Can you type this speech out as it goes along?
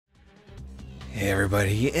Hey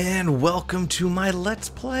everybody, and welcome to my Let's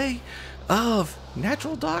Play of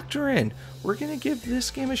Natural Doctrine. We're gonna give this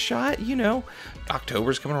game a shot. You know,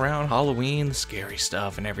 October's coming around, Halloween, scary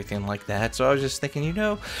stuff and everything like that. So I was just thinking, you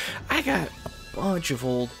know, I got a bunch of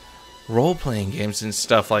old role-playing games and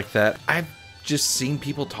stuff like that. I've just seen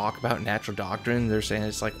people talk about Natural Doctrine. They're saying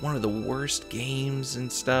it's like one of the worst games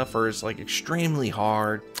and stuff, or it's like extremely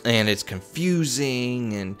hard and it's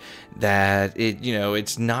confusing, and that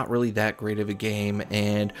it's not really that great of a game.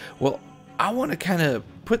 And well, I want to kind of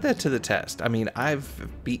put that to the test. I mean, I've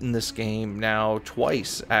beaten this game now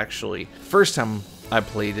twice, actually. First time I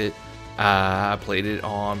played it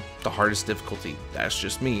on the hardest difficulty. That's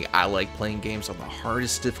just me. I like playing games on the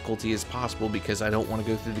hardest difficulty as possible because I don't want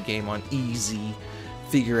to go through the game on easy,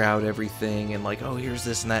 figure out everything, and like, oh, here's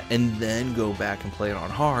this and that, and then go back and play it on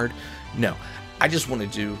hard. No, I just want to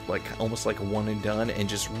do like almost like a one and done and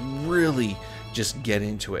just really just get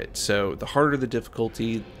into it. So the harder the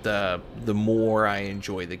difficulty, the more I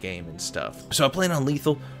enjoy the game and stuff. So I played on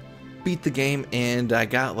lethal, beat the game, and I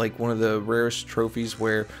got like one of the rarest trophies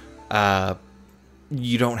where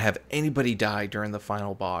you don't have anybody die during the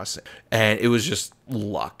final boss, and it was just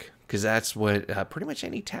luck, because that's what pretty much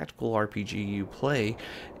any tactical RPG you play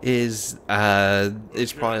is.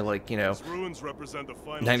 It's probably like,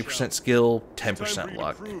 90% skill, 10%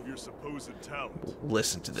 luck.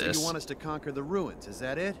 Listen to this. So you want us to conquer the ruins, is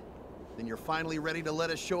that it? Then you're finally ready to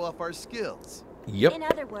let us show off our skills. Yep. In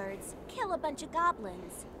other words, kill a bunch of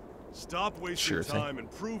goblins. Stop wasting time and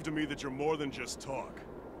prove to me that you're more than just talk.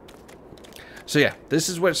 So yeah, this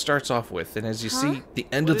is what it starts off with, and as you see, the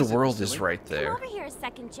end of the world is right there. Come over here a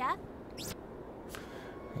second, Jeff.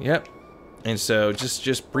 Yep. And so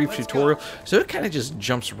just brief tutorial. So it kind of just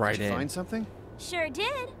jumps right in. Find something? Sure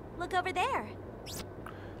did. Look over there.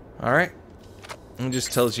 All right. And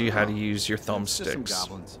just tells you how to use your thumbsticks. Some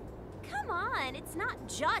goblins. Come on, it's not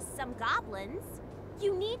just some goblins.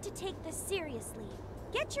 You need to take this seriously.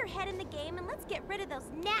 Get your head in the game and let's get rid of those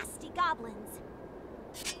nasty goblins.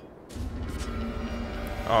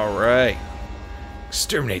 All right.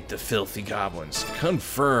 Exterminate the filthy goblins.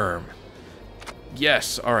 Confirm.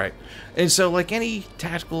 Yes. All right. And so, like any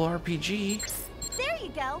tactical RPG, there you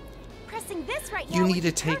go. Pressing this right now. You need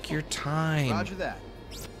to take your time. Roger that.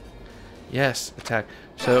 Yes, attack.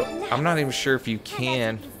 So I'm not even sure if you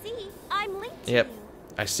can. I'm linked Yep. to you.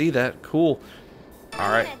 I see that. Cool. All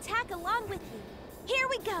right. I'm gonna attack along with you. Here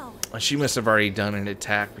we go. She must have already done an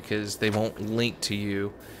attack, because they won't link to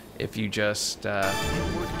you if you just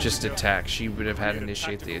attack. She would have had to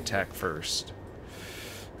initiate the attack first.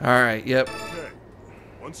 All right. Yep. Okay.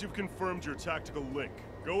 Once you've confirmed your tactical link,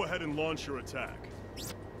 go ahead and launch your attack.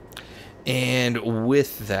 And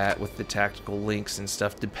with that, with the tactical links and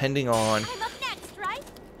stuff, depending on I'm up next, right?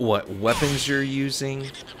 what weapons you're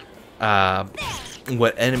using,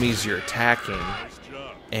 what enemies you're attacking,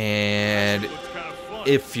 and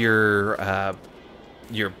if your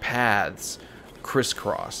paths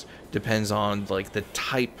crisscross, depends on like the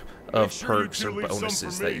type of perks or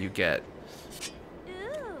bonuses that you get.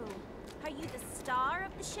 Ooh, are you the star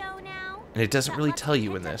of the show now? And it doesn't really tell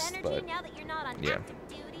you in this, but now that you're not on yeah. active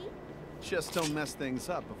duty? Just don't mess things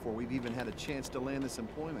up before we've even had a chance to land this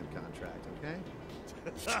employment contract, okay?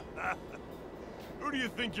 Who do you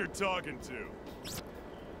think you're talking to?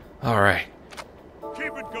 All right.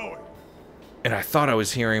 Keep it going. And I thought I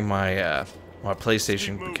was hearing my my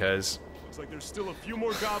PlayStation, because looks like there's still a few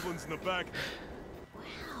more goblins in the back. Wow.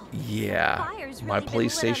 yeah, Fire's my really been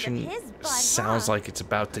lit PlayStation under his butt, sounds huh? like it's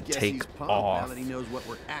about to Guess take he's pumped off. now that he knows what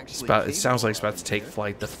we're actually It sounds like it's about to capable take of,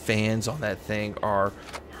 flight. The fans on that thing are,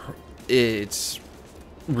 it's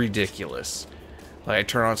ridiculous. Like I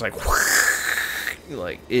turn on, it's like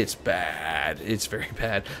it's bad. It's very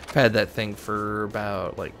bad. I've had that thing for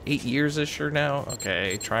about like 8 years-ish or now.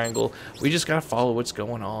 Okay, triangle. We just gotta follow what's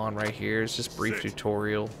going on right here. It's just brief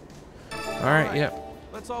tutorial. All right, yeah.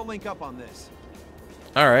 Let's all link up on this.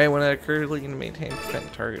 All right, when that occurs, you can maintain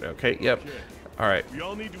defend target. Okay, yep. Okay. All right. We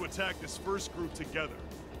all need to attack this first group together.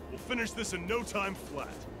 We'll finish this in no time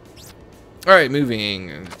flat. All right, moving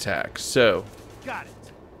and attack. So, Got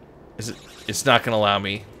it. it's not going to allow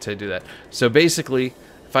me to do that. So basically,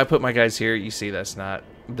 if I put my guys here, you see that's not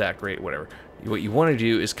that great, whatever. What you want to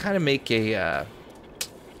do is kind of make a,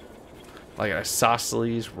 like an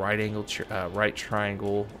isosceles right angle, right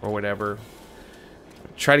triangle or whatever.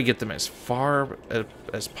 Try to get them as far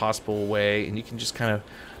as possible away, and you can just kind of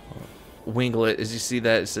wingle it. As you see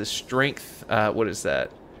that, it says strength, what is that?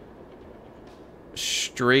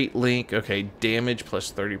 Straight link, okay, damage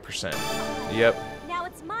plus 30%. Yep. Now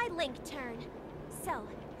it's my link turn. So,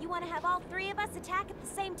 you want to have all three of us attack at the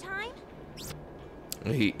same time?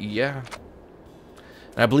 Yeah.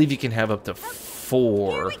 And I believe you can have up to Here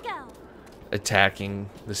 4 we go. attacking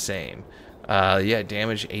the same. Yeah,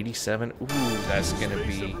 damage 87. Ooh, that's gonna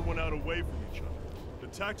Space be. everyone out away from each other. The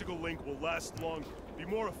tactical link will last longer, be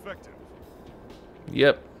more effective.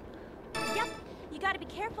 Yep. Yep. You gotta be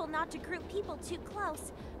careful not to group people too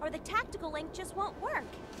close, or the tactical link just won't work.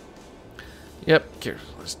 Yep.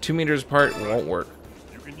 It's 2 meters apart. It won't work.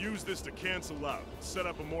 You can use this to cancel out and set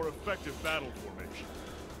up a more effective battle formation.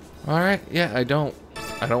 All right. Yeah, I don't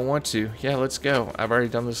want to. Yeah, let's go. I've already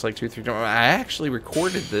done this like 2 or 3 times. I actually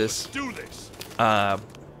recorded this Do this.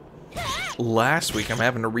 last week. I'm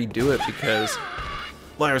having to redo it because,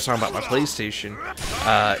 well, I was talking about my PlayStation.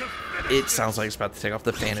 It sounds like it's about to take off.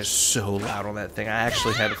 The fan is so loud on that thing. I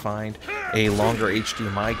actually had to find a longer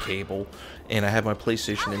HDMI cable, and I have my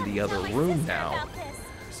PlayStation in the other room now.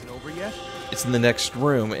 Is it over yet? It's in the next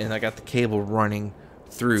room, and I got the cable running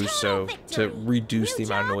through so to reduce the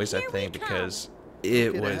amount of noise that thing, because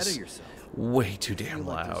it Get ahead of was yourself. way too I feel damn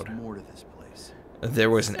like there's loud. more to this place. There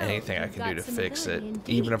wasn't So, anything I you've could got do to some fix it.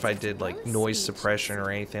 ability Even if I indeed, did as like well as noise speech. suppression or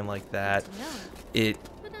anything like that, No, it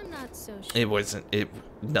but I'm not so sure. it wasn't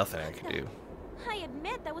nothing I could do. I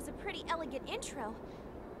admit that was a pretty elegant intro.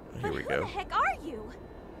 Here But we who go. the heck are you?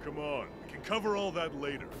 Come on, we can cover all that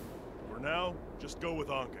later. For now, just go with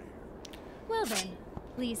Anka here. Well then,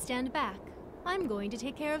 please stand back. I'm going to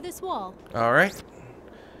take care of this wall. All right.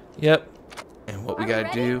 Yep. And what we Are we gotta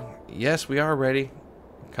ready? do? Yes, we are ready.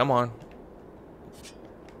 Come on.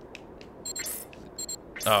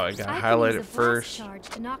 Oh, I gotta I highlight can it use a blast first, charge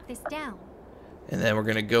to knock this down. and then we're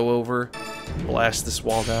gonna go over, blast this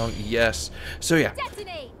wall down. Yes. So yeah,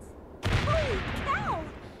 Detonate! Holy cow!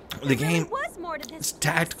 the There game. really was more to this It's place.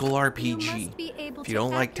 tactical You RPG. must be able If you to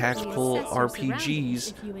don't like accurately tactical assess your RPGs, surroundings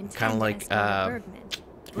if you intend kind of to like escort a Bergman.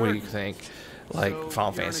 what do you think? Like So,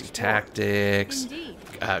 Final you're an Fantasy explorer. Tactics, Indeed.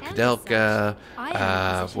 And as Kadelka, such, I am in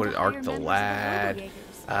a position what to Arc hire the members of Lad,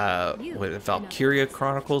 PoorBoyGamers. You what and Valkyria others.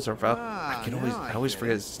 Chronicles or Val? Ah, I now always I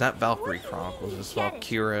forget. get It's not Valkyrie What do you Chronicles. mean, It's get it?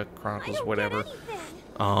 Valkyria I Chronicles, don't whatever. Get anything.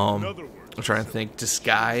 In other words, I'm trying to think.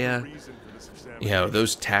 Disgaea. reason for this You know, examination.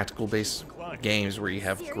 those tactical-based games where you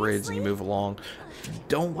have grids and you move along.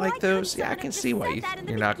 Don't Why like those? couldn't Yeah, I someone can have see just why said that in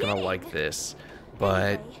the you're not gonna beginning? like this,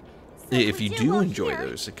 but. Anyway, so If we you do well enjoy here,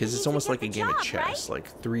 those, we because need it's to almost get like a the game of job, chess, right?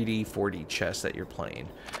 like 3D, 4D chess that you're playing.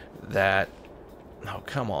 That, oh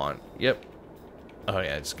come on, yep. Oh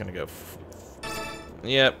yeah, it's gonna go.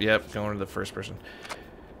 Yep, going to the first person.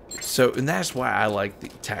 So, and that's why I like the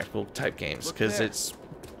tactical type games, Look because there. it's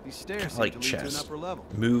These stairs like seem to lead to an chess. upper level.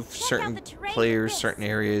 Move out certain the terrain players, with certain this.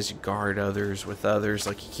 areas, you guard others with others.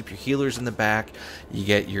 Like you keep your healers in the back, you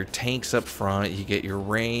get your tanks up front, you get your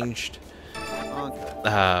ranged,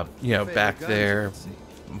 Anka, you know, favorite back guns, there it seems.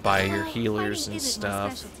 by your Well, healers fighting and isn't my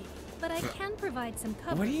stuff. specialty, but I can provide some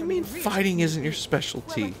cover What do you from mean the rear. fighting isn't your Well,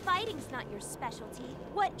 specialty? if fighting's not your specialty,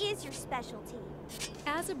 what is your specialty?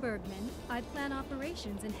 As a Bergman, I plan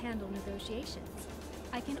operations and handle negotiations.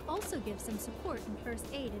 I can also give some support in first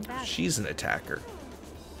aid in battle. She's an attacker.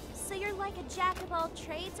 So you're like a jack of all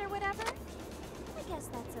trades or whatever? I guess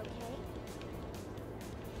that's okay.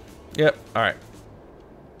 Yep, alright.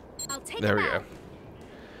 I'll take There we him go. out.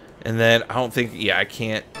 And then I don't think, yeah, I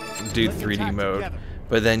can't do Let's 3D attack mode. together.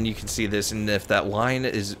 But then you can see this, and if that line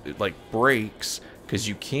is like breaks, because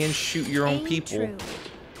you can shoot your own Aim people. true.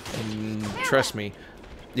 And trust me,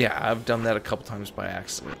 yeah, I've done that a couple times by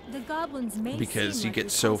accident. The goblins may Because seem you like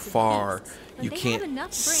get so repulsive far, beasts, but you they have can't enough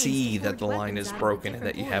brains see to that the forge line weapons is out of broken the and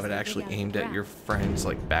that you different have it ores they actually dig out of aimed the at your ground. friends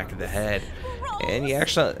like back of the head. And you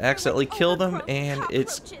actually accidentally kill them, and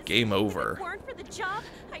it's game over.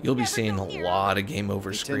 You'll be seeing a lot of game over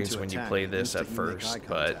They tend screens to when you attack play this at instantly, make eye first,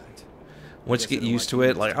 but contact. once you Guess get I don't used like to it,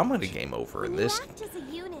 humans like too I'm gonna much. game over in When this. you act as a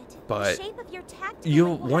unit, the But shape of your tactical you'll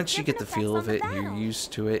link will have once you get the different feel of effects it on and the you're battle.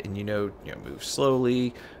 used to it, and you know move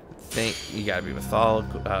slowly. Think you gotta be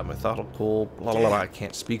methodical. Blah, blah, blah. I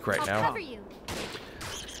can't speak right I'll now. cover you.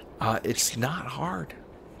 It's not hard,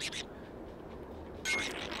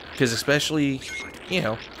 because especially you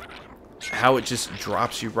know how it just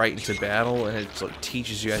drops you right into battle and it like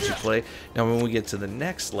teaches you as you play. Now when we get to the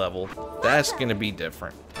next level, that's gonna be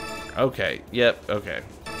different. Okay. Yep. Okay.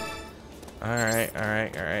 All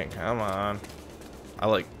right. Come on. I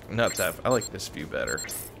like I like this view better.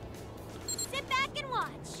 Sit back and watch.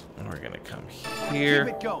 And we're gonna come Keep here.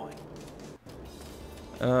 it going.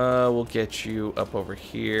 We'll get you up over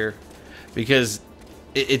here because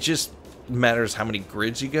it just matters how many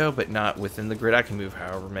grids you go, but not within the grid. I can move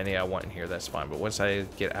however many I want in here. That's fine. But once I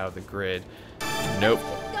get out of the grid, nope.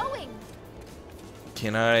 Keep going.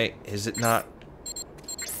 Can I? Is it not?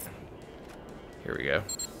 Here we go.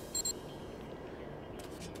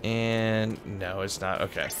 And no, it's not.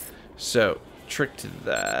 Okay. So, trick to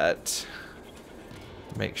that.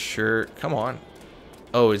 Make sure. Come on.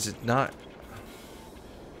 Oh, is it not?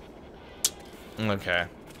 Okay.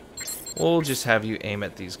 We'll just have you aim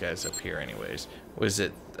at these guys up here anyways. Was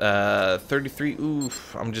it 33?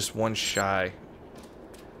 Oof, I'm just one shy.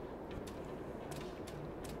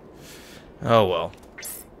 Oh well.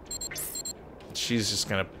 She's just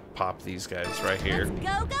gonna pop these guys right here.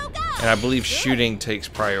 Go, go, go! And I believe shooting takes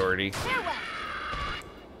priority. Farewell.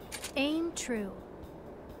 Aim true.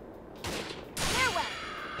 Farewell.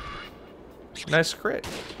 Nice crit.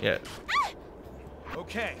 Yeah.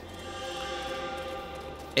 Okay.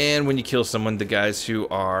 And when you kill someone, the guys who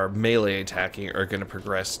are melee attacking are going to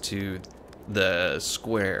progress to the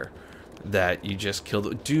square that you just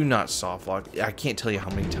killed. Do not soft lock. I can't tell you how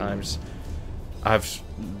many times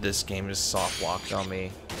this game is soft locked on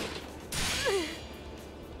me.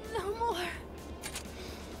 No more.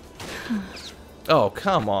 Oh,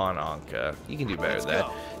 come on, Anka. You can do better than that.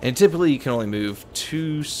 And typically you can only move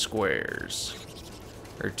 2 squares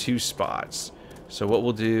or 2 spots. So what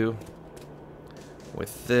we'll do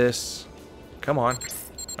with this, come on.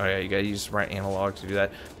 Oh yeah, you gotta use the right analog to do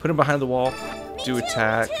that. Put him behind the wall, do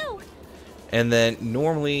attack, and then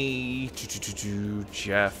normally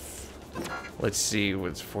Jeff. Let's see,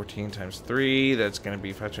 what's 14 times 3? That's gonna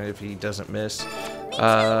be 520 if he doesn't miss.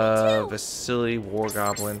 Vasily, War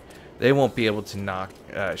Goblin. They won't be able to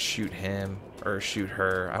shoot him or shoot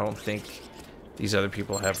her. I don't think these other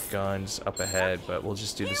people have guns up ahead, but we'll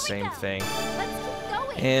just do the same thing,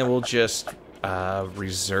 and we'll just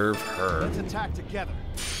reserve her. Let's attack together.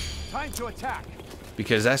 Time to attack.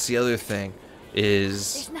 Because that's the other thing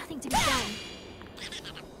is There's nothing to be done.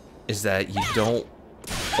 is that you don't.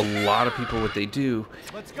 A lot of people, what they do,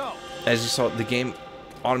 Let's go. as you saw, the game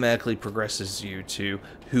automatically progresses you to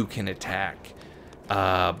who can attack,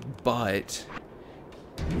 but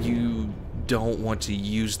you don't want to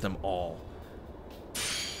use them all,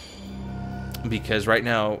 because right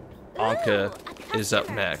now Anka is up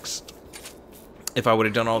next. If I would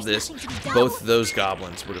have done all this, both of those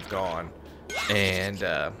goblins would have gone and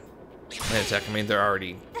attack. I mean, they're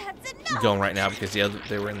already going right now because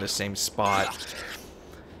they were in the same spot.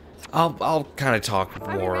 I'll kind of talk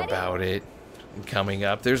more about it coming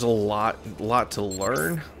up. There's a lot to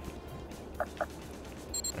learn.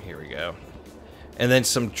 Here we go. And then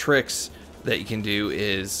some tricks that you can do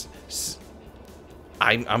is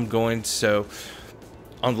I'm going, so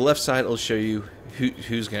on the left side it'll show you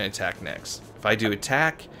who's going to attack next. If I do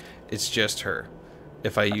attack, it's just her.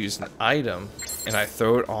 If I use an item and I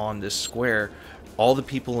throw it on this square, all the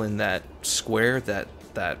people in that square, that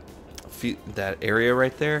area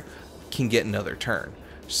right there, can get another turn.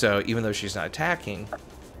 So even though she's not attacking,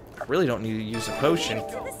 I really don't need to use a potion.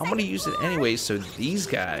 I'm going to use it anyway so these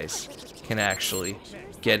guys can actually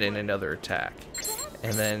get in another attack.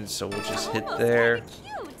 And then, so we'll just hit there.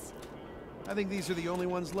 I think these are the only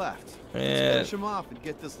ones left. And Let's finish them off and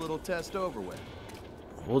get this little test over with.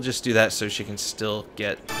 we'll just do that so she can still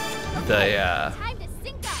get the, Time to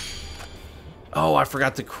sync up. oh, I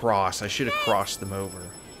forgot to cross. I should have crossed them over.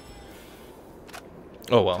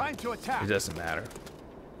 Oh well, Time to attack. it doesn't matter.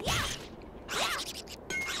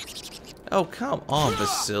 Oh, come on,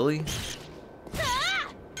 Vasily.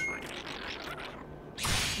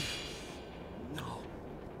 No.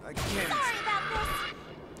 Again. Sorry about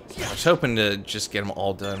this. I was hoping to just get them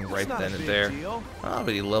all done right It's not then a and big there. deal. Oh,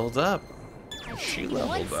 but he leveled up. She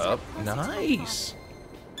leveled up. Nice.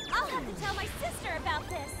 I'll have to tell my sister about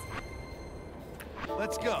this.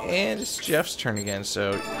 Let's go. And it's Jeff's turn again,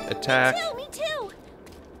 so attack, Me too.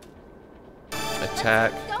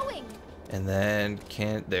 attack, Going. and then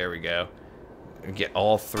there we go. And get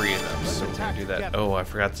all 3 of them, so we're gonna do that. Oh, I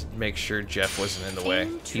forgot to make sure Jeff wasn't in the way.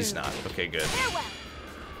 He's not. Okay, good. Farewell.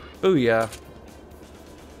 Booyah.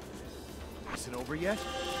 Is it over yet?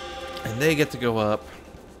 And they get to go up,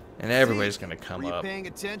 and everybody's gonna come Were you up. paying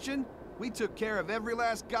attention? We took care of every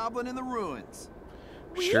last goblin in the ruins.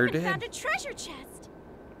 We Sure even did. found a treasure chest.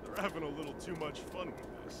 They're having a little too much fun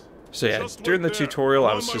with this. So yeah, Just during the wait there. tutorial, I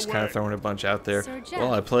On was my just kind of way. throwing a bunch out there. Sir Jeff,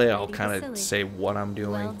 While I play, I'll Lady kind of Vasily. say what I'm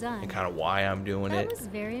doing Well done. and kind of why I'm doing That it. was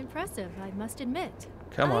very impressive, I must admit.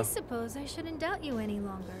 Come I on. suppose I shouldn't doubt you any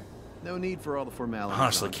longer. No need for all the formalities.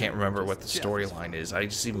 Honestly, on can't that. remember Just what the Jeff storyline is. I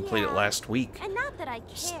just even played it Yeah. last week. And not that I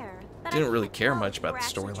care. But Didn't I really can't care tell much if you about were the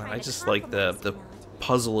actually storyline. trying I to just like the compromise me on it.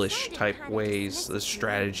 puzzle-ish Sounded type kind of ways, dismissive the to me.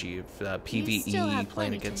 strategy of You still PvE, have playing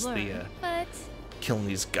plenty to against learn, the but killing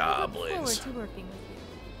these I look forward goblins. to working with you.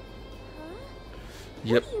 Huh?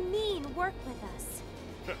 Yep. What do you mean, work with us?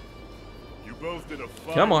 You both did a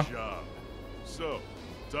fine Come on. job. So,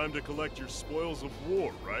 Time to collect your spoils of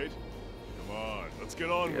war, right? Come on, let's get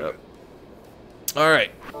on with Yep. it. All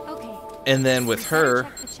right. Okay. And then with we better her,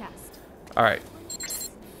 check the chest. all right.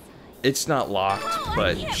 It's not locked,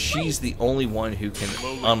 but she's the only one who can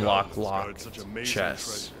unlock locked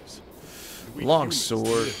chests. Long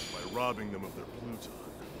sword. By robbing them of their pluton.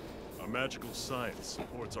 Our magical science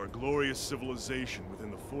supports our glorious civilization within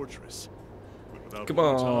the fortress. But without Come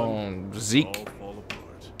pluton, on, it'll Zeke. all fall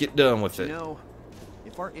apart. Get done with You it. know,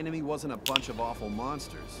 if our enemy wasn't a bunch of awful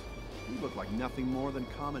monsters, we look like nothing more than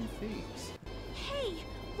common thieves. Hey,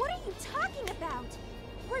 what are you talking about?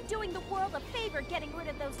 We're doing the world a favor getting rid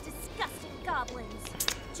of those disgusting goblins.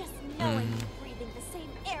 Just knowing you're breathing the same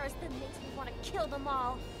air as them makes me want to kill them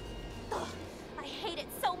all. Ugh, I hate it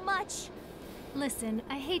so much. Listen,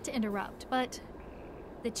 I hate to interrupt, but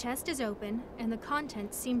the chest is open and the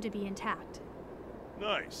contents seem to be intact.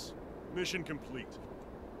 Nice. Mission complete.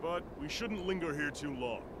 But we shouldn't linger here too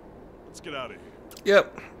long. Let's get out of here.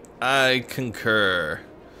 Yep, I concur.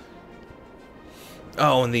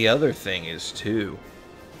 Oh, and the other thing is, too,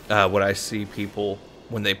 what I see people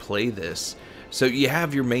when they play this. So you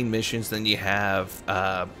have your main missions, then you have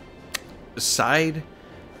side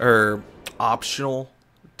or optional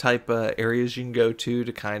type areas you can go to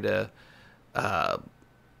kind of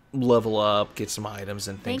level up, get some items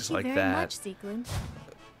and things like Thank you very that. much, Zeeklin.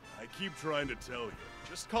 I keep trying to tell you.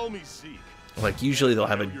 Just call me Zeke. Like usually they'll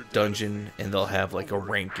have a dungeon and they'll have like a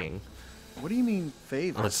ranking. What do you mean,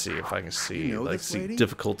 favor? Let's see if I can see. You know Like this see lady?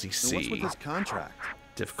 difficulty And what's with C, this contract?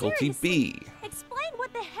 difficulty Seriously, B. Explain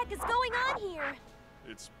what the heck is going on here.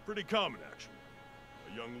 It's pretty common, actually.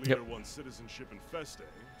 A young leader wants citizenship in Feste,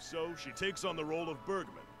 so she takes on the role of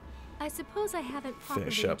Bergman. I suppose I haven't properly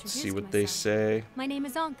Finish up, introduced see what they myself. say. My name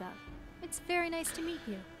is Anka. It's very nice to meet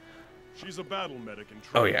you. She's a battle medic in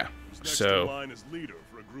Oh, training, yeah. who's next So, in line as leader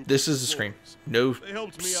for a group This of is the screen. explorers. No They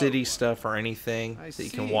helped me out a city lot. stuff or anything I that you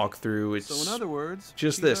see. can walk through. It's So in other words,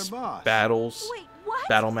 just she's our this boss. battles, Wait, what?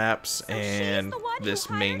 battle maps, she's and the one who this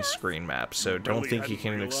hired main us? screen map. So don't really think you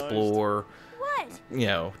hadn't can realized? explore, What? you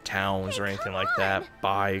know, towns Hey, or anything come like on. that.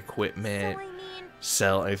 Buy So equipment, I mean,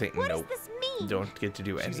 sell anything. what Nope. does this mean? You don't get to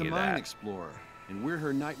do She's any a of mine that. explorer, and we're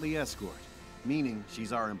her nightly escort, meaning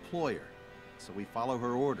she's our employer. So we follow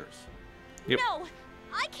her orders. Yep. No,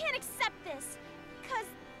 I can't accept this. Cause,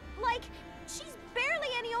 like, she's barely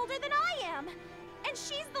any older than I am. And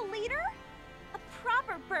she's the leader? A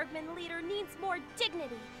proper Bergman leader needs more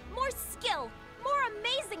dignity, more skill, more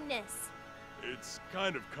amazingness. It's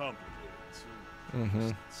kind of complicated, so Mm-hmm.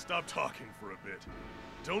 stop talking for a bit.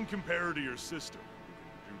 Don't compare her to your sister,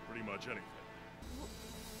 who can do pretty much anything.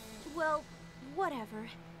 Well, whatever.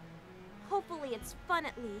 Hopefully it's fun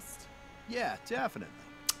at least. Yeah, definitely.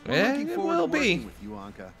 We're Yeah, looking it forward will to working be. with you,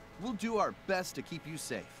 Anka. We'll do our best to keep you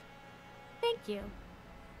safe. Thank you.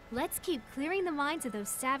 Let's keep clearing the minds of those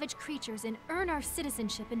savage creatures and earn our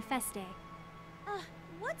citizenship in Feste.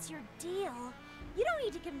 What's your deal? You don't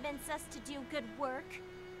need to convince us to do good work.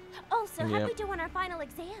 Also, how'd Yep. we do on our final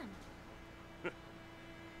exam?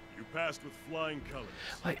 You passed with flying colors.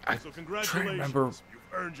 Like, I'm so trying to congratulations. remember You've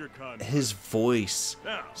earned your contract. his voice.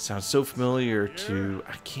 Now, Sounds so familiar to,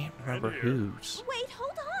 I can't remember Right here. whose. Wait,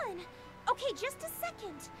 hold on. Okay, just a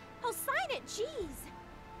second. I'll sign it, jeez.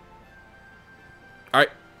 Alright,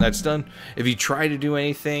 that's done. If you try to do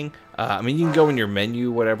anything, I mean, you can go in your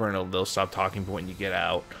menu, whatever, and they'll stop talking, but when you get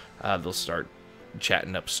out, they'll start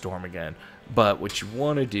chatting up Storm again. But what you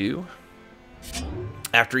want to do,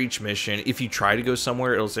 after each mission, if you try to go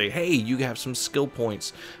somewhere, it'll say, hey, you have some skill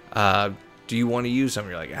points. Do you want to use them?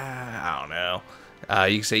 You're like, I don't know.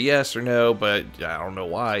 You can say yes or no, but I don't know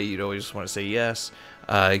why. You'd always just want to say yes.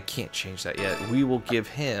 Can't change that yet. We will give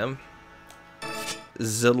him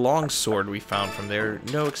the longsword we found from there.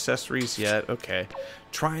 No accessories yet. Okay.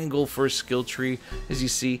 Triangle for a skill tree. As you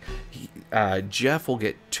see, Jeff will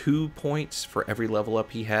get 2 points for every level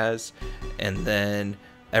up he has, and then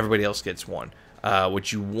everybody else gets 1.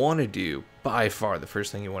 What you want to do, by far, the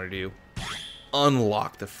first thing you want to do,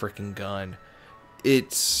 unlock the freaking gun.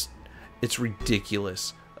 It's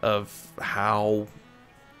ridiculous of how,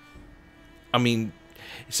 I mean,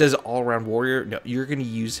 it says all-around warrior. No, you're going to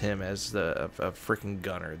use him as a freaking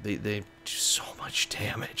gunner. They do so much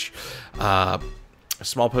damage. A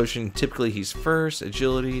small potion, typically he's first.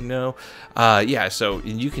 Agility, no. Yeah, so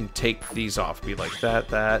you can take these off. Be like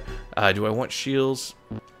that. Do I want shields?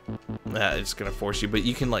 it's gonna force you, but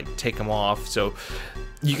you can like take them off, so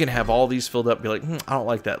you can have all these filled up, be like, I don't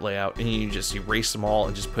like that layout, and you just erase them all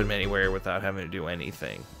and just put them anywhere without having to do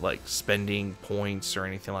anything like spending points or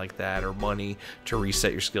anything like that, or money to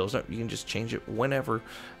reset your skills. No, you can just change it whenever.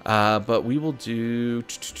 But we will do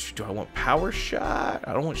I want power shot?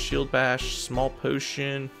 I don't want shield bash. Small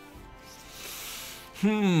potion.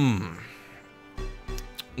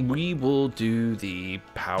 We will do the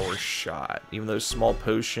power shot, even though small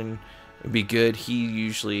potion would be good. He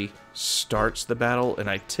usually starts the battle, and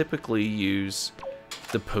I typically use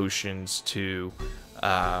the potions to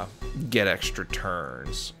get extra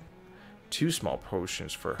turns. 2 small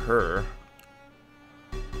potions for her.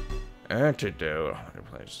 Antidote.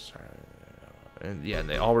 And yeah,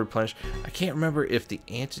 they all replenish. I can't remember if the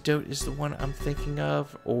antidote is the one I'm thinking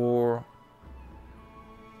of, or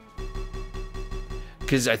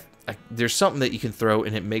because there's something that you can throw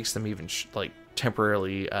and it makes them even like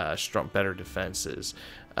temporarily strong, better defenses.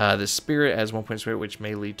 The spirit has 1 point spirit, which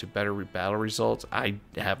may lead to better battle results. I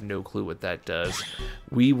have no clue what that does.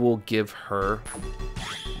 We will give her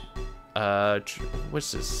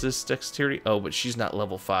what's this? This dexterity? Oh, but she's not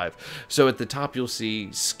level 5. So at the top you'll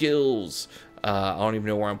see skills. I don't even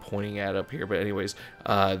know where I'm pointing at up here, but anyways,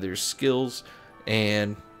 there's skills,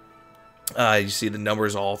 and you see the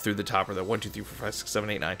numbers all through the top of the 1, 2, 3, 4, 5, 6, 7,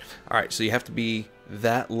 8, 9. All right, so you have to be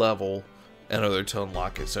that level in order to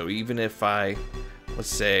unlock it. So even if I, let's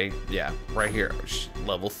say, yeah, right here,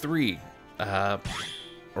 level 3,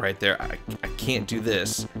 right there, I can't do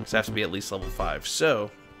this because I have to be at least level 5.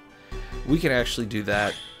 So we can actually do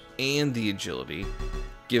that and the agility,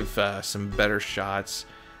 give some better shots,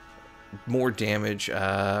 more damage.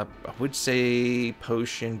 I would say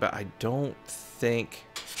potion, but I don't think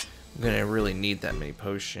I'm gonna really need that many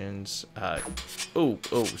potions.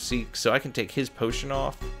 See, so I can take his potion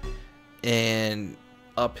off and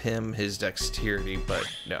up him his dexterity, but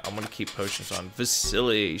no, I'm gonna keep potions on.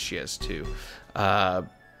 Vasily, she has 2. Well,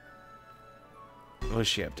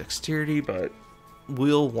 she have dexterity, but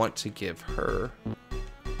we'll want to give her.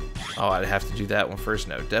 Oh, I'd have to do that one first.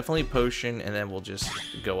 No, definitely potion, and then we'll just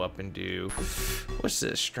go up and do, what's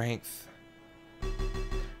this? Strength.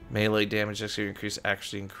 Melee damage actually increase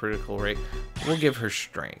actually in critical rate. We'll give her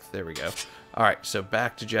strength. There we go. Alright, so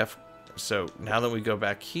back to Jeff. So now that we go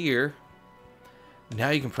back here, now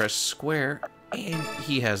you can press square, and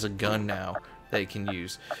he has a gun now that he can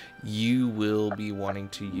use. You will be wanting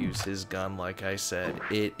to use his gun, like I said.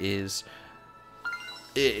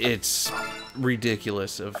 It's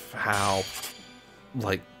ridiculous of how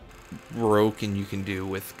like broken you can do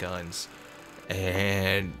with guns,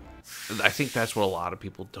 and I think that's what a lot of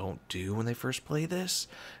people don't do when they first play this,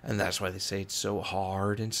 and that's why they say it's so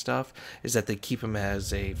hard and stuff, is that they keep him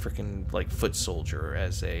as a freaking like foot soldier,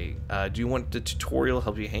 as a do you want the tutorial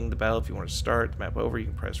help you hang the battle? If you want to start the map over, you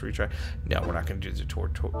can press retry. No, we're not going to do the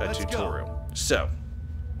tutorial. So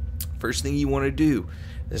first thing you want to do,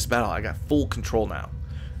 this battle, I got full control now.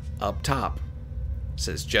 Up top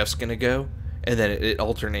says Jeff's gonna go, and then it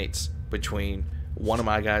alternates between one of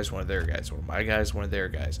my guys, one of their guys, one of my guys, one of their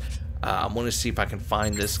guys. I'm gonna see if I can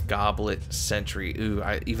find this goblet sentry. Ooh,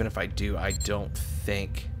 even if I do, I don't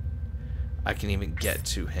think I can even get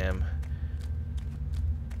to him.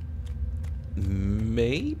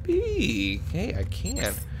 Maybe. Hey, I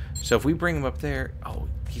can. So if we bring him up there, oh,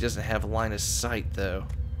 he doesn't have a line of sight though.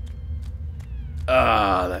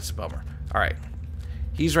 That's a bummer. All right.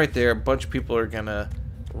 He's right there. A bunch of people are gonna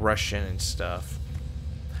rush in and stuff.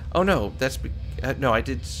 Oh no, that's no. I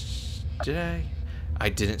did I? I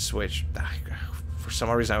didn't switch. For some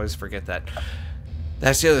reason, I always forget that.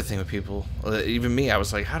 That's the other thing with people. Even me, I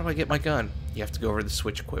was like, how do I get my gun? You have to go over to the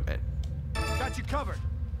switch equipment. Got you covered.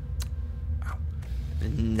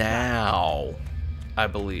 Now, I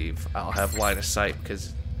believe I'll have line of sight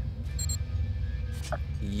because.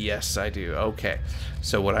 Yes, I do. Okay,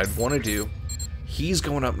 so what I'd want to do. He's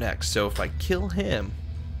going up next, so if I kill him,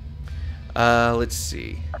 let's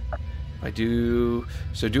see. If I do,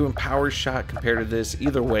 so doing power shot compared to this,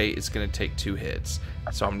 either way, it's going to take 2 hits.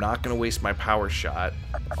 So I'm not going to waste my power shot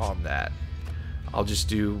on that. I'll just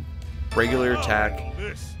do regular attack,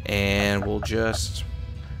 and we'll just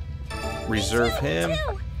reserve him.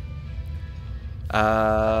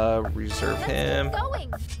 Reserve him,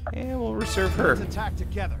 and we'll reserve her. Attack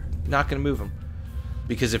together. Not going to move him.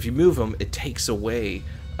 Because if you move them, it takes away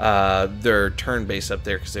their turn base up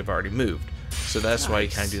there because they've already moved. So that's why you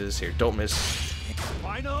kind of do this here. Don't miss.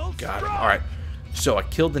 Got it. All right. So I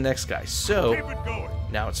killed the next guy. So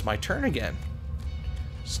now it's my turn again.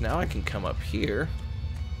 So now I can come up here.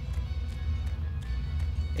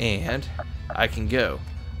 And I can go.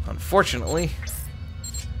 Unfortunately,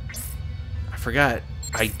 forgot.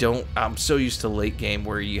 I'm so used to late game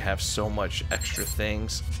where you have so much extra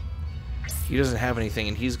things. He doesn't have anything,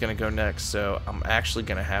 and he's going to go next, so I'm actually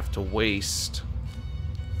going to have to waste.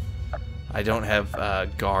 I don't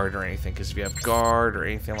have guard or anything, because if you have guard or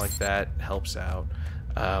anything like that, it helps out.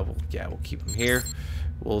 Yeah, we'll keep him here.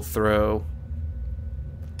 We'll throw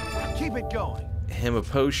Keep it going. him a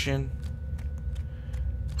potion,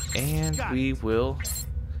 and we will.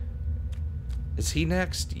 Is he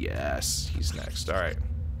next? Yes, he's next. All right.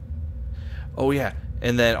 Oh yeah,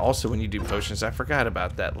 and then also when you do potions, I forgot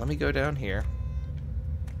about that. Let me go down here.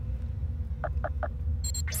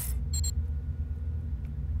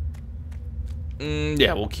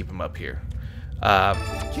 Yeah, we'll keep him up here.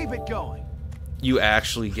 Keep it going. You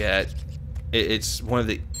actually get. It's one of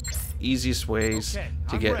the easiest ways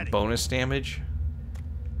to get bonus damage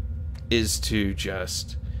is to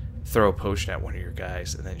just throw a potion at one of your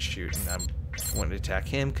guys and then shoot. And I'm going to attack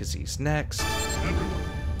him because he's next.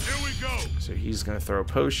 Here we go. So he's going to throw a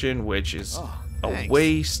potion, which is a thanks.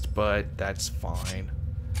 waste, but that's fine.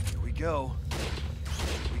 Here we go.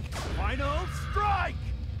 Final strike.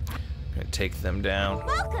 Going to take them down.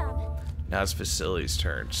 Welcome. Now it's Facility's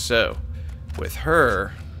turn. So with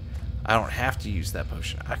her, I don't have to use that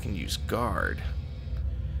potion. I can use guard.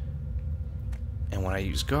 And when I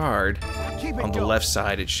use guard, on the left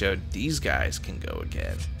side it showed these guys can go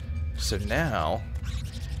again. So now,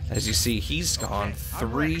 as you see, he's gone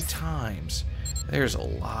 3 times. There's a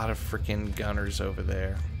lot of freaking gunners over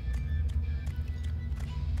there.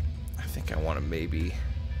 I think I want to maybe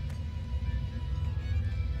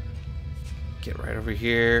get right over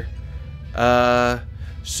here.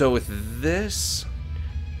 So with this,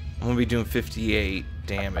 I'm going to be doing 58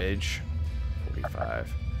 damage.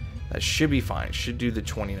 45. That should be fine. It should do the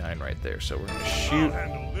 29 right there. So we're going to shoot. I'll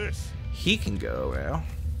handle this. He can go now.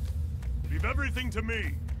 Leave everything to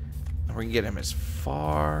me. And we're going to get him as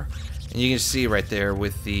far. And you can see right there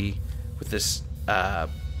with this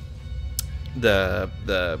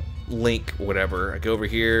the link, whatever. I go over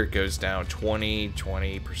here, it goes down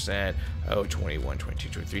 20%. Oh, 21, 22,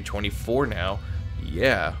 23, 24 now.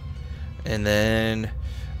 Yeah. And then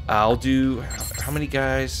I'll do, how many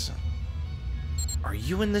guys? Are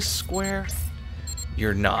you in this square?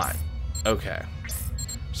 You're not. Okay.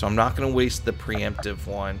 So I'm not going to waste the preemptive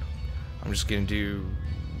one. I'm just going to do,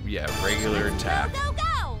 yeah, regular attack. Go,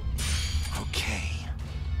 go! Okay.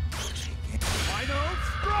 Final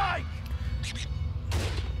strike.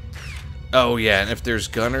 Oh, yeah, and if there's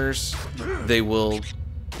gunners, they will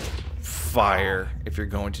fire if you're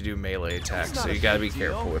going to do melee attacks. So you got to be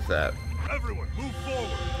careful with that. Everyone, move forward.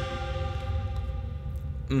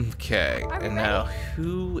 Okay, and now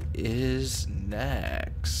who is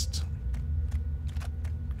next?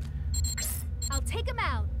 I'll take him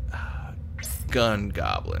out. Gun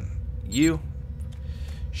Goblin. You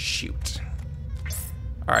shoot.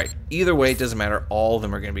 Alright, either way, it doesn't matter. All of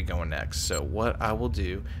them are going to be going next. So what I will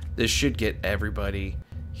do, this should get everybody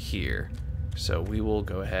here. So we will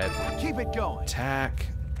go ahead. Keep it going. Attack.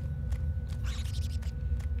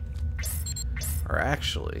 Or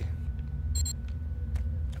actually,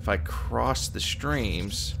 if I cross the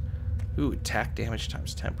streams, ooh, attack damage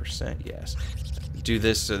times 10%, yes. Do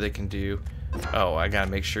this so they can do, oh, I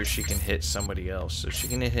gotta make sure she can hit somebody else. So she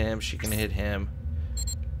can hit him, she can hit him.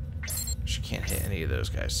 She can't hit any of those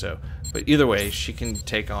guys, so, but either way, she can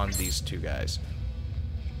take on these 2 guys.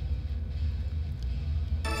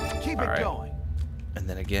 Keep it going. And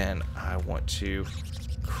then again, I want to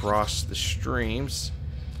cross the streams.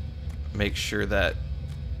 Make sure that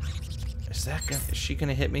is she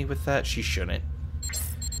gonna hit me with that? She shouldn't.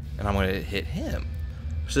 And I'm gonna hit him.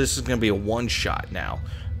 So this is gonna be a 1-shot now.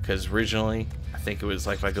 Because originally, I think it was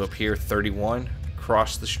like if I go up here, 31,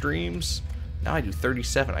 cross the streams. Now I do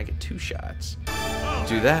 37, I get 2 shots.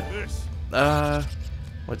 Do that.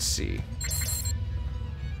 Let's see.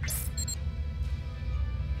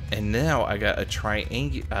 And now I got a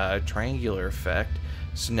triangular effect.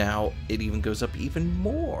 So now it even goes up even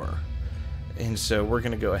more. And so we're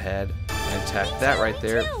going to go ahead and attack that right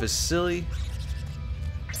there. Vasily.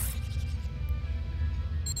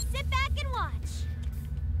 Sit back and watch.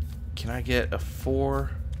 Can I get a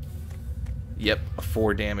 4? Yep, a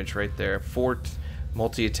 4 damage right there. 4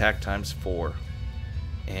 multi-attack times 4.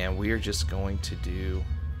 And we are just going to do...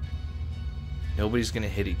 Nobody's going to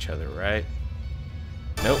hit each other, right?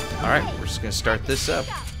 Nope. Alright, we're just going to start this up.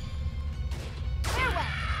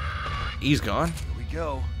 He's gone. Here we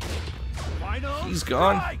go. Final He's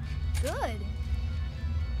gone. strike. Good.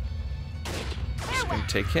 Just going to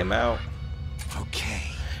take him out. Okay.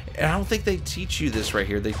 And I don't think they teach you this right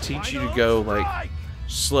here. They teach you to go like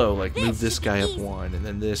slow, like move this should be guy up easy. one, and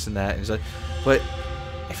then this and that. And it's like, but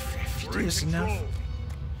if you do Bring this control.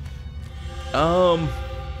 enough,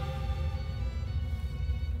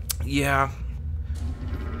 yeah,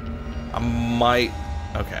 I might.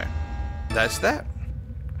 Okay, that's that.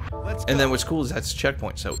 Let's And go. then what's cool is that's a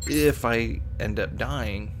checkpoint. So if I end up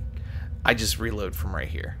dying, I just reload from right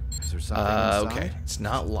here. Is there something inside? Okay, it's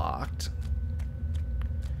not locked.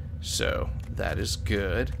 So that is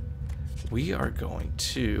good. We are going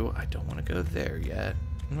to, I don't want to go there yet,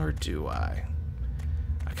 nor do I.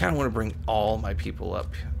 I kind of want to bring all my people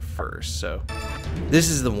up first. So this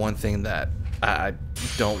is the one thing that I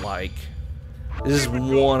don't like. This is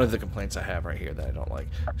one of the complaints I have right here that I don't like.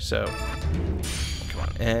 So come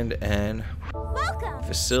on, and Welcome.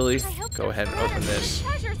 facility, I hope go those ahead and open rare this.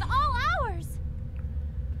 Treasure's all ours.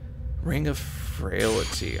 Ring of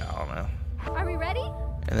Frailty, I don't know. Are we ready?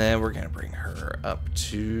 And then we're gonna bring her up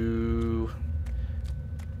to.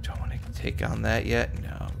 Do I want to take on that yet?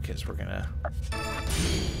 No, because we're gonna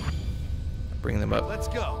bring them up. Let's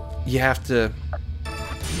go. You have to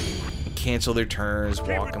cancel their turns,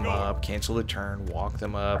 walk them up, cancel their turn, walk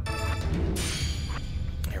them up.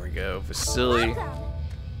 Here we go, Vasily. Welcome.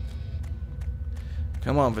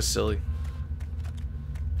 Come on, Vasily.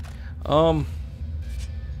 I'll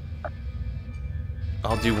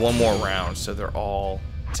do one more round so they're all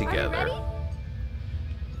Are you together.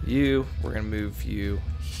 ready? We're gonna move you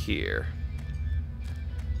here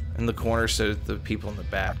in the corner so that the people in the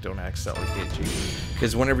back don't accidentally hit you.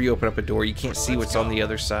 Because whenever you open up a door, you can't see what's on the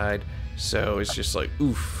other side. So it's just like,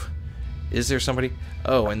 oof. Is there somebody?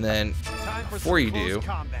 Oh, and then Time for before some you do, close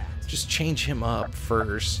combat. just change him up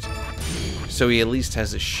first, so he at least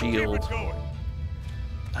has a Keep shield. it going.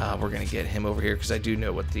 We're gonna get him over here because I do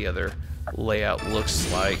know what the other layout looks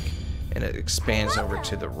like, and it expands over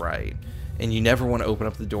to the right. And you never want to open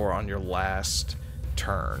up the door on your last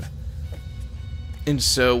turn. And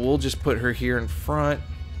so we'll just put her here in front,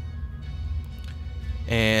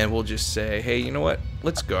 and we'll just say, hey, you know what?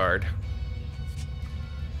 Let's guard.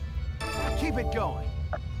 Keep it going.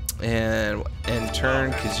 And turn,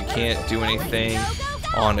 because you can't do anything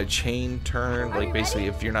on a chain turn. Like basically,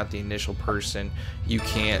 if you're not the initial person, you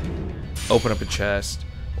can't open up a chest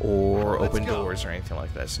or Let's open go. doors or anything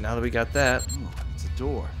like that. So now that we got that, Ooh, it's a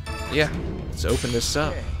door. yeah, let's open this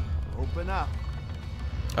up. Okay, open up.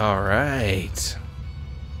 All right.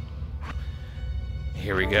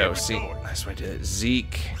 Here we go. See, that's what I did.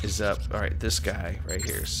 Zeke is up. All right, this guy right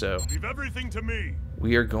here. So Leave everything to me.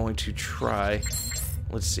 we are going to try,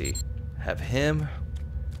 let's see, have him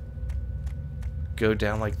go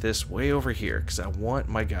down like this way over here, because I want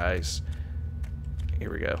my guys,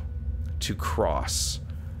 here we go, to cross.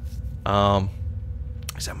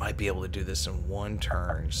 Because I might be able to do this in one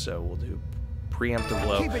turn, so we'll do preemptive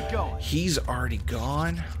blow. Keep it going. He's already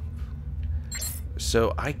gone,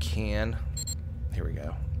 so I can, here we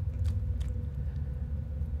go.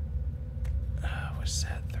 What's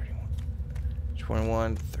that, 31,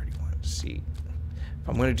 21, 31, see. If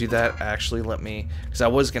I'm going to do that, actually let me, because I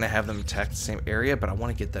was going to have them attack the same area, but I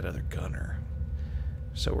want to get that other gunner.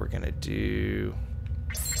 So we're going to do,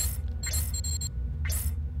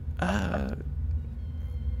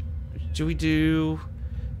 do we do,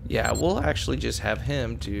 yeah, we'll actually just have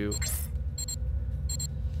him do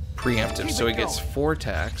preemptive. So he gets 4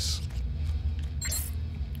 attacks.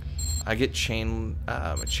 I get a chain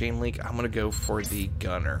link. I'm going to go for the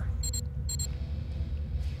gunner.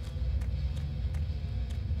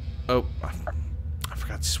 Oh, I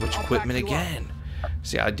forgot to switch equipment again.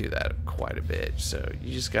 See, I do that quite a bit, so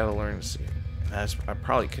you just gotta learn to see. I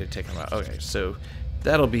probably could have taken him out. Okay, so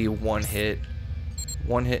that'll be one hit.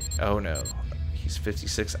 One hit. Oh no, he's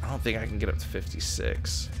 56. I don't think I can get up to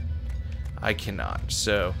 56. I cannot.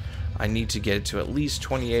 So I need to get it to at least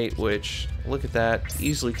 28, which, look at that,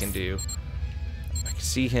 easily can do. I can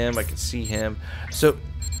see him. I can see him. So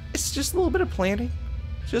it's just a little bit of planning.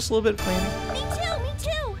 Just a little bit of planning. Me too, me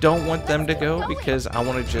too. Don't want them to go because I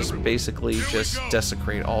want to just basically just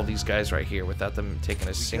desecrate all these guys right here without them taking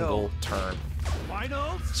a single turn.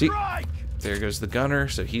 Final See, strike. there goes the gunner,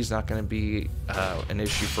 so he's not going to be an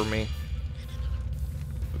issue for me.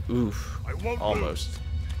 Oof, I won't almost.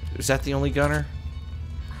 Is that the only gunner?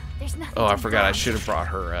 There's nothing. Oh, I to forgot. I guard. should have brought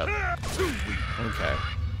her up. Okay.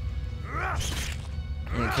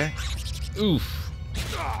 Okay. Oof.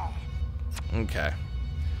 Okay.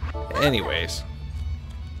 Anyways,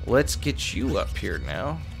 let's get you up here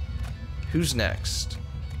now. Who's next?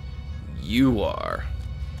 You are.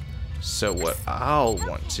 So what I'll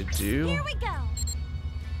want to do, Here we go.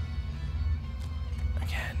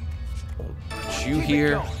 again, we'll put you Keep it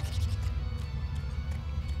here. going.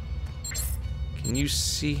 Can you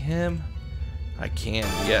see him? I can,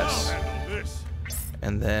 yes.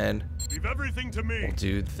 And then Leave everything to me. we'll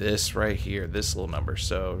do this right here, this little number.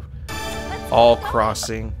 So all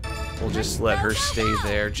crossing. We'll just let her stay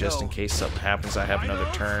there just in case something happens. I have another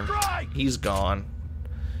turn. He's gone.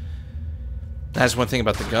 That's one thing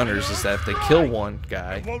about the gunners is that if they kill one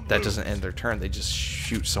guy, that doesn't end their turn. They just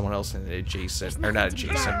shoot someone else in adjacent, or not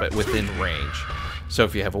adjacent, but within range. So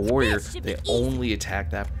if you have a warrior, they only attack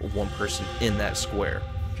that one person in that square.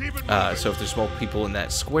 So if there's multiple people in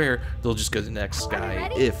that square, they'll just go to the next guy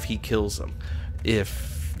if he kills them.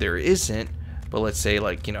 If there isn't, but let's say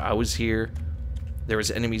like, you know, I was here, there was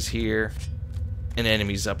enemies here, and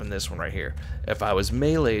enemies up in this one right here. If I was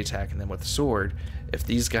melee attacking them with a sword, if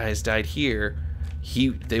these guys died here,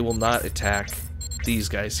 they will not attack these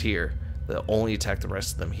guys here. They'll only attack the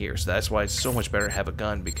rest of them here. So that's why it's so much better to have a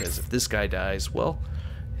gun, because if this guy dies, well,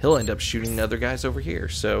 he'll end up shooting other guys over here.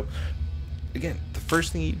 So again, the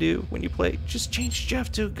first thing you do when you play, just change Jeff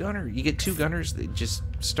to a gunner. You get 2 gunners, they just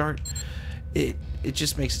start. It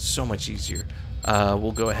just makes it so much easier.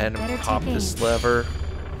 We'll go ahead and pop this lever.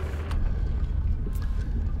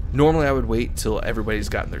 Normally I would wait till everybody's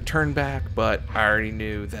gotten their turn back, but I already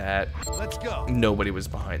knew that nobody was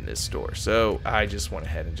behind this door, so I just went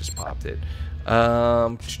ahead and just popped it.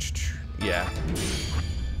 Yeah.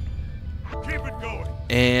 Keep it going.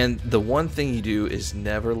 And the one thing you do is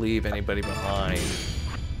never leave anybody behind.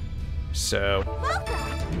 So,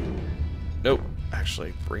 nope.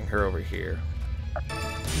 Actually, bring her over here.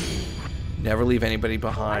 Never leave anybody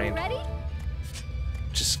behind.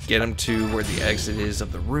 Just get them to where the exit is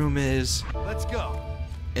of the room is. Let's go.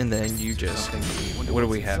 And then you just... What do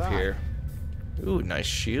we have here? Ooh, nice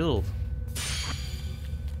shield.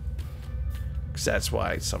 Because that's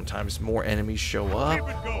why sometimes more enemies show up.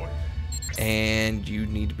 And you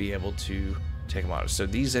need to be able to take them out. So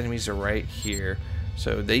these enemies are right here.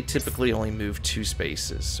 So they typically only move 2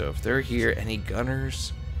 spaces. So if they're here, any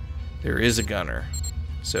gunners? There is a gunner.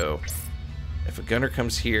 So if a gunner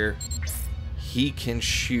comes here, he can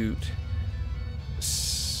shoot.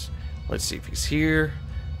 Let's see if he's here.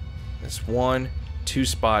 That's 1, 2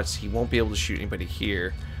 spots. He won't be able to shoot anybody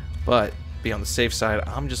here. But be on the safe side,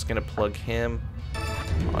 I'm just gonna plug him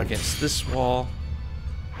against this wall.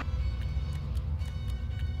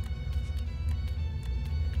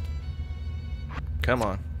 Come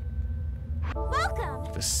on.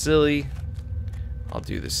 Welcome. Vasily. I'll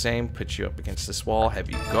do the same. Put you up against this wall. Have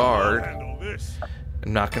you guard.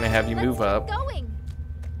 I'm not going to have you move up.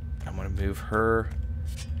 I'm going to move her.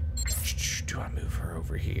 Do I move her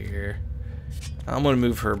over here? I'm going to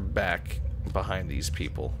move her back behind these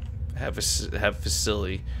people. Have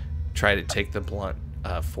Vasily try to take the blunt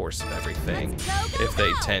force of everything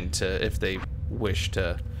if they wish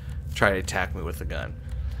to try to attack me with a gun.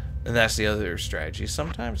 And that's the other strategy.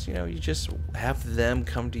 Sometimes, you know, you just have them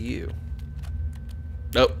come to you.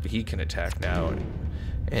 Oh, he can attack now.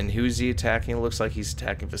 And who's he attacking? It looks like he's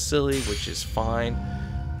attacking Vasily, which is fine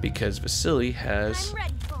because Vasily has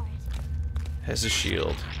a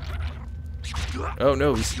shield. Oh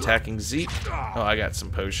no, he's attacking Zeke. Oh, I got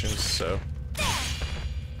some potions, so.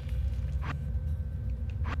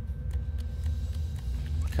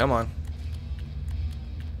 Come on.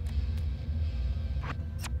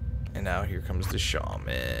 And now here comes the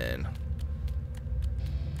shaman.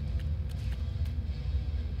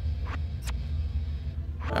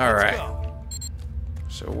 Alright.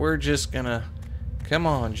 So we're just gonna... Come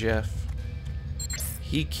on, Jeff.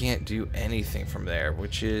 He can't do anything from there,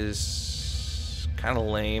 which is kind of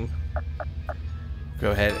lame.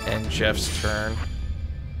 Go ahead and end Jeff's turn.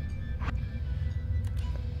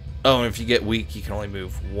 Oh, and if you get weak, you can only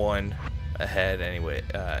move 1 ahead anyway.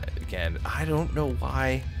 Again, I don't know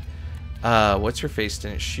why... what's her face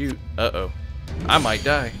didn't shoot. Uh-oh. I might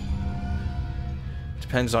die.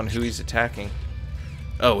 Depends on who he's attacking.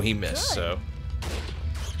 Oh, he missed, so...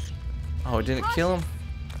 Oh, it didn't kill him?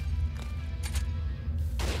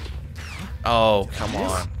 Oh, come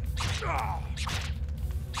on.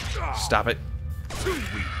 Stop it.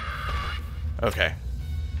 Okay.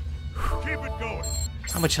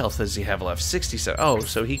 How much health does he have left? 67. Oh,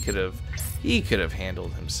 so he could have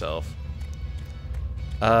handled himself.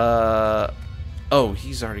 Oh,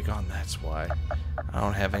 he's already gone. That's why. I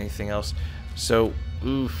don't have anything else. So,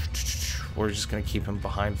 oof, we're just gonna keep him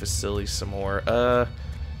behind Vasily some more.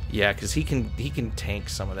 Yeah, because he can tank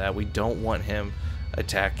some of that. We don't want him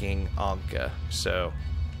attacking Anka. So,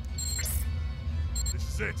 this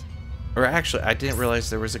is it. Or actually, I didn't realize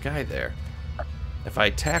there was a guy there. If I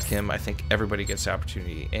attack him, I think everybody gets the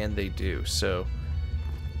opportunity, and they do. So,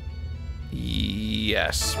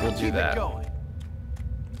 yes, we'll do that.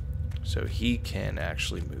 So he can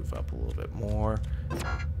actually move up a little bit more. We'll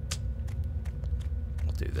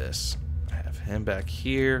do this. I have him back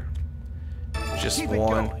here. Just Keep it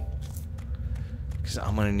one. going. Because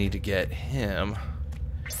I'm going to need to get him.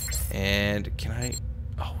 And can I...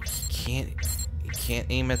 Oh, he can't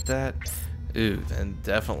aim at that? Ooh, then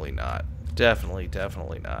definitely not. Definitely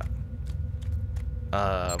not.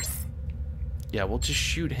 Yeah, we'll just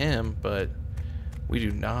shoot him, but we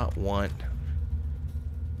do not want...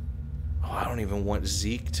 Oh, I don't even want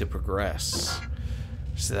Zeke to progress.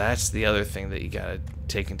 So that's the other thing that you gotta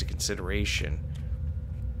take into consideration.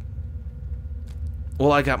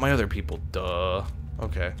 Well, I got my other people. Duh.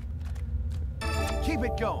 Okay. Keep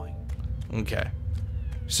it going. Okay.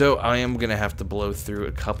 So I am gonna have to blow through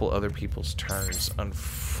a couple other people's turns,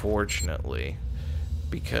 unfortunately,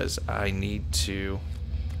 because I need to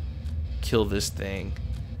kill this thing.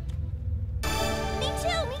 Me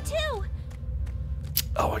too.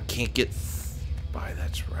 Oh, I can't get by.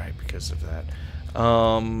 That's right, because of that.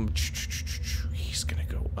 He's gonna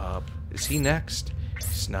go up. Is he next?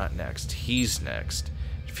 He's not next. He's next.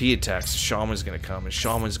 If he attacks, the Shaman's gonna come, and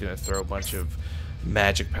Shaman's gonna throw a bunch of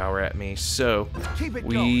magic power at me. So Keep it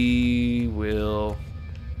we will.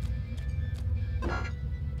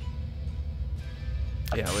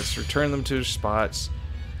 Yeah, let's return them to their spots.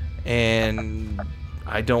 And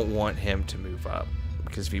I don't want him to move up,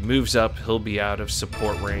 because if he moves up, he'll be out of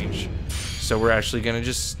support range. So we're actually going to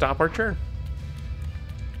just stop our turn.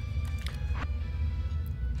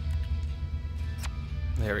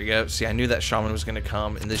 There we go. See, I knew that Shaman was going to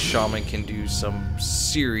come, and this Shaman can do some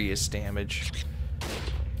serious damage.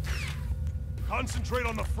 Concentrate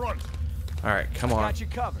on the front. Alright, come on. Got you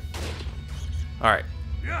covered. Alright.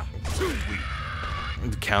 Yeah, too weak.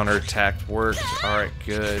 The counterattack worked. Alright,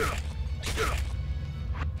 good.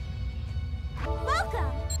 Welcome.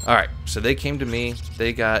 Alright, so they came to me.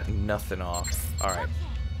 They got nothing off. Alright.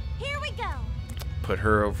 Okay, here we go. Put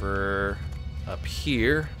her over up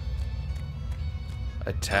here.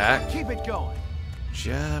 Attack. Keep it going.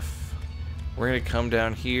 Jeff. We're going to come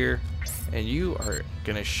down here. And you are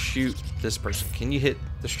going to shoot this person. Can you hit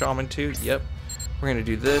the Shaman too? Yep. We're going to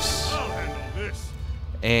do this. I'll handle this.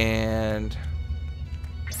 And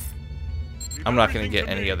Leave I'm not going to everything get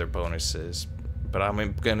to any me. other bonuses. But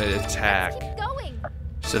I'm going to attack. Keep going.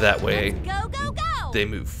 So that way Go. they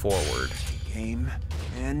move forward. Game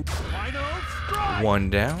and Final strike. One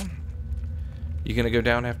down. You going to go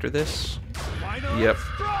down after this? Final Yep.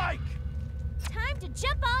 strike. Time to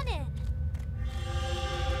jump on in.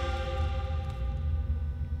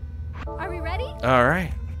 Are we ready? All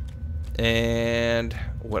right. And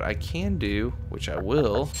what I can do, which I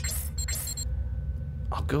will,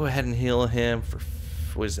 I'll go ahead and heal him for,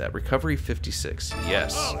 what is that, recovery 56.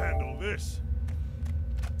 Yes. I'll handle this.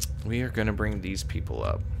 We are going to bring these people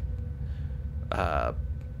up.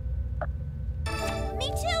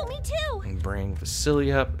 Me too. And bring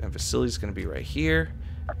Vasily up, and Vasily's going to be right here.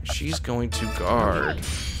 She's going to guard.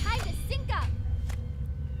 Time to sync up.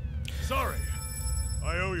 Sorry,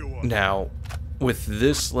 I owe you one. Now, with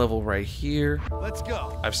this level right here, let's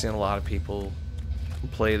go. I've seen a lot of people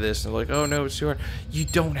play this and they're like, oh no, it's too hard. You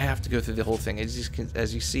don't have to go through the whole thing.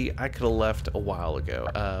 As you see, I could have left a while ago.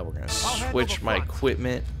 We're going to switch my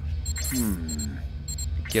equipment.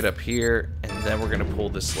 Get up here, and then we're going to pull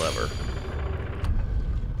this lever.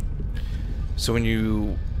 So when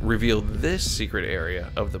you reveal this secret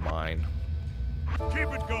area of the mine, Keep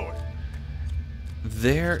it going.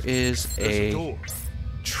 there is There's a a door.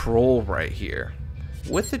 troll right here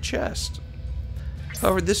with a chest.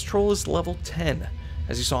 However, this troll is level 10.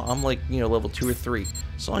 As you saw, I'm like, level 2 or 3.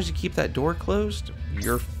 As long as you keep that door closed,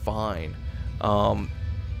 you're fine.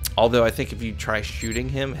 Although I think if you try shooting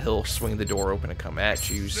him, he'll swing the door open and come at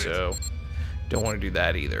you, so don't want to do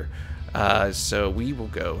that either. So we will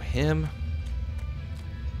go him.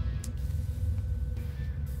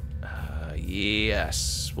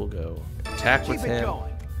 Yes, we'll go attack with Keep it him.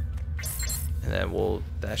 going. And then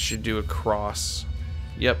that should do a cross.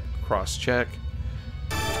 Yep, cross check.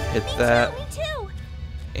 Hit that. Me too.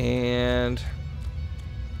 And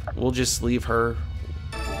we'll just leave her.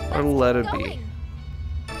 Or let it be.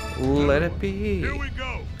 Let it be. Here we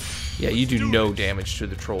go. Yeah, you Let's do do no this. damage to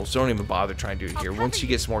the trolls. So don't even bother trying to do it here. Once you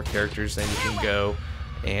get some more characters, then you can go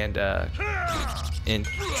and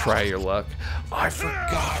try your luck. I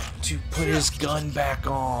forgot to put his gun back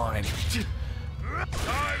on. Time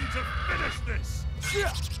to finish this.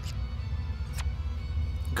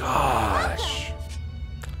 Gosh.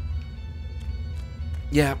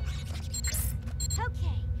 Yeah,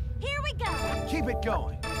 Okay, here we go. Keep it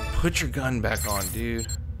going. put your gun back on, dude.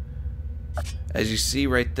 As you see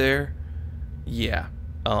right there, yeah.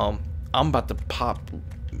 I'm about to pop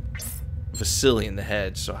Vasily in the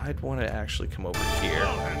head, so I'd want to actually come over here.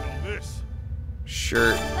 I'll handle this.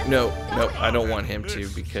 Sure. No, I don't want him to,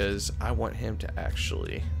 because I want him to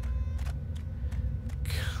actually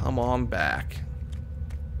come on back.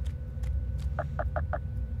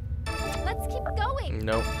 Let's keep going.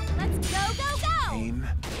 Nope. Let's go, go, go. Aim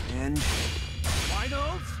and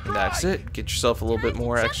And that's it. Get yourself a little bit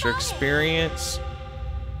more extra experience.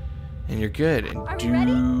 And you're good. And Are we do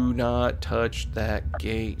ready? not touch that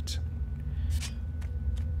gate.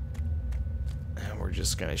 And we're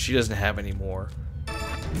just gonna... She doesn't have any more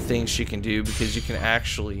things she can do, because you can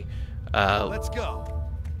actually let's go.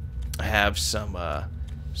 have some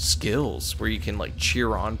skills where you can like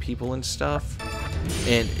cheer on people and stuff,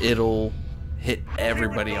 and it'll hit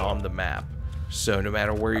everybody on the map. So no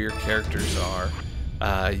matter where your characters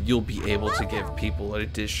are, you'll be able to give people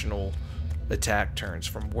additional attack turns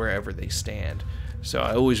from wherever they stand. So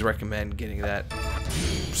I always recommend getting that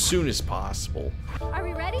as soon as possible. Are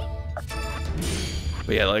we ready?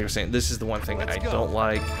 But yeah, like I was saying, this is the one thing Let's I go. don't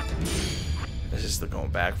like. This is the going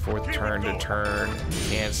back, forth, turn to turn,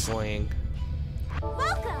 canceling.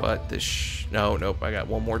 Welcome. But this nope, I got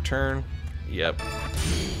one more turn. Yep.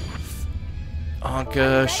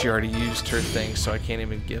 Anka, she already used her thing, so I can't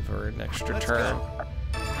even give her an extra Let's turn. go.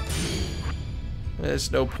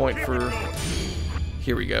 There's no point for...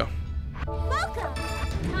 Here we go. Welcome.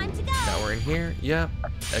 Time to go. Now we're in here. Yep.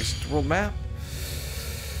 Exit the world map.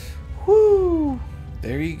 Whoo!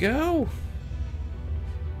 There you go.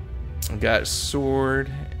 I got a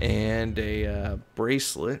sword and a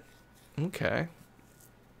bracelet. Okay.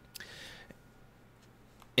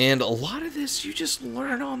 And a lot of this you just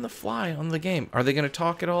learn on the fly on the game. Are they going to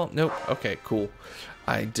talk at all? Nope. Okay, cool.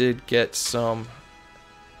 I did get some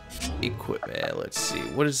equipment. Let's see.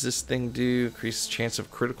 What does this thing do? Increases chance of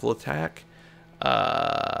critical attack.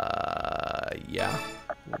 Yeah.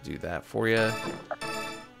 We'll do that for you.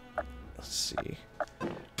 Let's see.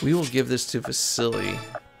 We will give this to Vasily.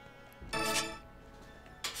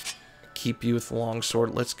 Keep you with the long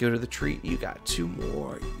sword. Let's go to the tree. You got 2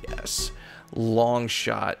 more. Yes. Long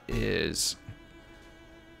shot is...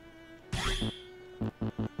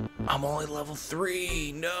 I'm only level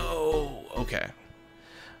 3. No. Okay.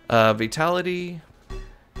 Vitality.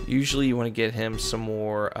 Usually you want to get him some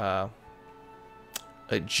more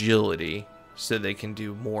agility so they can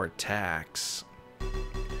do more attacks.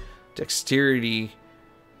 Dexterity.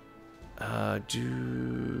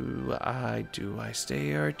 Do I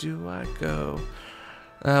stay or do I go?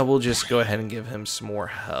 We'll just go ahead and give him some more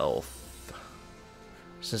health,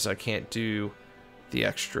 since I can't do the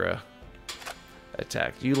extra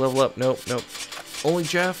attack. Do you level up? Nope. Only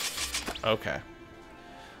Jeff? Okay.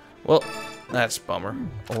 Well, that's a bummer.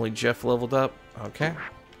 Only Jeff leveled up? Okay.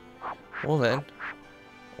 Well then,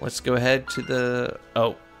 let's go ahead to the...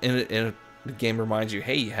 Oh, and the game reminds you,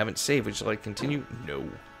 hey, you haven't saved. Would you like to continue? No.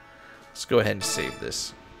 Let's go ahead and save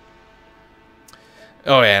this.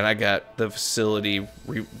 Oh yeah, and I got the facility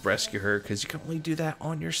rescue her, because you can only do that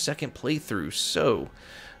on your second playthrough. So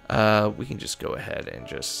we can just go ahead and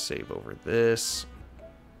just save over this.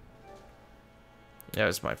 That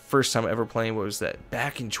was my first time ever playing. What was that?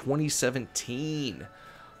 Back in 2017.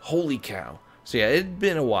 Holy cow. So yeah, it had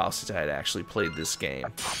been a while since I had actually played this game.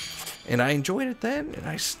 And I enjoyed it then, and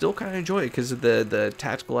I still kind of enjoy it because of the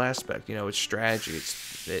tactical aspect. You know, it's strategy.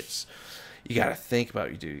 It's you got to think about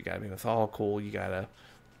what you do. You got to be methodical. You got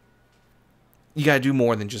to do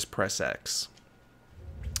more than just press X.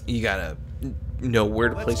 You got to know where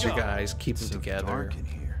to place your guys, keep them together. Dark in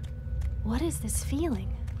here. What is this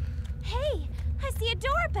feeling? Hey, I see a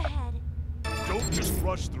door up ahead. Don't just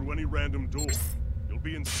rush through any random door. You'll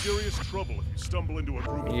be in serious trouble if you stumble into a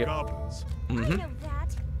group of goblins. I know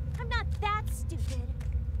that. I'm not that stupid.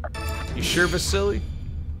 You sure, Vasily?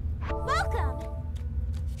 Welcome.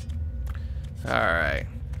 Alright.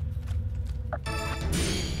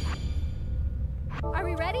 Are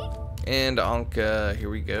we ready? And Anka,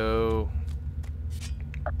 here we go.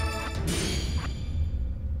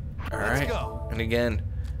 Alright. go. And again,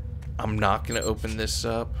 I'm not going to open this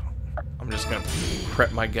up. I'm just going to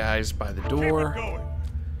prep my guys by the Keep it door. going.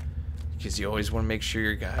 Because you always want to make sure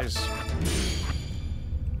your guys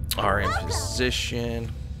are in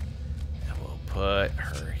position. And we'll put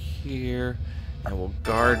her here. And we'll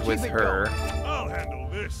guard with her. I'll handle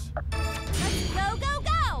this. Let's go, go,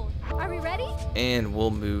 go. Are we ready? And we'll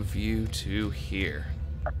move you to here.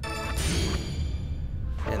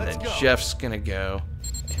 And Let's then go. Jeff's going to go.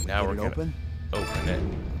 And now we're going to open. open it.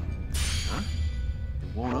 It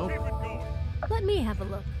won't Keep open. it going. Let me have a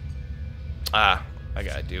look. Ah, I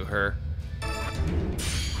gotta do her.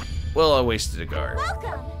 Well, I wasted a guard.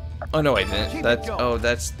 Welcome. Oh no, I didn't. That's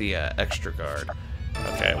that's the extra guard.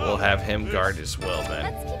 Okay, we'll have him guard as well then.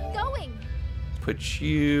 Let's keep going. Put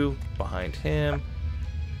you behind him.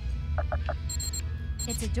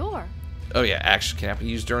 It's a door. Oh yeah, action cannot be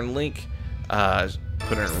used during Link.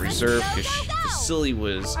 Put her in reserve because Vasily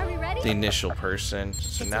was Are we ready? the initial person. So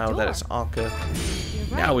It's a now that door. it's Anka,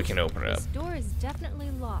 You're now right. we can open it up. This door is definitely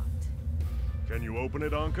locked. Can you open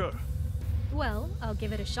it, Anka? Well, I'll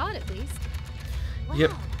give it a shot at least. Wow.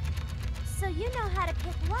 Yep. So you know how to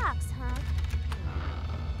pick locks, huh?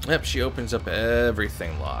 Yep, she opens up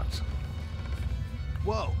everything locked.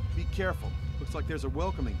 Whoa, be careful. Looks like there's a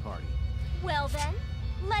welcoming party. Well then,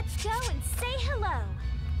 let's go and say hello.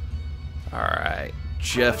 Alright,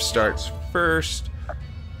 Jeff starts first.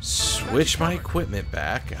 Switch my equipment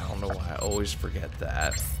back. I don't know why I always forget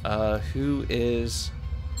that. Who is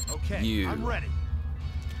Okay, you? I'm ready.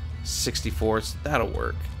 64, that'll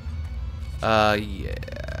work.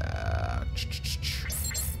 Yeah.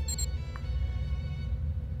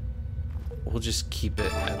 We'll just keep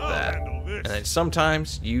it at that. handle this. And then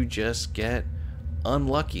sometimes you just get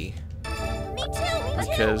unlucky Me too, me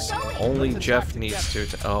because too. Going. only Let's Jeff attack needs to.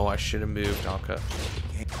 Oh, I should have moved, Anka.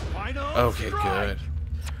 Final Okay, strike. good.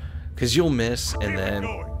 Because you'll miss, and Keep it then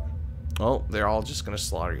going. oh, they're all just gonna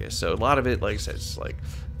slaughter you. So a lot of it, like I said, it's like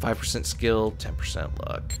 5% skill, 10%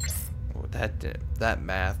 luck. Oh, that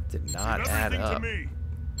math did not Leave add everything to up. me.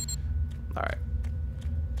 All right.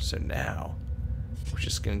 So now we're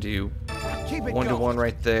just gonna do Keep it 1-to-1 going.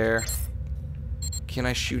 right there. Can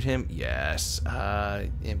I shoot him? Yes.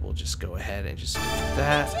 And we'll just go ahead and just do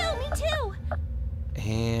that. Me too.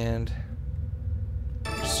 And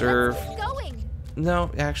reserve. Let's keep going. No,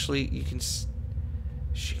 actually, you can. Is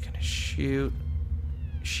she gonna shoot?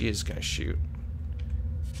 She is gonna shoot.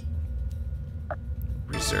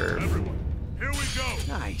 Reserve. Everyone, here we go.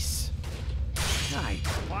 Nice. Nice.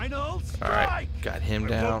 Final strike. All right, got him I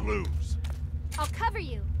down. won't lose. I'll cover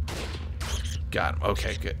you. Got him.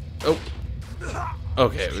 Okay, good. Oh.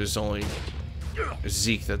 Okay, it was only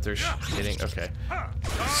Zeke that they're hitting. Okay. Okay,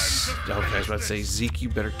 I was about to say, Zeke, you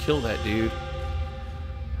better kill that dude.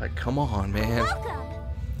 Like, come on, man. Welcome.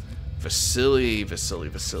 Vasily.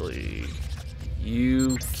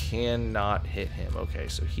 You cannot hit him. Okay,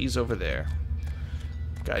 so he's over there.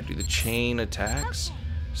 Gotta do the chain attacks. Okay,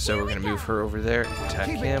 So here we're we gonna move go. her over there. Attack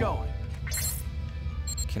Keep it him. going.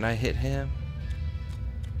 Can I hit him?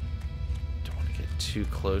 Don't want to get too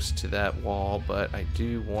close to that wall, but I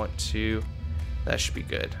do want to. That should be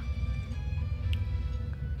good.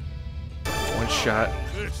 One shot.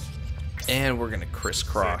 This. And we're gonna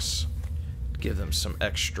crisscross. Give them some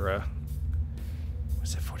extra.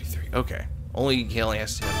 What's that, 43? Okay. He only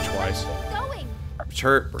has to hit him twice. Keep going. It's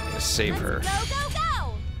hurt. We're gonna save her. Let's go,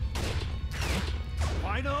 go, go.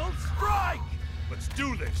 Final strike. Let's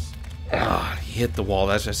do this. Ah, he hit the wall.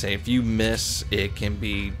 That's what I say. If you miss, it can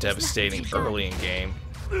be devastating early in game.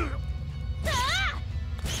 Ah!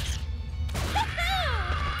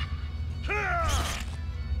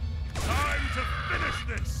 Time to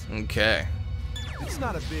finish this. Okay. It's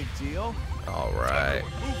not a big deal. All right.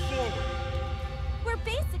 Move forward. We're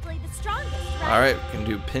basically the strongest, right? All right. We can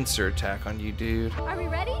do pincer attack on you, dude. Are we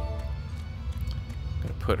ready?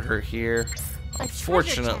 Gonna put her here.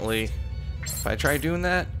 Unfortunately, if I try doing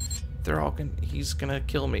that, he's gonna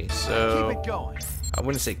kill me. Keep So it going. I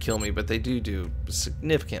wouldn't say kill me, but they do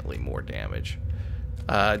significantly more damage.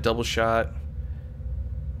 Double shot.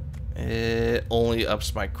 It only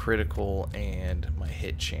ups my critical and my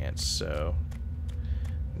hit chance, so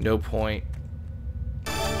no point.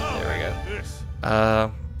 There we go. This.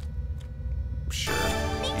 Sure.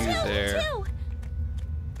 Me You too, there. me too.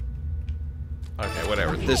 Okay,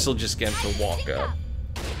 whatever. This will just get him to walk Pick up.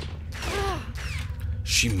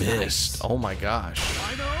 She missed. Oh my gosh.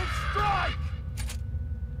 Final strike.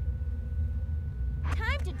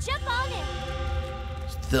 Time to jump on in.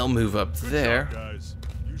 They'll move up Good there. job, guys.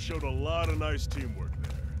 You showed a lot of nice teamwork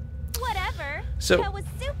there. Whatever. So- That was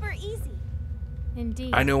super easy.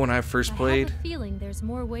 Indeed. I know when I first I played, have a feeling there's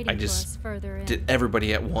more waiting I for just us further in. did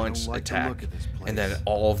everybody at once like the attack, look of this and then place.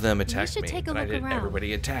 all of them attacked should me. take a And I look did around.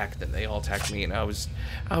 everybody attack, then they all attacked me, and I was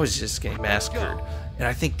just getting massacred. And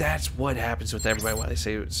I think that's what happens with everybody. Why they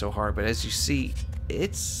say it's so hard, but as you see,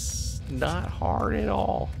 it's not hard at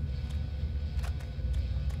all.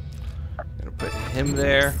 Gonna put him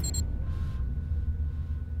there.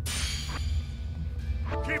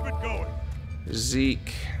 Keep it going.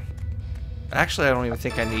 Zeke. Actually, I don't even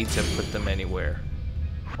think I need to put them anywhere.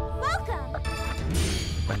 Welcome.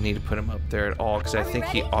 I need to put him up there at all because I Are we think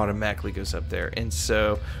he ready? automatically goes up there. And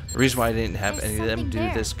so the reason why I didn't have There's any of them something do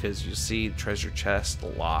there. this because you see treasure chest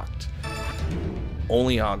locked.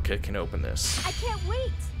 Only Anka can open this. I can't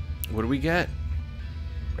wait. What do we get?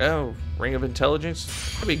 Oh, Ring of Intelligence.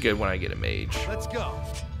 That'll be good when I get a mage. Let's go.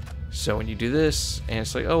 So when you do this, and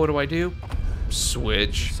it's like, oh, what do I do?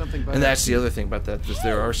 Switch. Something better. And that's the other thing about that, is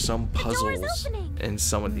there are some door is puzzles opening. in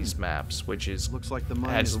some of these maps, which is Looks like the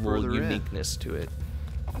mine adds is a little further in. uniqueness to it.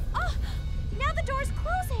 Oh, now the door's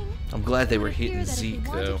closing. I'm glad they It were would appear hitting that Zeke, if we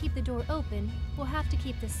want though. to keep the door open, we'll have to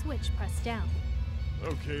keep the switch pressed down.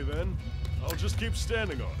 Okay then, I'll just keep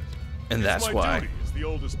standing on it. And It's that's my why. duty as the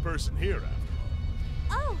oldest person here, after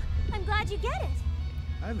all. Oh, I'm glad you get it.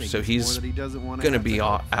 I think So it's he's more that he doesn't want gonna have be to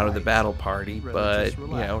out of the fight. battle party, He'd rather but just you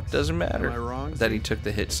know, relax. it doesn't Am I matter wrong, that he Zeke? took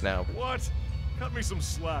the hits now. What? Cut me some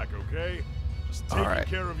slack, okay? Just All taking right.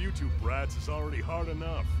 care of you two brats is already hard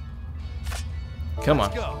enough. Come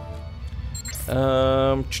Let's on.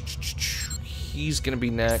 go. He's gonna be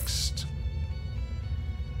next.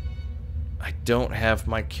 I don't have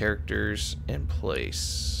my characters in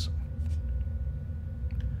place,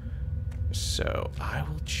 so I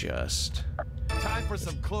will just Time for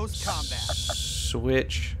some close combat.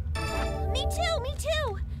 switch. Me too, me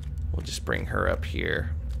too. We'll just bring her up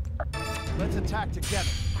here. Let's attack together.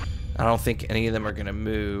 I don't think any of them are gonna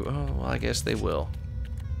move. Oh, well, I guess they will.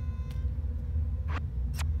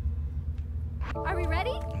 Are we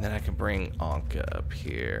ready? And then I can bring Anka up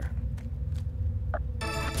here.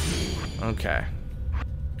 Okay.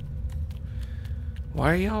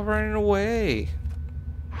 Why are y'all running away?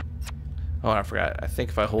 Oh, I forgot. I think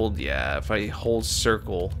if I hold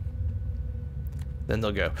circle, then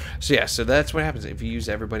they'll go. So yeah, so that's what happens. If you use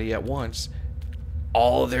everybody at once,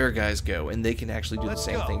 all their guys go, and they can actually do the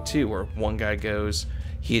same thing too, where one guy goes,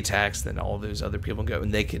 he attacks, then all those other people go,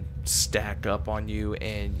 and they could stack up on you,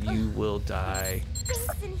 and you will die. Things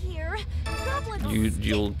in here. Goblin will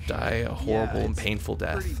You'll die a horrible and it's painful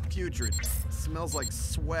death. Pretty putrid. Smells like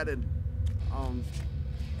sweat and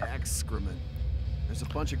excrement. There's a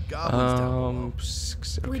bunch of goblins down below.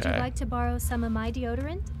 Okay. Would you like to borrow some of my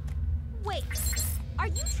deodorant? Wait, are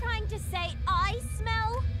you trying to say I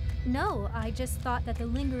smell? No, I just thought that the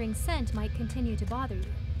lingering scent might continue to bother you.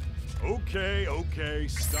 Okay,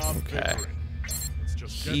 stop Okay. bickering. Let's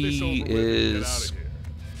just get this He over with and get out is of here.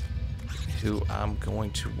 who I'm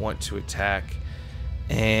going to want to attack,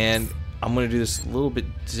 and I'm going to do this a little bit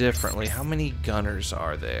differently. How many gunners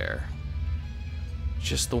are there?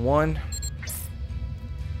 Just the one?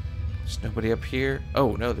 There's nobody up here?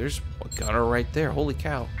 Oh no, there's a gunner right there. Holy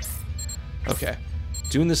cow. Okay,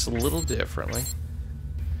 doing this a little differently.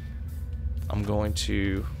 I'm going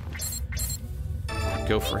to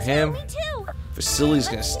go for him. Me too. Vasili's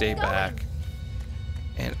gonna Let's stay keep going. back,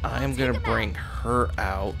 and I am gonna Take him bring her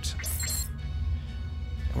out.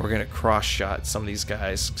 And we're gonna cross shot some of these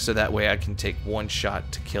guys, so that way I can take one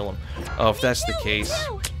shot to kill him. Oh, if that's the Me case,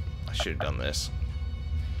 too. I should have done this.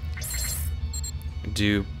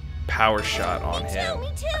 Do power shot on him,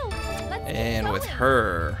 Me too. Let's keep and with going.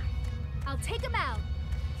 her, I'll take him out.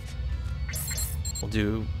 we'll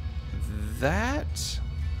do that.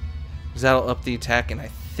 'Cause that'll up the attack, and I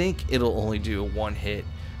think it'll only do one hit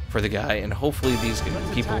for the guy, and hopefully these people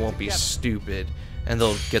attack won't be together. stupid and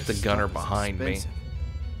they'll get the gunner behind me.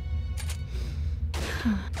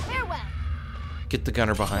 Farewell. Get the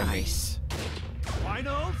gunner behind Nice.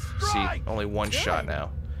 Final me. strike! See, only one shot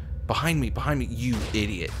now. Behind me, you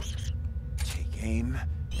idiot. Take aim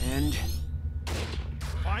and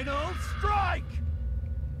Final strike!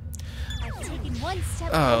 I've taken one step.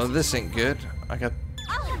 Oh, closer this to ain't my good. I got.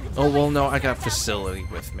 I'll have to Oh tell well, my no, I sister got about this. facility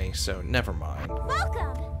with me, so never mind.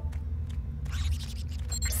 Welcome.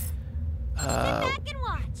 Sit back and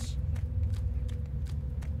watch.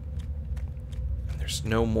 There's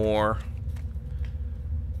no more.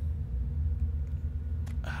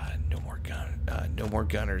 No more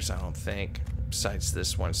gunners, I don't think. Besides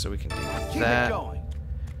this one, so we can do keep it that, going.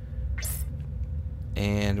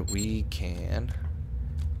 and we can.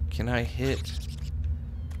 Can I hit?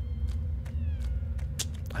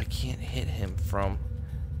 I can't hit him from.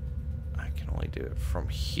 I can only do it from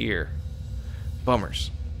here.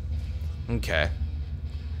 Bummers. Okay.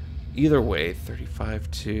 Either way,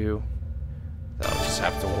 35-2. That'll just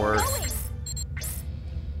have to work. Going.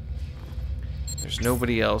 There's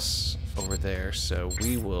nobody else over there, so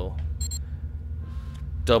we will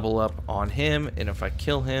double up on him, and if I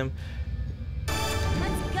kill him,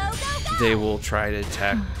 Let's go. they will try to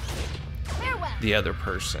attack Farewell. the other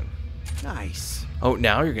person. Nice. Oh,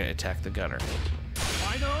 now you're going to attack the gunner.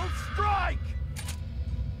 Final strike!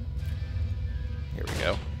 Here we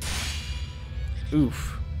go.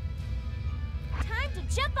 Oof. Time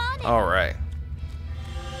to jump on in. Alright.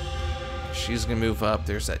 She's going to move up.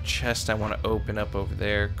 There's that chest I want to open up over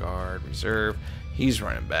there. Guard, reserve. He's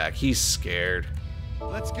running back. He's scared.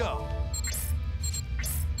 Let's go.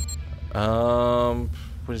 What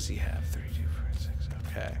does he have? 32, 46.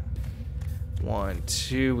 Okay. 1,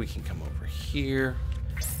 2. We can come over here.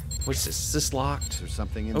 What's this? Is this locked? Is there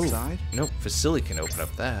something inside? Oh, nope. Vasily can open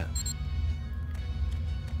up that.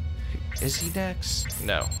 Is he next?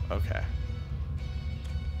 No. Okay.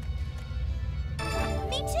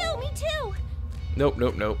 Me too, me too. Nope,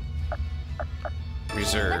 nope, nope.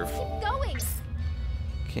 Reserve. Let's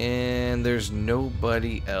keep going. There's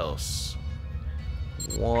nobody else.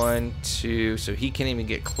 1, 2. So he can't even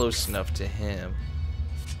get close enough to him.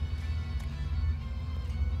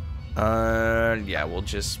 Yeah, we'll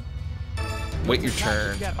just wait your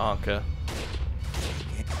turn, Anka.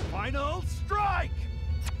 Final strike.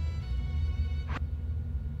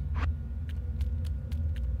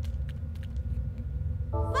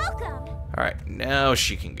 Welcome. Alright, now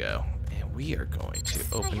she can go. And we are going to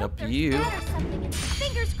open up you.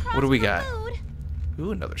 What do we got?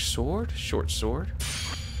 Ooh, another sword. Short sword.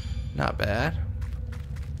 Not bad.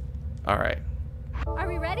 Alright. Are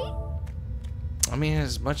we ready? I mean,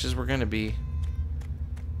 as much as we're gonna be.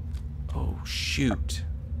 Oh, shoot.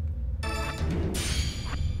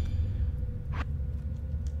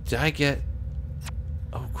 Did I get...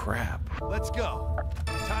 Oh, crap. Let's go.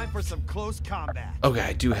 Time for some close combat. Okay,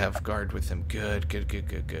 I do have guard with him. Good, good, good,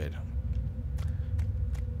 good, good.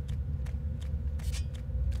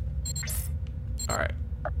 Alright.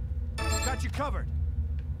 Got you covered.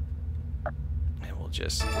 And we'll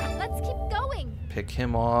just Let's keep going. pick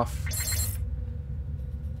him off.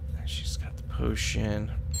 She's got the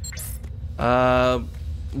potion.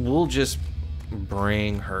 We'll just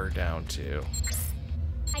bring her down too.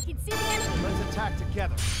 I can see the enemy. Let's attack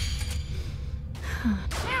together.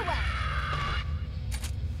 Farewell.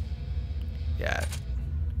 Yeah.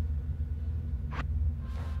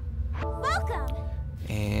 Welcome.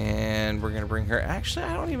 And we're gonna bring her. Actually,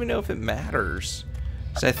 I don't even know if it matters.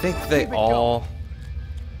 So I think they all.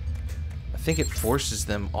 I think it forces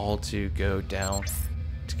them all to go down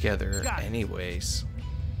together, anyways.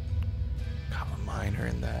 Goblin miner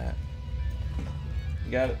in that.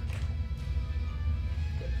 You got it.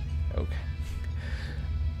 Okay.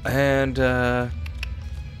 And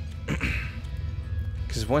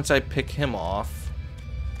because once I pick him off,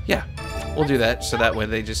 yeah, we'll do that. So that way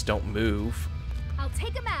they just don't move. I'll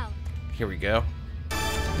take him out. Here we go.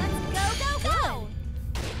 Let's go.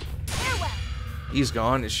 Farewell. He's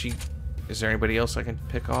gone. Is there anybody else I can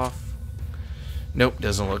pick off? Nope,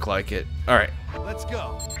 doesn't look like it. All right. Let's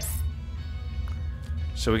go.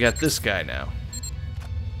 So we got this guy now.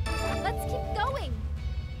 Let's keep going.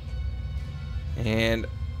 And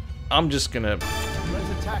I'm just gonna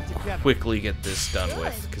Let's attack together. quickly get this done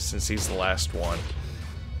with, Good. because since he's the last one.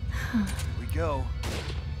 Here we go.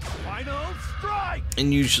 Final strike.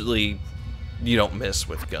 And usually you don't miss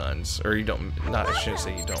with guns, or you don't, not, I shouldn't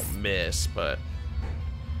say you don't miss, but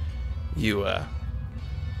you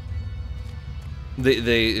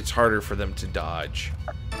it's harder for them to dodge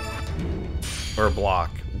or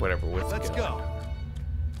block whatever with Let's the go. gun.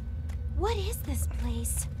 What is this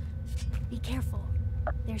place? Be careful.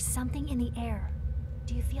 There's something in the air.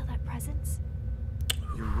 Do you feel that presence?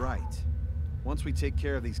 You're right. Once we take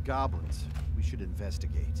care of these goblins, we should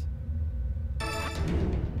investigate.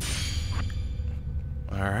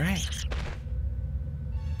 All right.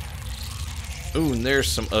 Ooh, and there's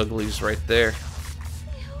some uglies right there.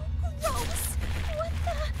 Ew, gross.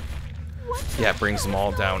 What the? Yeah, it brings them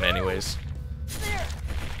all down anyways. They're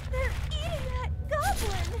eating that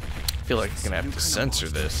goblin. I feel like I'm gonna have to censor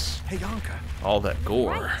this. Hey, Anka. All that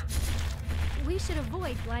gore. Right. We should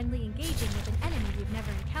avoid blindly engaging with an enemy we've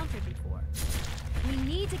never encountered before. We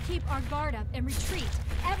need to keep our guard up and retreat.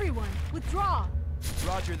 Everyone, withdraw.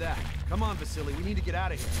 Roger that. Come on, Vasily. We need to get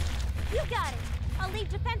out of here. You got it. I'll leave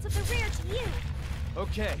defense of the rear to you.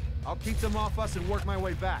 Okay. I'll keep them off us and work my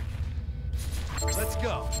way back. Let's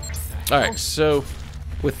go. All right, so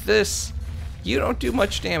with this, you don't do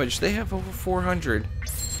much damage. They have over 400.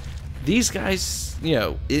 These guys, you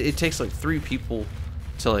know, it takes like 3 people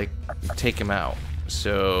to like take them out.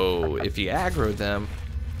 So if you aggro them,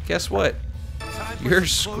 guess what? Time for You're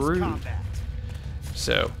some close screwed. combat.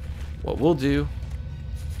 So what we'll do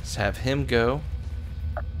is have him go,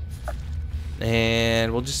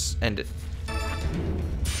 and we'll just end it.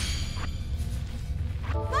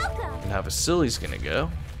 Welcome. Now Vasily's gonna go.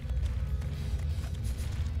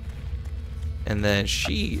 And then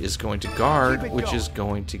she is going to guard, Keep it which going. is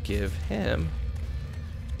going to give him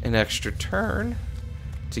an extra turn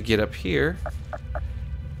to get up here.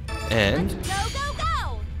 And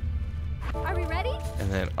Go. Are we ready?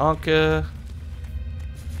 then Anka.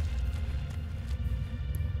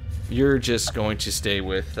 you're just going to stay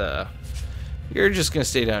with, you're just going to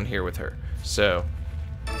stay down here with her. So,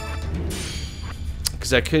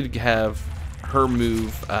 because I could have her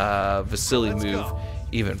move, Vasily move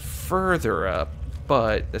even further up,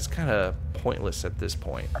 but that's kind of pointless at this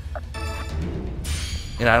point.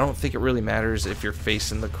 And I don't think it really matters if you're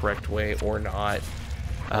facing the correct way or not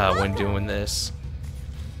when doing this.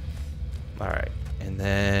 Alright, and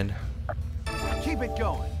then Keep it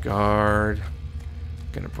going. guard.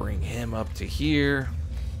 Gonna bring him up to here.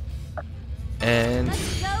 And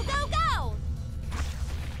Let's go, go, go!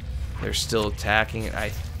 they're still attacking. I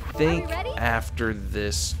think ready? after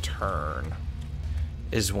this turn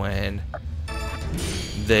is when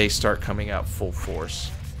they start coming out full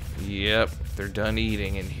force. Yep, they're done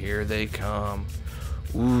eating and here they come.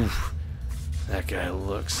 Oof, that guy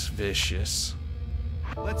looks vicious.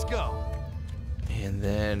 Let's go. And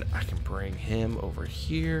then I can bring him over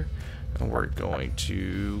here and we're going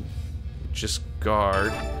to just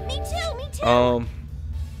guard. Me too, me too!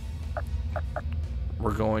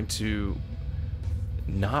 We're going to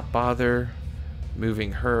not bother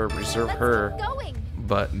moving her, reserve Let's her, keep going.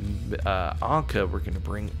 but Anka we're going to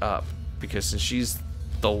bring up because since she's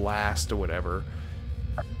the last or whatever,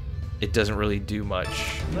 it doesn't really do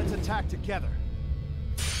much. Let's attack together.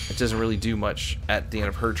 It doesn't really do much at the end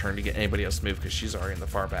of her turn to get anybody else to move because she's already in the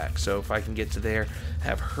far back. So if I can get to there,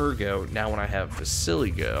 have her go, now when I have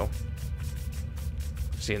Vasily go,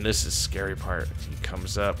 see, and this is the scary part. He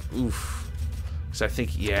comes up, oof. So I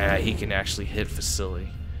think, yeah, he can actually hit Vasily.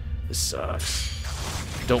 This sucks.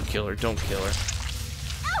 Don't kill her, don't kill her.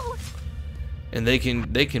 Ow! And they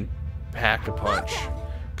can pack a punch.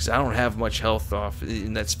 Because I don't have much health off,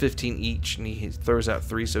 and that's 15 each, and he throws out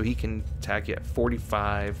 3, so he can attack you at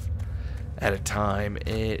 45 at a time.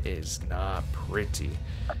 It is not pretty.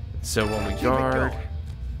 So when we guard,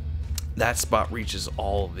 that spot reaches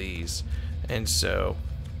all of these, and so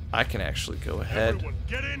I can actually go ahead. Everyone,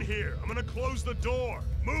 get in here. I'm gonna close the door.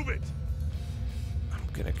 Move it. I'm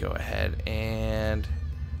gonna go ahead and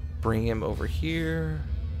bring him over here,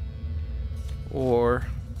 or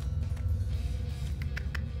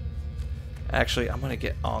actually, I'm gonna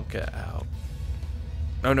get Anka out.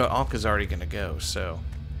 Oh no, Anka's already gonna go, so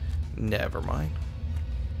never mind.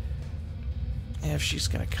 And if she's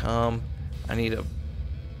gonna come, I need a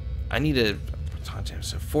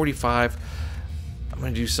so 45. I'm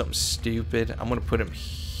gonna do something stupid. I'm gonna put him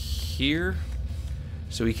here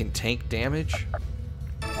so he can tank damage.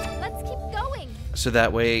 Let's keep going. So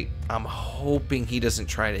that way, I'm hoping he doesn't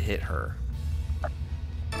try to hit her.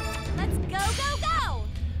 Let's go, go, go!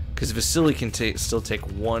 Because Vasily can still take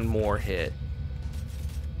one more hit.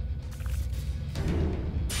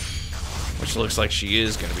 Which looks like she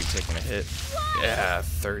is going to be taking a hit. Yeah,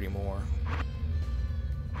 30 more.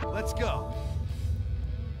 Let's go.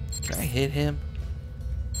 Can I hit him?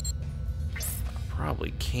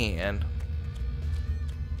 Probably can.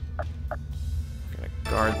 Gonna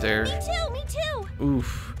guard there. Me too, me too!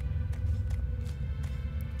 Oof.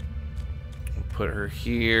 Put her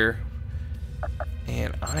here.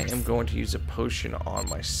 And I am going to use a potion on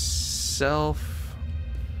myself.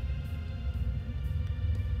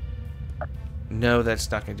 No, that's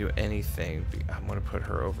not going to do anything. I'm going to put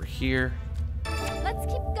her over here. Let's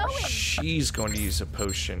keep going! She's going to use a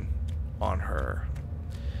potion on her.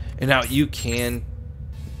 And now you can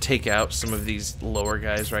take out some of these lower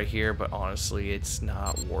guys right here, but honestly, it's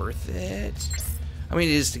not worth it. I mean,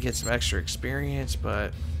 it is to get some extra experience,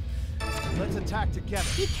 but Let's attack together.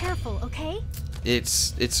 Be careful, okay?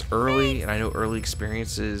 it's early, and I know early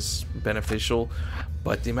experience is beneficial,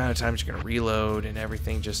 but the amount of times you're going to reload and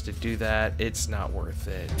everything just to do that, it's not worth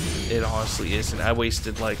it. It honestly isn't. I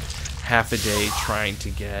wasted like half a day trying to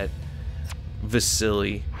get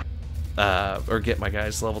Vasily or get my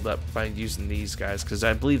guys leveled up by using these guys, because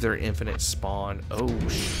I believe they're infinite spawn. Oh,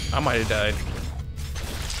 I might have died.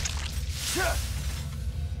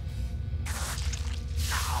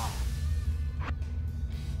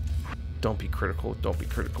 Don't be critical. Don't be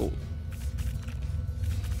critical.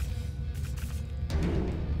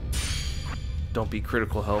 Don't be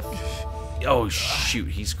critical health. Oh, shoot.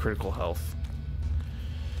 He's critical health.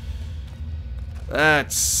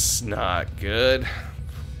 That's not good.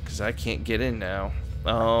 Because I can't get in now.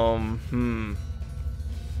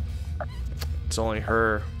 It's only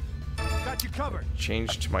her. Got you covered.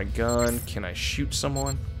 Change to my gun. Can I shoot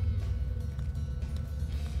someone?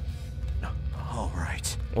 All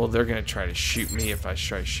right. Well, they're going to try to shoot me if I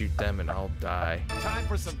try to shoot them, and I'll die. Time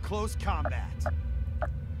for some close combat.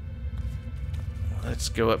 Let's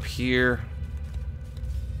go up here.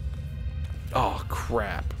 Oh,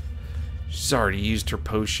 crap. She's already used her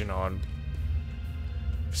potion on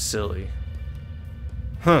Silly.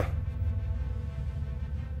 Huh.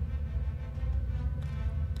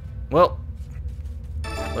 Well,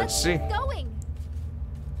 let's see. Keep going.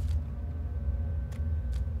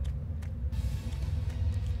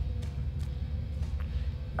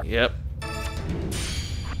 Yep.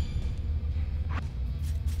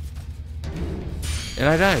 And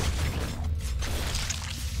I died.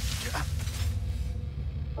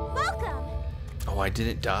 Welcome. Oh, I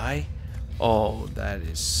didn't die? Oh, that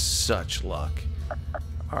is such luck.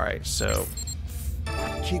 Alright, so...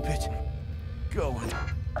 Keep it going.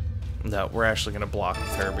 No, we're actually going to block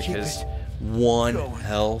with her Keep because it 1 going.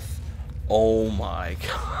 health. Oh my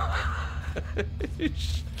gosh.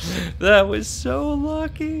 That was so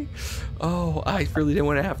lucky. Oh, I really didn't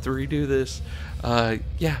want to have to redo this.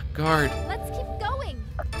 Yeah, guard. Let's keep going.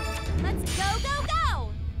 Let's go, go, go.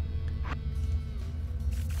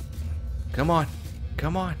 Come on.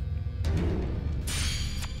 Come on.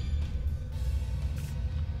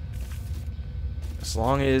 As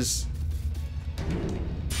long as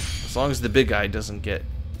the big guy doesn't get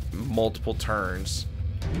multiple turns.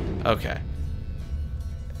 Okay.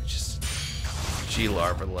 Just G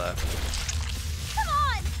larva left. Come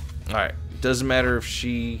on. Alright. Doesn't matter if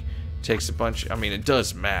she takes a bunch. I mean, it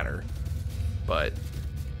does matter. But.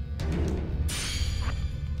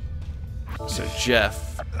 So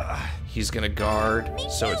Jeff, he's gonna guard.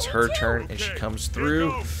 So it's her turn, and she comes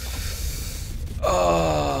through.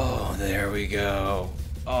 Oh, there we go.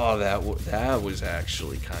 Oh, that was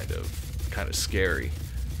actually kind of scary.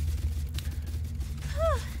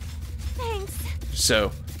 Thanks.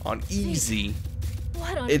 So on easy,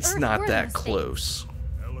 What on it's earth not were that those close.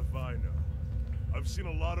 Hell if I know. I've seen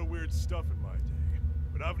a lot of weird stuff in my day,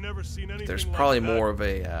 but I've never seen anything There's like probably that. more of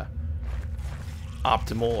a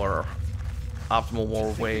optimal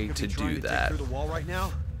way If to we're trying do take that. through the wall right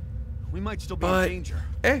now, we might still be in But danger.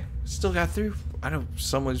 hey, still got through. I know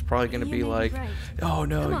someone's probably gonna You be may be like, right. "Oh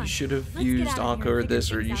no, Come you on, should have let's get used out of Anka here or and figure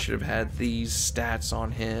this, or things you out should have had together." these stats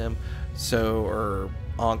on him, or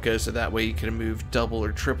Anka, so that way you could have moved double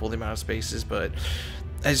or triple the amount of spaces." But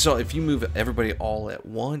so if you move everybody all at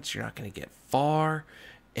once, you're not gonna get far.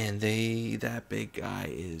 And that big guy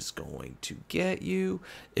is going to get you.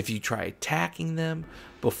 If you try attacking them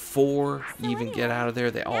before you even get out of there,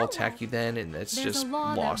 they all now attack what? you then, and it's There's just a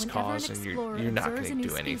law lost that whenever cause, an and explorer you're not observes going a to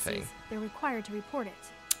new do anything. species, they're required to report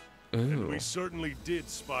it. Ooh, We certainly did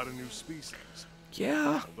spot a new species,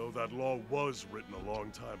 yeah. although that law was written a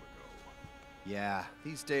long time ago. Yeah,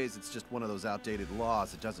 these days it's just one of those outdated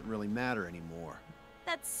laws that doesn't really matter anymore.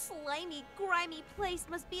 That slimy, grimy place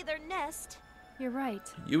must be their nest. You're right.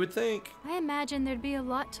 You would think. I imagine there'd be a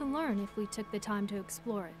lot to learn if we took the time to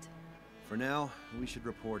explore it. For now, we should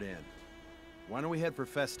report in. Why don't we head for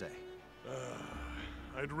Feste?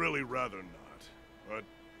 I'd really rather not, but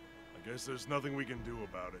I guess there's nothing we can do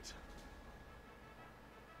about it.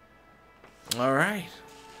 All right.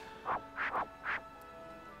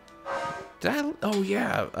 Oh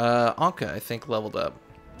yeah, Anka I think leveled up.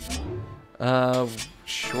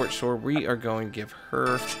 Short sword. We are going to give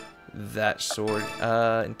her that sword.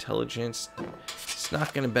 Intelligence. It's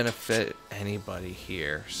not going to benefit anybody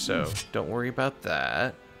here, so don't worry about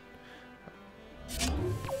that.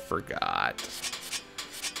 Forgot.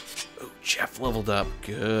 Oh, Jeff leveled up.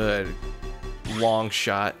 Good. Long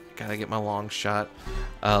shot. Gotta get my long shot.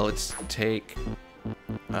 Let's take...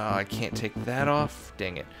 I can't take that off.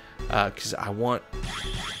 Dang it. Because I want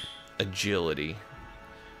agility.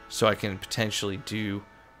 So I can potentially do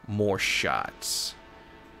more shots.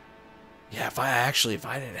 Yeah, if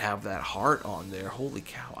I didn't have that heart on there, holy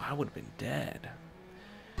cow, I would have been dead.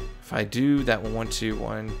 If I do that 1, 2,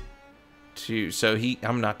 1, 2, so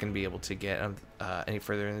I'm not going to be able to get any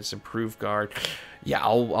further in this improved guard. Yeah,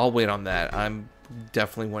 I'll wait on that. I'm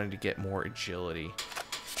definitely wanting to get more agility.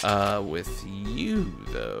 With you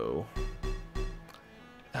though,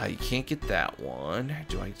 you can't get that one.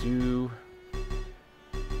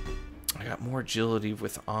 I got more agility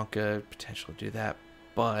with Anka, potential to do that,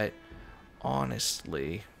 but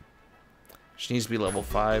honestly, she needs to be level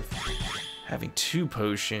 5. Having 2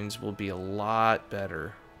 potions will be a lot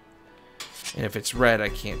better. And if it's red, I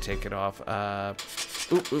can't take it off.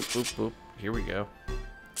 Oop, oop, oop, oop. Here we go.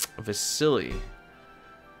 Vasily.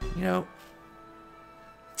 You know,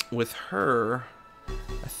 with her,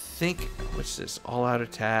 I think, what's this? All out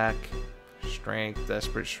attack, strength,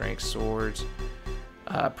 desperate strength, swords,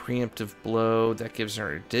 preemptive blow. That gives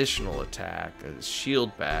her an additional attack.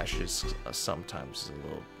 Shield bash is sometimes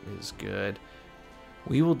is good.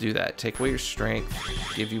 We will do that. Take away your strength,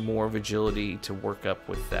 give you more of agility to work up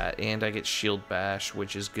with that, and I get shield bash,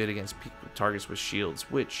 which is good against targets with shields,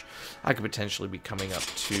 which I could potentially be coming up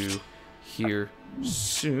to here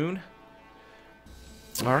soon.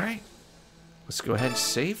 All right, let's go ahead and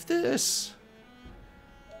save this.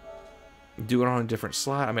 Do it on a different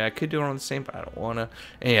slot. I mean, I could do it on the same, but I don't want to.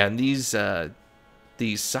 And these side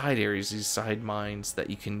areas, these side mines that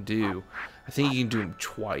you can do, I think you can do them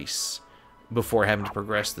twice before having to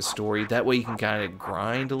progress the story. That way you can kind of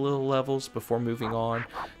grind a little levels before moving on.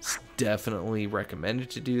 It's definitely recommended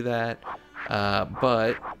to do that.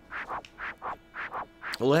 But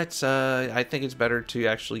let's, I think it's better to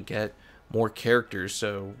actually get more characters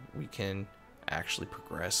so we can actually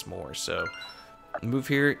progress more. So move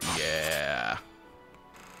here. Yeah.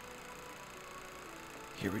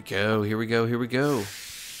 Here we go. Here we go. Here we go.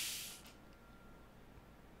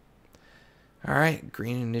 All right,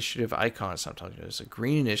 green initiative icon. Sometimes there's a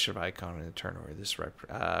green initiative icon in the turn order. This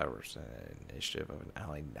initiative of an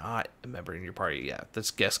ally not a member in your party. Yeah,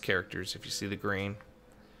 that's guest characters if you see the green.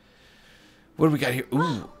 What do we got here?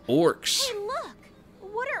 Ooh, orcs. Hey, look!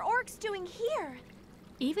 What are orcs doing here?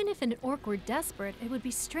 Even if an orc were desperate, it would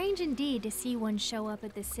be strange indeed to see one show up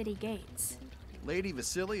at the city gates. Lady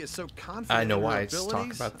Vasily is so confident. I know in her why it's abilities.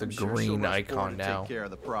 talking about the I'm sure she'll green rush icon forward to now. Take care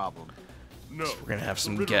of the problem. No, We're gonna have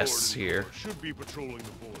some the guests Riddle here. Should be patrolling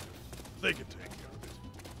the border. They can take care of it.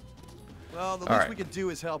 Well, the All least right. we can do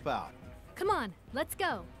is help out. Come on, let's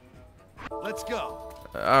go. Let's go.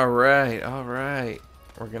 All right, all right.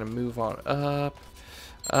 We're gonna move on up,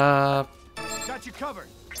 up, Got you covered.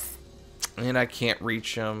 and I can't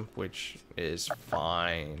reach them, which is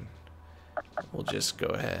fine. We'll just go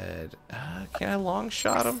ahead. Can I long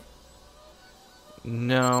shot him?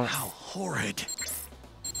 No. How horrid.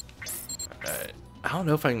 I don't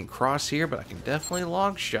know if I can cross here, but I can definitely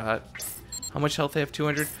long shot. How much health they have?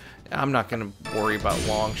 200. I'm not gonna worry about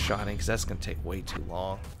long shotting because that's gonna take way too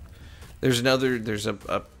long. There's another. There's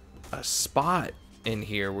a spot in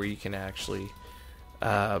here where you can actually,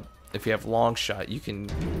 if you have long shot, you can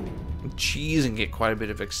cheese and get quite a bit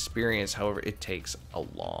of experience. However, it takes a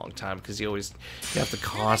long time because you have to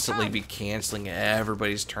constantly be canceling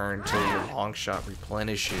everybody's turn until your long shot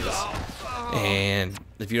replenishes. And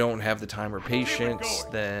if you don't have the time or patience,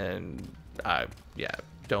 then yeah,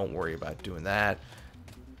 don't worry about doing that.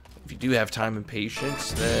 If you do have time and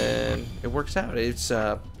patience, then it works out. It's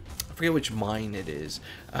I forget which mine it is,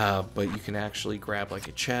 but you can actually grab like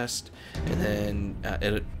a chest, and then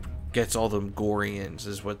it gets all them Gorians,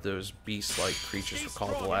 is what those beast-like creatures were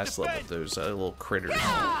called the last level, those little critters.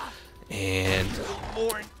 And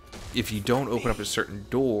if you don't open up a certain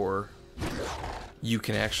door, you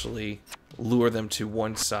can actually lure them to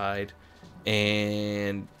one side,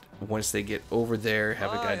 and once they get over there,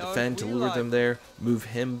 have a guy defend to lure them there, move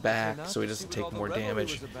him back so he doesn't take more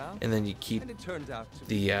damage, and then you keep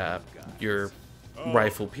the your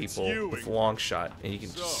rifle people with long shot, and you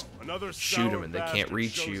can just shoot them and they can't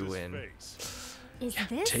reach you, and Is it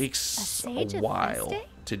this takes a a sage of while Wednesday?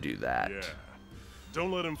 to do that. Yeah.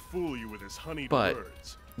 Don't let him fool you with his honeyed But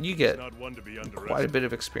words. you He's get not one to be quite a underestimated. bit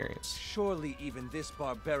of experience. Surely even this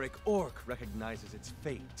barbaric orc recognizes its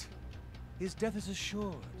fate. His death is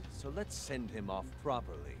assured, so let's send him off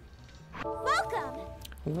properly. Welcome!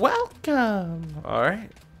 Welcome!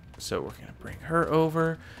 Alright, so we're gonna bring her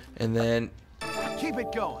over, and then Keep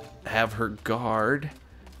it going. have her guard,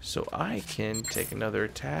 so I can take another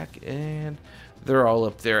attack, and they're all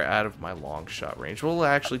up there out of my long shot range. Well,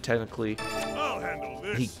 actually, technically, I'll handle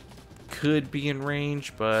this. he could be in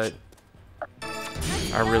range, but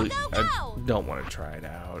I don't want to try it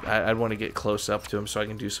out. I'd want to get close up to him so I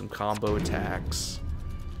can do some combo attacks.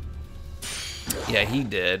 Yeah, he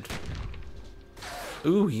did.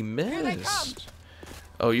 Ooh, he missed.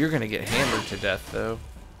 Oh, you're gonna get hammered to death, though.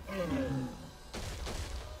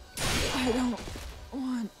 I don't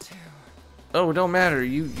want to. Oh, it don't matter.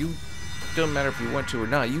 You don't matter if you want to or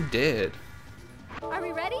not. You did. Are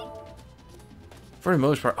we ready? For the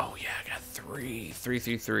most part. Oh yeah, I got three. If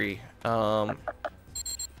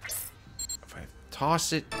I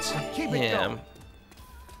toss it to Keep it him. going.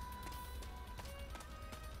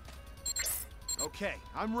 Okay,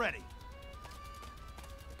 I'm ready.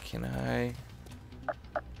 Can I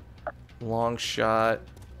long shot?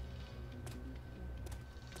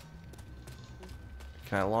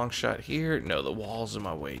 Can I long shot here? No, the wall's in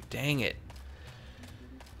my way. Dang it.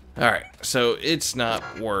 Alright, so it's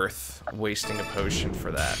not worth wasting a potion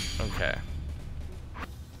for that. Okay.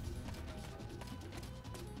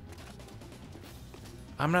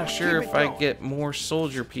 I'm not sure if I get more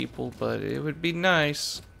soldier people, but it would be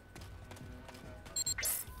nice.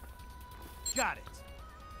 Got it.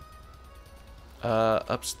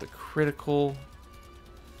 Ups the critical.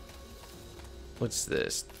 What's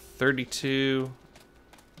this? 32.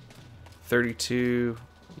 32.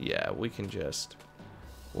 Yeah, we can just...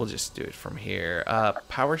 We'll just do it from here.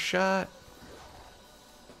 Power shot.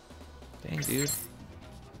 Dang, dude.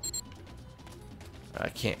 I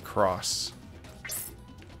can't cross.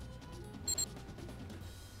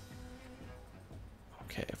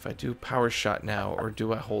 Okay, if I do power shot now, or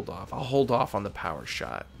do I hold off? I'll hold off on the power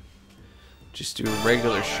shot. Just do a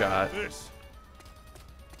regular shot.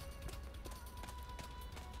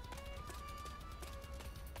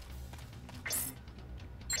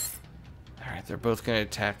 Alright, they're both going to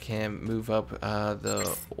attack him. Move up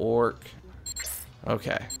the orc.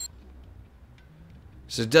 Okay.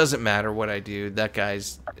 So it doesn't matter what I do. That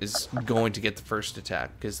guy's is going to get the first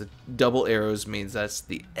attack because the double arrows means that's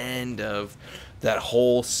the end of that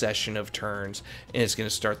whole session of turns, and it's going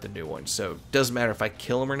to start the new one. So it doesn't matter if I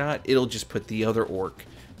kill him or not. It'll just put the other orc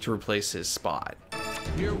to replace his spot.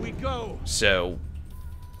 Here we go. So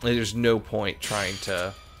there's no point trying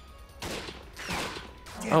to...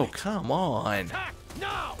 Oh, come on.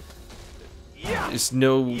 No. There's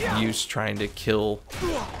no use trying to kill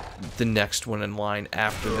the next one in line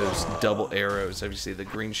after those double arrows. Obviously, the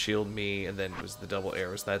green shield me, and then it was the double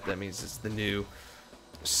arrows. That means it's the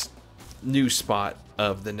new spot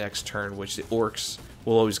of the next turn, which the orcs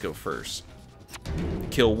will always go first.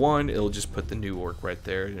 Kill one, it'll just put the new orc right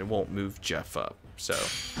there, and it won't move Jeff up. So,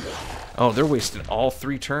 oh, they're wasting all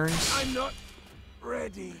 3 turns. I'm not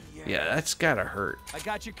ready yet. Yeah, that's gotta hurt. I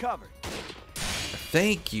got you covered.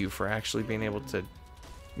 Thank you for actually being able to,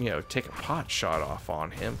 you know, take a pot shot off on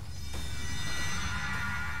him.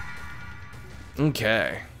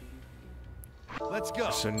 Okay. Let's go.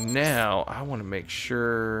 So now I want to make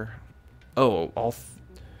sure. Oh,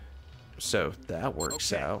 so that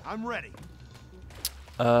works out. I'm ready.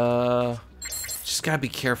 Just gotta be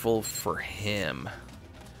careful for him.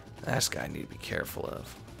 That's guy I need to be careful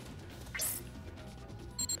of.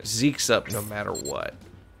 Zeke's up no matter what.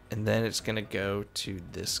 And then it's gonna go to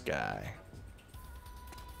this guy.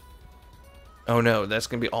 Oh no, that's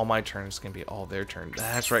gonna be all my turns. It's gonna be all their turn.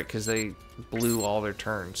 That's right, because they blew all their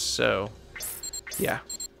turns. So, yeah,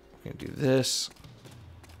 we're gonna do this.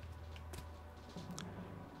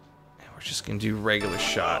 And we're just gonna do regular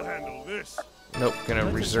shot. I'll handle this. Nope,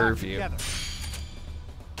 gonna reserve you. Did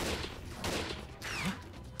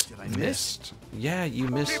I miss? Missed. Yeah, you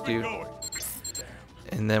missed, Keep it dude. going.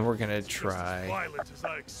 And then we're gonna Just as try violent as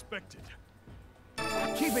I expected.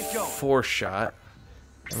 Keep it going. 4 shot.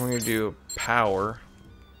 And we're gonna do power.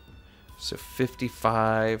 So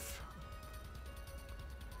 55.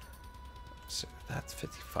 So that's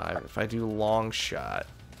 55. If I do long shot,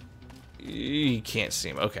 you can't see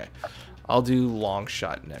him. Okay, I'll do long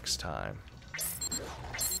shot next time.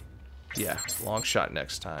 Yeah, long shot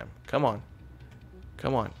next time. Come on,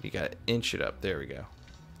 come on. You gotta inch it up. There we go.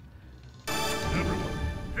 Everyone,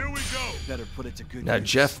 here we go. Better put it to good Now use.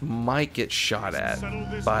 Jeff might get shot at Settle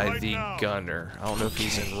this by right the now. gunner. I don't know if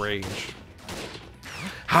he's in range.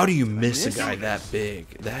 How do you miss a miss? guy that big?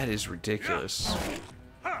 That is ridiculous.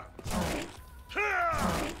 Ha!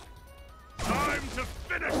 Ha! Time to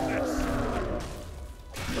finish this.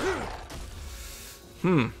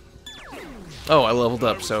 Oh, I leveled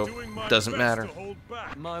I up, was so doing my doesn't best matter. to hold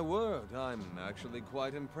back. My word, I'm actually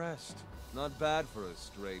quite impressed. Not bad for a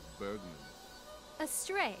straight Bergman. A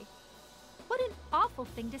stray? What an awful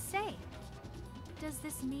thing to say. Does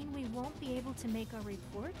this mean we won't be able to make our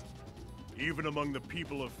report? Even among the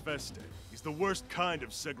people of Feste, he's the worst kind of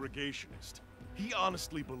segregationist. He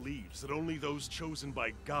honestly believes that only those chosen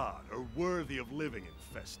by God are worthy of living in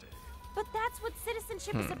Feste. But that's what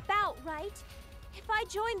citizenship is about, right? If I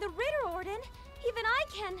join the Ritter Orden, even I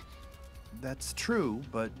can... That's true,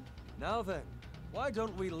 but Now then, why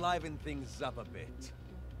don't we liven things up a bit?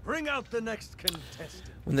 Bring out the next contestant.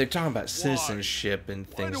 When they're talking about citizenship and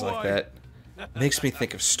things do like I- that, makes me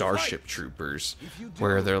think of Starship Troopers,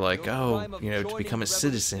 where they're like, oh, you know, to become a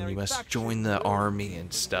citizen, you must join the army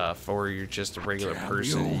and stuff, or you're just a regular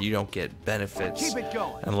person and you don't get benefits keep it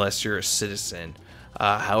going. unless you're a citizen.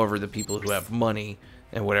 However, the people who have money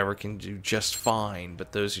and whatever can do just fine,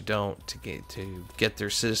 but those who don't, to get their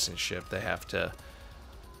citizenship, they have to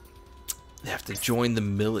join the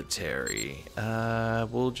military.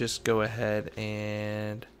 We'll just go ahead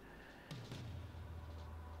and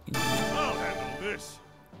I'll handle this.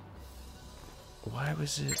 why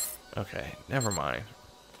was it? Okay, never mind.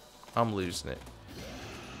 I'm losing it.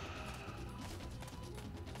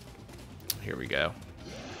 Here we go.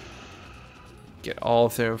 Get all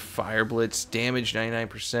of their fire blitz damage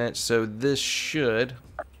 99%. So this should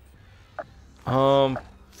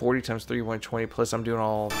 40 times 3, 120. Plus I'm doing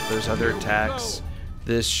all those other attacks.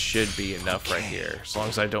 This should be enough right here, as long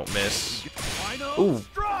as I don't miss. Ooh,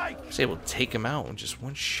 I was able to take him out in just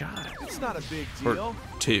one shot. It's not a big Or deal.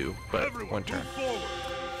 2, but one turn.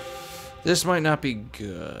 This might not be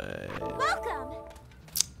good. Welcome.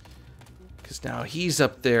 Because now he's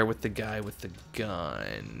up there with the guy with the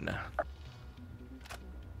gun.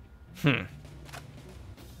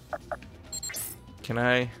 Can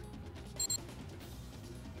I?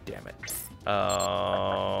 Damn it.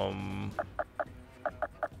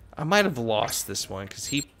 I might have lost this one because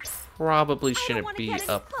he probably shouldn't be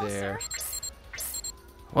up there.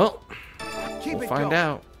 Well, we'll find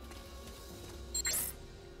out.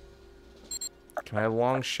 Can I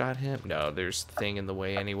long shot him? No, there's thing in the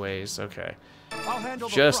way anyways. Okay. I'll handle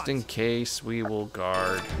the Just front. in case, we will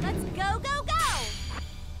guard. Let's go, go, go!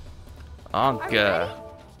 Anka.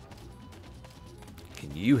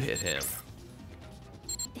 Can you hit him?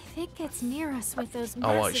 If it gets near us with those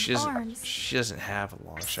Oh, well, massive arms, she doesn't have a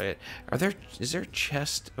long shot yet. Is there a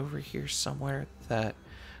chest over here somewhere that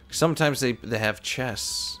sometimes they have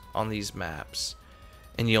chests on these maps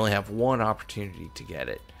and you only have one opportunity to get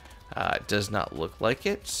it. It does not look like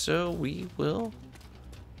it, so we will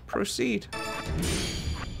proceed.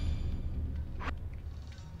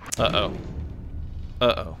 Uh-oh.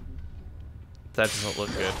 Uh-oh. That doesn't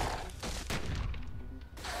look good.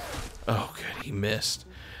 Oh, good. He missed.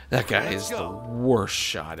 That guy is the worst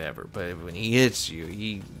shot ever, but when he hits you,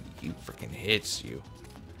 he freaking hits you.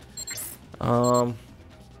 Are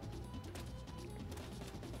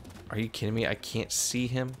you kidding me? I can't see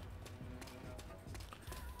him.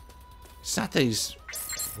 It's not that he's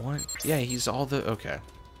one. Yeah, he's all the. Okay.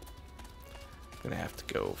 I'm gonna have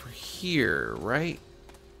to go over here, right?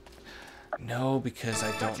 No, because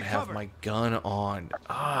I don't have my gun on.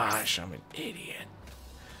 Gosh, I'm an idiot.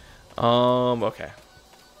 Okay.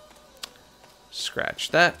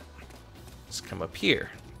 Scratch that. Let's come up here.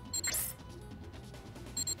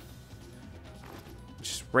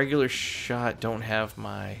 Just regular shot. Don't have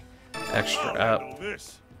my extra up.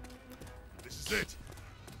 This is it.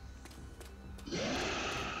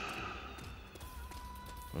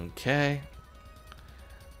 Okay.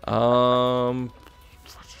 All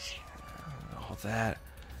that.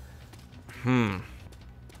 I'm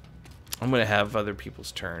gonna have other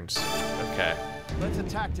people's turns. Okay. Let's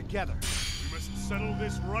attack together. We must settle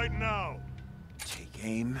this right now. Take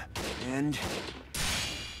aim and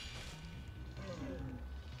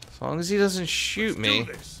As long as he doesn't shoot me.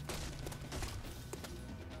 Do this.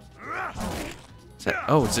 Is that,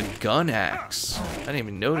 oh, it's a gun axe. I didn't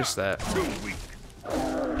even notice that. Too weak.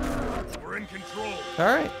 We're in control.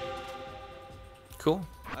 Alright. Cool.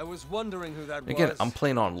 I was wondering who that Again, was. I'm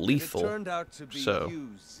playing on and lethal. It turned out to be so. you,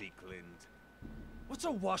 Zeekland. What's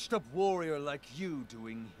a washed-up warrior like you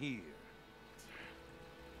doing here?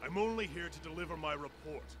 I'm only here to deliver my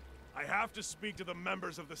report. I have to speak to the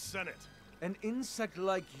members of the Senate. An insect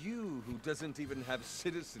like you, who doesn't even have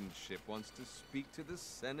citizenship, wants to speak to the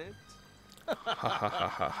Senate?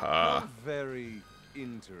 How very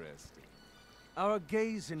interesting. Our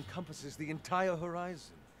gaze encompasses the entire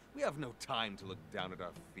horizon. We have no time to look down at our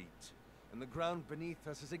feet. And the ground beneath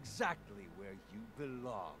us is exactly where you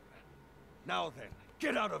belong. Now then,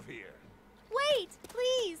 get out of here! wait,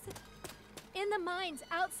 please! In the mines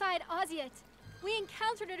outside Oziet, we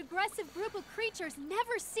encountered an aggressive group of creatures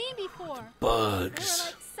never seen before. They were Bugs.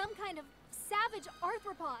 like some kind of savage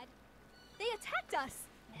arthropod. They attacked us,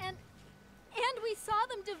 and we saw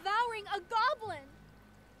them devouring a goblin.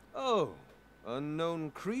 Oh,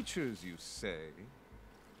 unknown creatures, you say?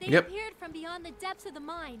 They Yep. appeared from beyond the depths of the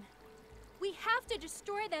mine. We have to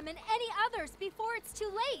destroy them and any others before it's too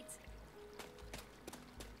late.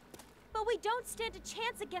 But we don't stand a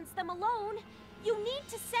chance against them alone. You need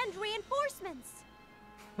to send reinforcements.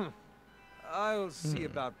 I'll see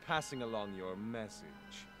about passing along your message.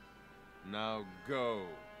 Now go.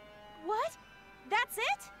 What? That's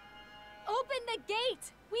it? Open the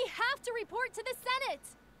gate! We have to report to the Senate!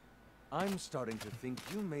 I'm starting to think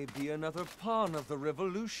you may be another pawn of the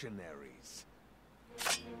revolutionaries.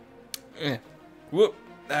 Whoop.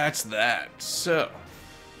 That's that. So.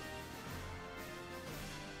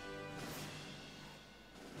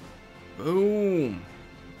 Boom.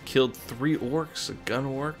 Killed 3 orcs, a gun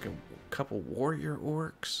orc, and a couple warrior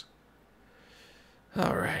orcs.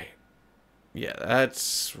 Alright. Yeah,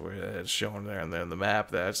 that's where that's showing there on the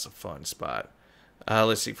map. That's a fun spot.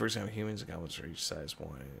 Let's see. For example, humans and goblins are each size 1.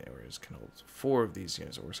 Areas can hold 4 of these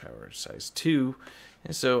units. Orcs, however, are size 2.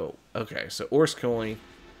 And so, okay, so orcs can only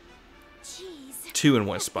Jeez. 2 in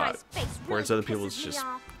one This spot, guy's face whereas really other people pisses it's me just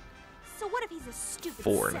off. So what if he's a stupid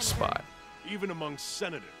 4 in a senator? spot. Even among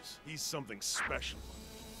senators, he's something special.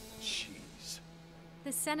 Jeez.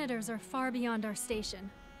 The senators are far beyond our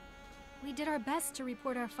station. We did our best to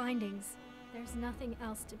report our findings. There's nothing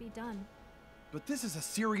else to be done. But this is a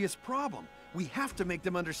serious problem. We have to make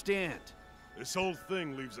them understand. This whole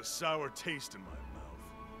thing leaves a sour taste in my mouth.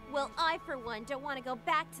 Well, I, for one, don't want to go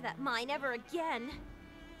back to that mine ever again.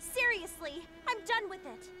 Seriously, I'm done with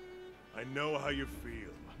it. I know how you feel.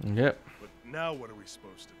 Yep. But now what are we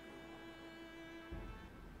supposed to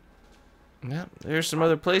do? Yep. There's some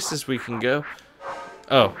other places we can go.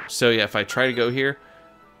 Oh, so yeah, if I try to go here,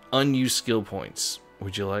 unused skill points.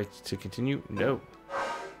 Would you like to continue? No.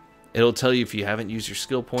 It'll tell you if you haven't used your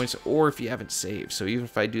skill points or if you haven't saved. So even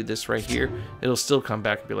if I do this right here, it'll still come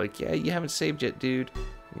back and be like, yeah, you haven't saved yet, dude.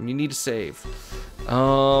 You need to save.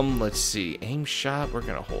 Let's see. Aim shot. We're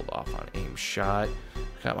going to hold off on aim shot.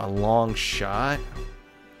 Got my long shot.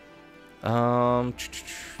 There's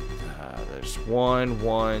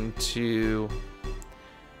 1, 2.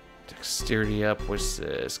 Dexterity up. What's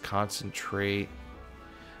this? Concentrate.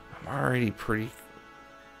 I'm already pretty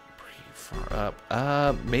far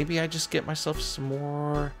up. Maybe I just get myself some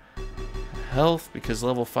more health because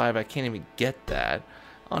level 5 I can't even get that.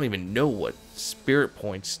 I don't even know what spirit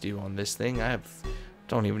points do on this thing.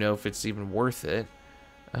 Don't even know if it's even worth it.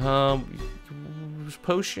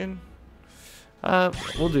 Potion.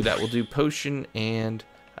 We'll do that. We'll do potion and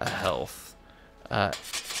a health.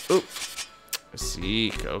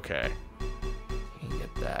 Seek. Okay. Can't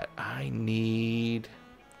get that. I need.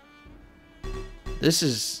 This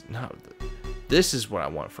is not. This is what I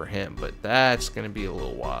want for him, but that's gonna be a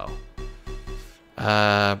little while.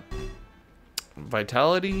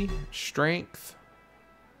 Vitality, strength.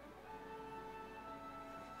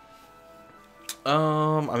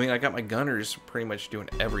 I mean, I got my gunners pretty much doing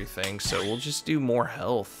everything, so we'll just do more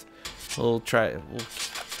health. We'll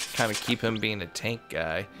kind of keep him being a tank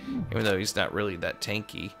guy, even though he's not really that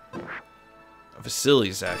tanky.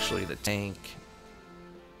 Vasily's actually the tank.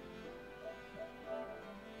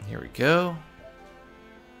 Here we go.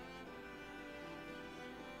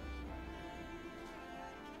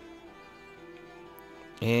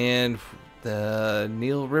 And the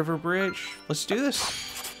Neil River Bridge. Let's do this.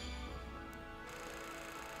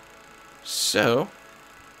 So,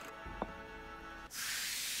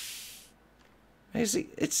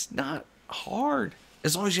 it's not hard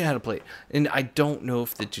as long as you know how to play it. And I don't know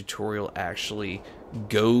if the tutorial actually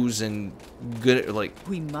goes in good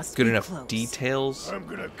enough details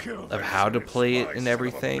of how to play it and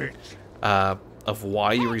everything, of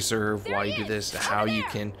why you reserve, why you do this, how you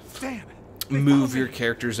can move your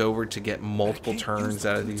characters over to get multiple turns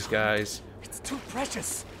out of these guys. It's too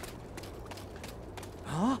precious.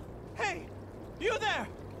 Huh? Hey, you there?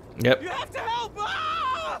 Yep. You have to help.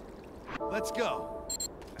 Ah! Let's go.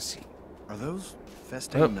 Let's see. Are those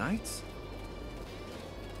Feste Oh. Knights?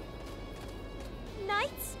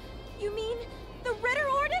 Knights? You mean the Ritter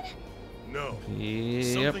Orden? No.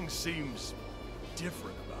 Yep. Something seems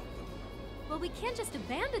different about them. Well, we can't just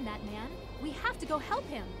abandon that man. We have to go help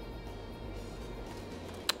him.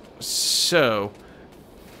 So,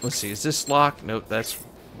 let's see. Is this locked? Nope, that's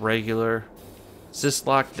regular. Is this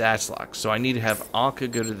locked? That's locked. So I need to have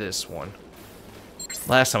Anka go to this one.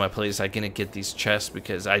 Last time I played this, I didn't get these chests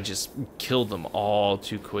because I just killed them all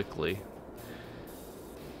too quickly.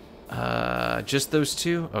 Just those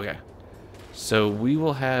two? Okay. So we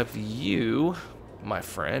will have you, my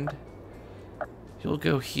friend. You'll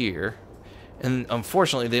go here. And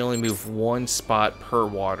unfortunately, they only move one spot per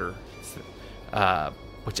water.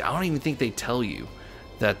 Which I don't even think they tell you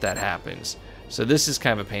that happens. So this is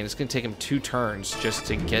kind of a pain. It's going to take him 2 turns just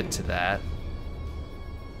to get to that.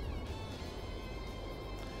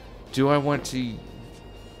 Do I want to...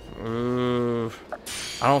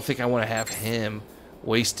 I don't think I want to have him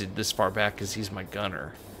wasted this far back because he's my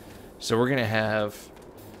gunner. So we're going to have...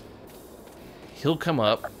 He'll come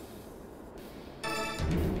up.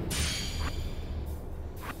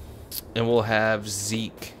 And we'll have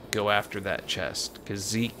Zeke go after that chest. Because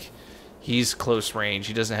Zeke, he's close range.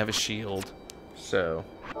 He doesn't have a shield. So...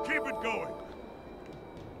 Keep it going.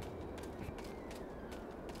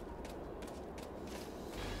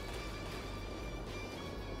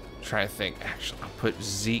 Trying to think. Actually, I'll put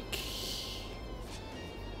Zeke.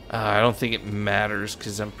 I don't think it matters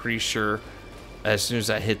because I'm pretty sure as soon as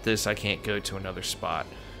I hit this, I can't go to another spot.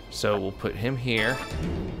 So we'll put him here.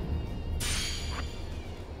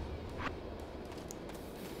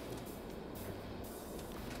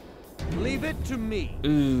 Leave it to me.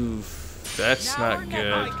 Oof, that's not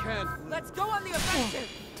good. Let's go on the offensive.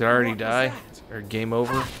 Did I already die? Or game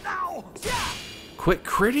over? Now. Quit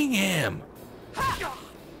critting him!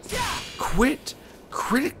 Quit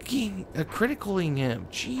criticaling him.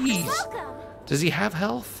 Jeez. Welcome. Does he have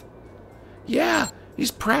health? Yeah,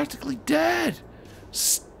 he's practically dead.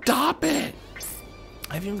 Stop it.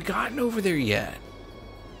 I haven't even gotten over there yet.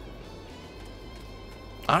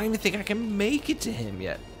 I don't even think I can make it to him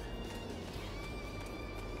yet.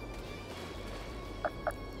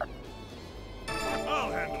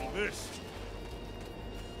 I'll handle this.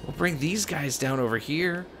 We'll bring these guys down over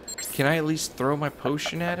here. Can I at least throw my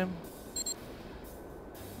potion at him?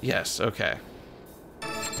 Yes, okay.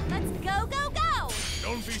 Let's go, go, go!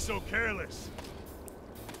 Don't be so careless.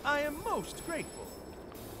 I am most grateful.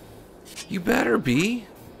 You better be.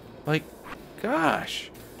 Like, gosh.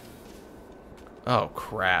 Oh,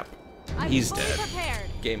 crap. He's fully dead. prepared.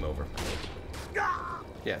 Game over.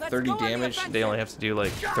 Yeah, Let's 30 go on the damage. They offensive. only have to do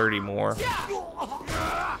like 30 more.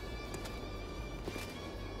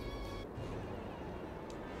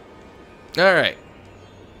 Alright.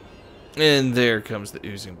 And there comes the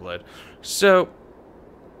oozing blood. So,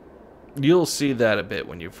 you'll see that a bit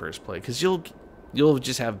when you first play. Because you'll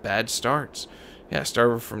just have bad starts. Yeah,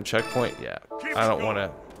 start from checkpoint. Yeah, I don't want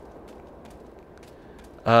to...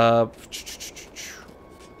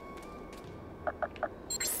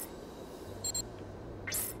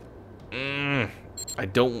 I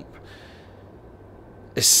don't...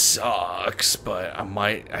 It sucks, but I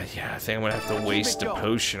might... yeah, I think I'm going to have to waste a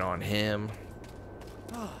potion on him.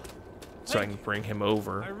 So I can bring him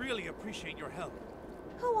over. I really appreciate your help.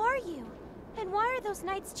 Who are you? And why are those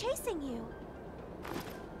knights chasing you?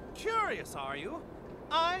 Curious, are you?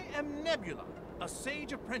 I am Nebula, a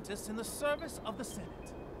sage apprentice in the service of the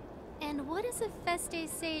Senate. And what is a Feste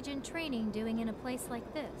sage in training doing in a place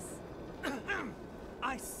like this?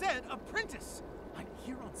 I said apprentice. I'm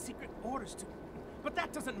here on secret orders to... But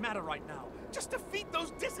that doesn't matter right now. Just defeat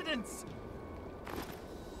those dissidents!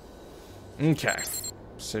 Okay.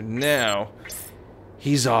 So now,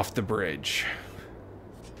 he's off the bridge.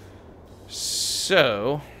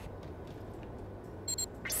 So...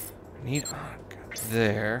 I need...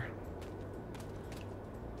 there.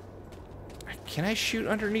 Can I shoot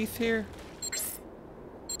underneath here?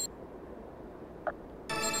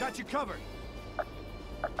 Got you covered.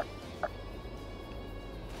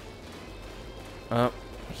 Oh,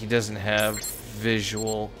 he doesn't have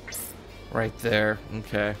visual right there.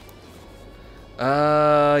 Okay.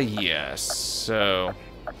 Yes. So,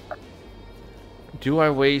 do I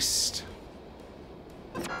waste...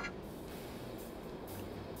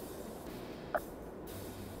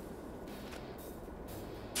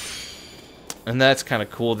 And that's kind of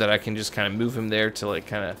cool that I can just kind of move him there to like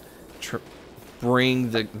kind of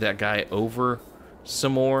bring that guy over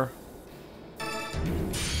some more.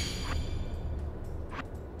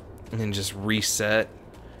 And then just reset.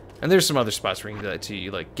 And there's some other spots where you can do that too.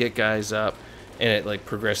 You like get guys up and it like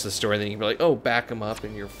progresses the story. Then you can be like, oh, back them up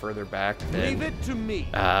and you're further back than Leave it to me.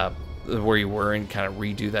 where you were and kind of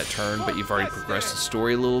redo that turn, but you've already progressed the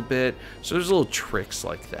story a little bit. So there's little tricks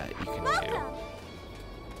like that you can do. Welcome.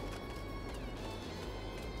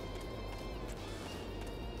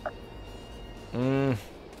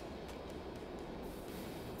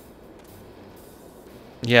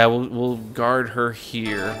 Yeah, we'll guard her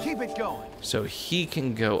here Keep it going. so he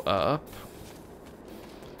can go up.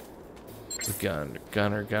 The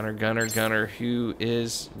gunner. Who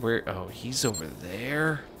is where? Oh, he's over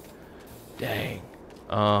there. Dang.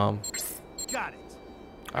 Got it.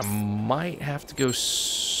 I might have to go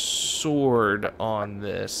sword on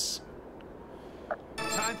this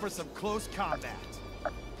Time for some close combat.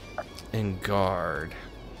 and guard,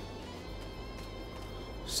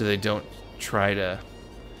 so they don't try to.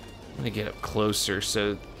 I'm gonna get up closer,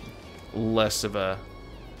 so less of an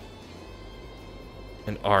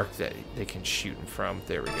arc that they can shoot from.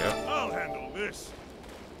 There we go. I'll handle this.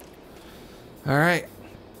 All right.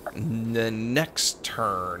 The next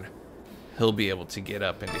turn, he'll be able to get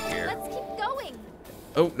up into here. Let's keep going.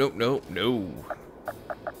 Oh, no.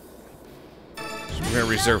 So we're gonna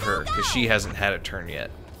reserve her because she hasn't had a turn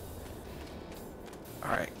yet.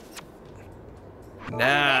 All right.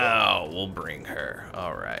 Now we'll bring her.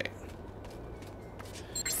 All right.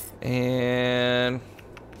 And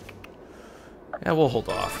yeah, we'll hold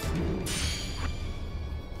off.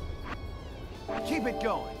 Keep it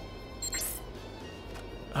going.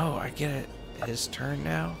 Oh, I get it. His turn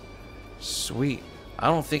now? Sweet. I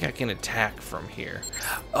don't think I can attack from here.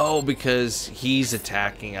 Oh, because he's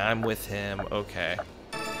attacking. I'm with him. Okay.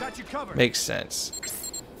 Got you covered. Makes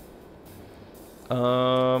sense.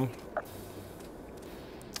 22.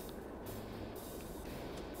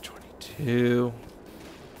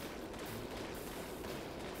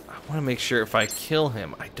 I want to make sure if I kill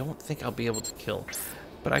him, I don't think I'll be able to kill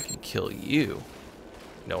But I can kill you.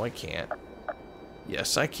 No, I can't.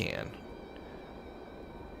 Yes, I can.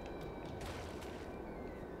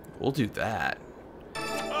 We'll do that.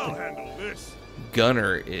 I'll handle this.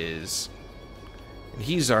 Gunner is... And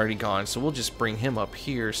he's already gone, so we'll just bring him up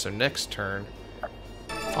here. So next turn,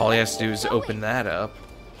 all he has to do is open that up.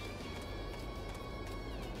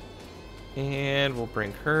 And we'll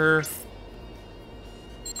bring her.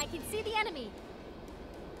 I can see the enemy.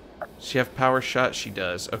 Does she have power shot? She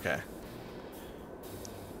does. Okay.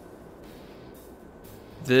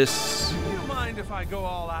 This... Do you mind if I go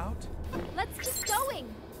all out? Let's keep going.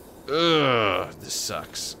 Ugh, this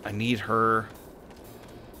sucks. I need her.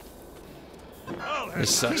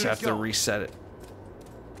 This sucks. I have to reset it.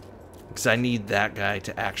 Because I need that guy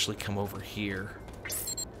to actually come over here.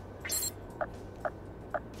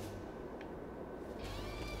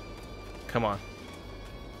 Come on.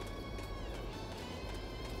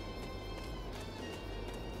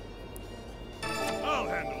 I'll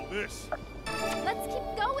handle this. Let's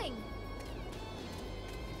keep going.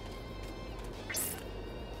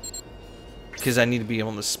 Because I need to be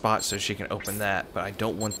on the spot so she can open that. But I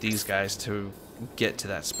don't want these guys to get to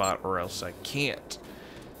that spot or else I can't.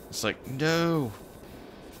 It's like, no.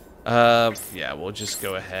 Yeah, we'll just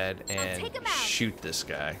go ahead and shoot this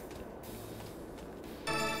guy.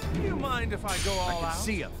 Do you mind if I go all out?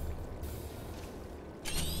 See him.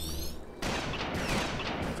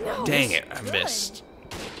 No, Dang it, I good. missed.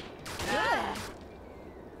 Good.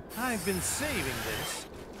 I've been saving this.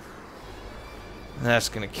 That's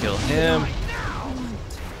gonna kill him.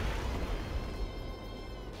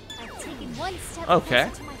 I've taken one step Okay.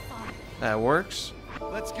 closer to my father. That works.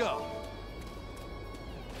 Let's go.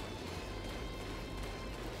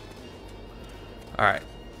 Alright,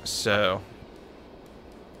 so...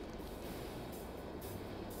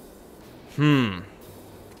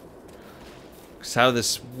 Because how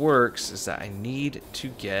this works is that I need to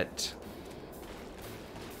get...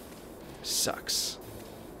 Sucks.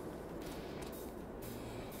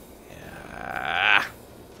 Yeah.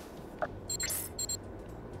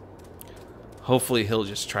 Hopefully he'll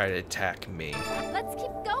just try to attack me. Let's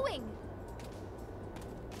keep going.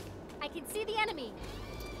 I can see the enemy.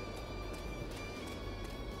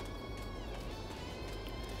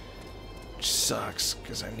 Which sucks,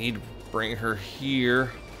 because I need to bring her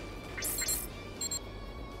here.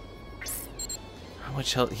 How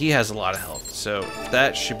much health? He has a lot of health, so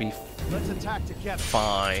that should be Let's attack together.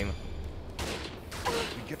 fine. We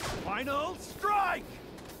get the final strike.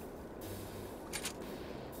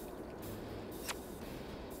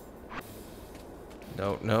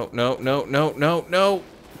 No, no, no, no, no, no, no.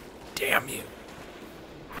 Damn you.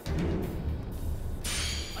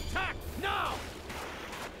 Attack now!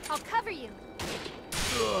 I'll cover you.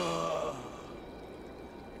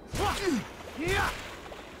 Yeah!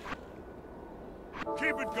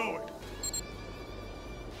 Keep it going.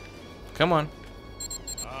 Come on.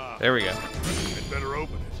 There we go. I'd better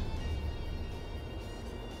open it.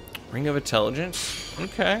 Ring of Intelligence.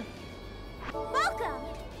 Okay. Welcome.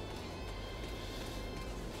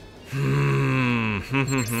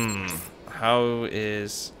 How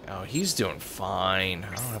is... Oh, he's doing fine.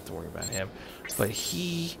 I don't have to worry about him. But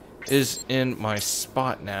he is in my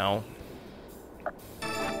spot now.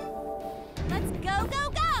 Let's go, go,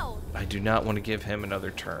 go. I do not want to give him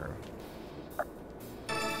another turn.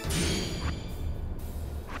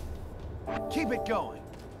 Keep it going.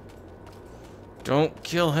 Don't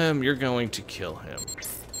kill him. You're going to kill him.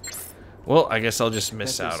 Well, I guess I'll just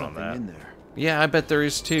miss Bet there's out on something that. in there. Yeah, I bet there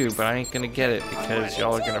is too, but I ain't gonna get it because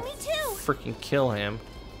y'all are gonna Me too. freaking kill him.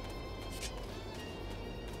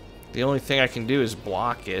 The only thing I can do is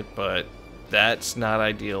block it, but that's not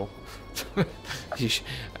ideal.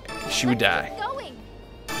 She would die. Keep going.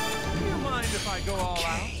 Do you mind if I go all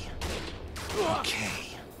out?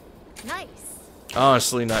 Okay. Nice.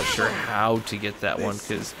 Honestly, not sure how to get that one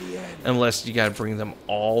because unless you gotta bring them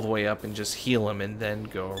all the way up and just heal them and then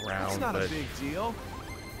go It's around. not But a big deal.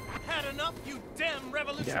 Had enough, you damn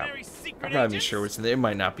revolutionary secret I'm not even agents? sure what's in there. It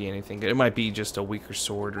might not be anything good. It might be just a weaker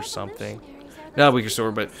sword or something. Revolutionaries are Not a those weaker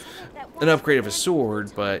sword, but people that an want upgrade of a to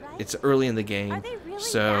sword, but right? it's early in the game, Are they really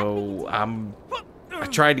so that I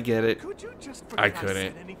tried to get it. Could you just I forget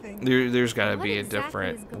couldn't. said anything? There's got to What be a exactly is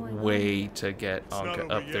different going on? way to get It's not Anka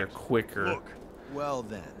over up there yet. quicker. Look, Well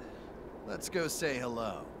then, let's go say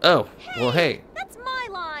hello. Oh, well, hey, That's my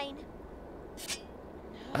line.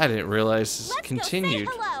 I didn't realize this Let's continued.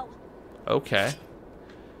 go say hello. Okay,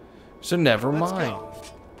 so never Let's mind. go.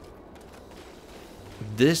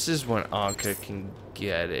 This is when Anka can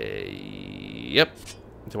get a. Yep.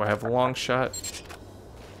 Do I have a long shot?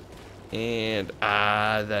 And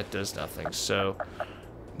that does nothing. So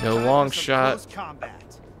No Time long for some shot. close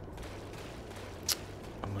combat.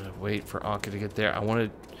 I'm gonna wait for Anka to get there. I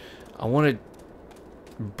want to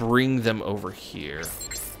bring them over here.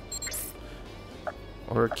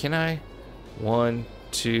 Or can I? 1,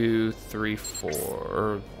 2, 3, 4.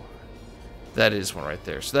 Or that is one right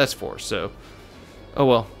there. So that's 4. So, oh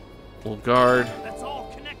well. We'll guard. Let's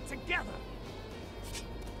all connect together.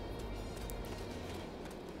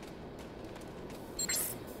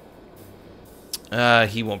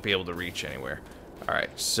 He won't be able to reach anywhere. All right.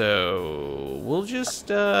 So we'll just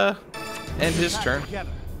end his turn. Together.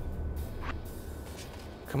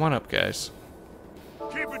 Come on up, guys.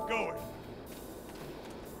 Keep it going.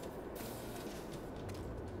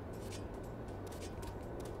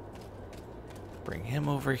 Bring him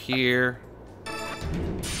over here.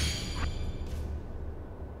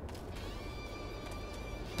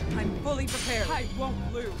 I'm fully prepared. I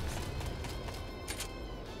won't lose.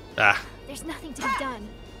 Ah. There's nothing to be done.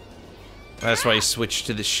 That's why you switch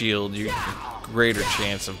to the shield. You greater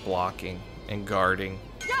chance of blocking and guarding.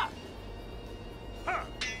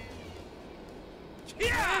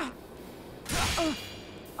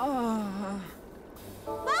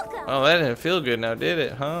 Welcome! Oh, that didn't feel good now, did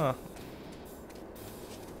it? Huh?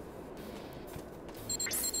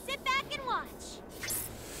 Sit back and watch.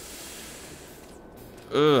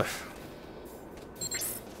 Ugh.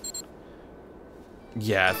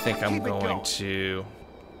 Yeah, I think I'm going to...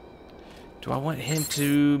 Do I want him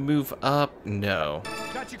to move up? No.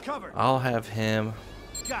 Got you covered. I'll have him...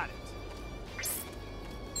 Got it.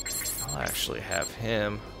 I'll actually have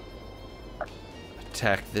him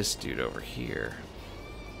attack this dude over here.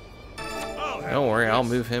 Don't worry, I'll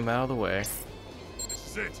move him out of the way. This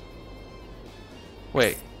is it.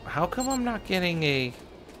 Wait, how come I'm not getting a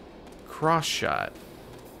cross shot?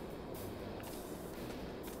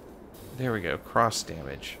 There we go, cross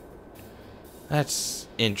damage. That's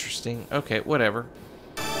interesting. Okay, whatever.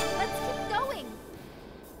 Let's keep going.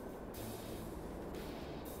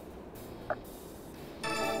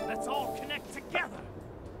 Let's all connect together.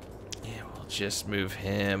 Yeah, we'll just move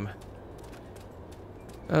him.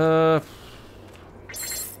 I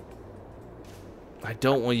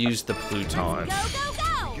don't want to use the Pluton. Go, go,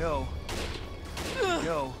 go! Go.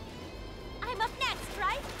 Go. I'm up next,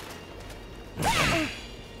 right?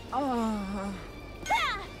 Oh.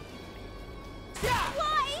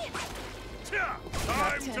 Why?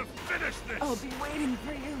 Time to finish this. I'll be waiting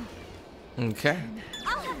for you. Okay.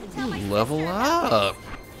 I'll have to tell my Level sister about up.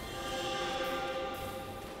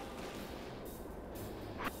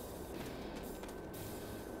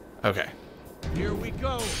 Okay. Here we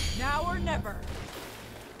go. Now or never.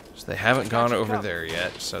 So they haven't gone over there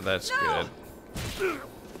yet, so that's good.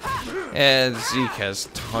 And Zeke has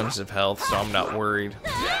tons of health, so I'm not worried.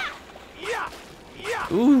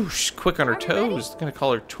 Ooh, she's quick on her toes. Gonna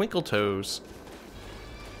call her Twinkle Toes.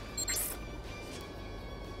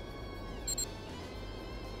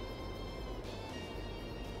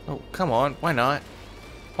 Oh, come on. Why not?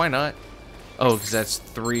 Why not? Oh, because that's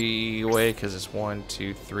 3 away, because it's 1,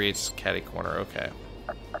 2, 3. It's catty corner. Okay.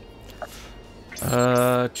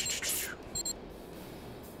 I'll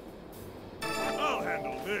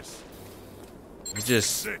handle this.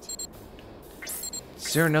 Just... Sit.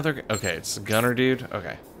 Is there another... Okay, it's the gunner dude.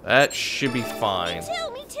 Okay. That should be fine. Me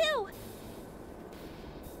too, me too.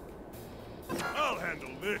 I'll handle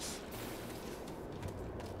this.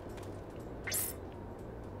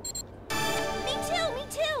 Me too, me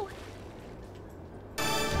too.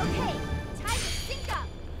 Okay, time to sync up.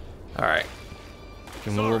 Alright.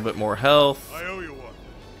 Give him a little bit more health. I owe you one.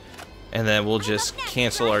 And then we'll just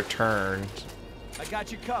cancel our turn. I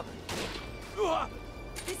got you covered.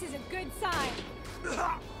 This is a good sign.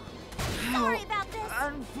 Sorry about this.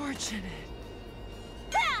 Unfortunate.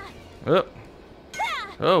 Ah! Oh,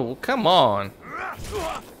 Ah! oh well, come on. Ah!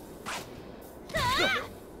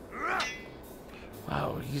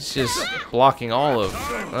 Wow, he's just blocking all of...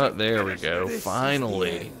 Oh, there we go.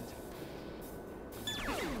 Finally.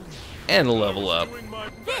 And a level up. Doing my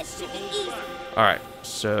This should be easy. Alright,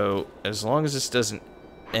 so as long as this doesn't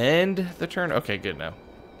end the turn... Okay, good now.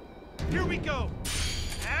 Here we go.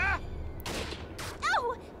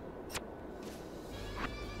 Oh!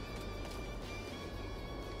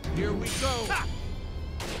 Here we go.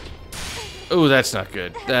 Oh, that's not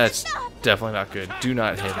good. That's definitely not good. Do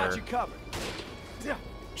not hit Got her. you covered.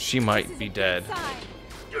 She might be dead. Ah!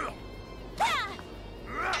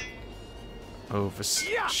 Oh,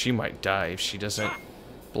 she might die if she doesn't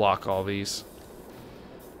block all these.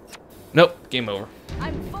 Nope, game over.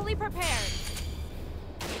 I'm fully prepared.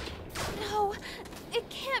 No, it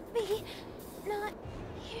can't be. Not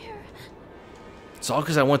here. It's all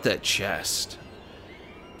because I want that chest.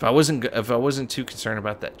 If I wasn't too concerned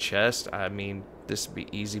about that chest, I mean, this would be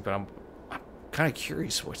easy. But I'm kind of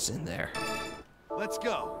curious what's in there. Let's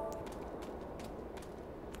go.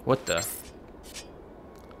 What the?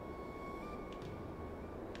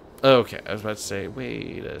 Okay, I was about to say,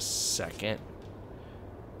 wait a second.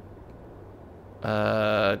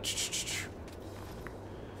 So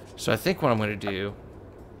I think what I'm gonna do.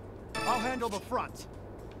 I'll handle the front.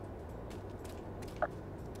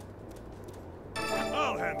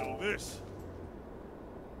 I'll handle this.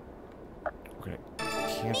 We're gonna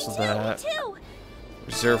cancel Me that. too.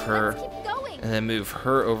 Reserve her. Let's keep going. And then move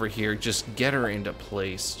her over here. Just get her into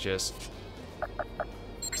place. Just.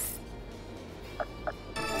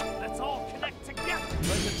 Let's all connect together.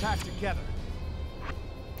 Let's attack together.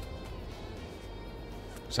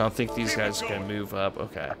 So I don't think these guys are gonna move up.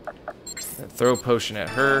 Okay. Then throw a potion at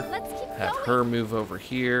her. Let's keep Have going. her move over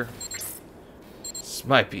here. This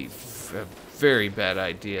might be a very bad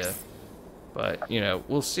idea. But, you know,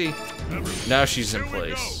 we'll see. Now she's in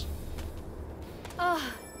place. Oh,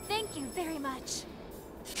 thank you very much.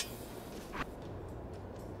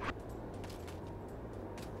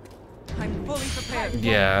 I'm fully prepared.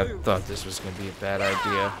 Yeah, I thought this was going to be a bad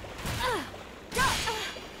idea.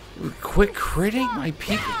 Quit critting my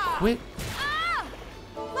people. Quit.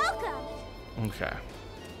 Welcome. Okay.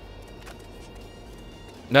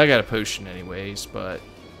 Now I got a potion anyways, but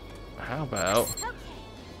how about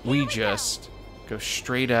we just go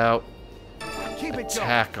straight out, Keep it going.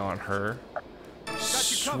 attack on her,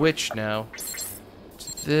 switch now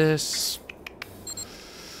to this.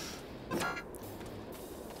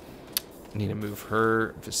 Need to move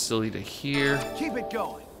her facility to here. Keep it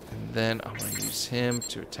going. And then I'm going to use him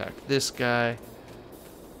to attack this guy.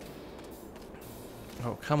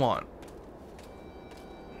 Oh, come on.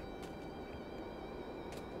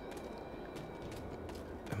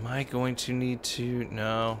 Am I going to need to?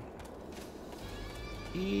 No.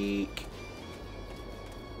 Eek.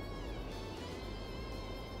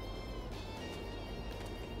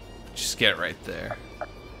 Just get it right there.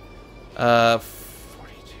 42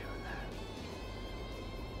 of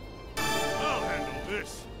that. I'll handle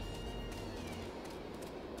this.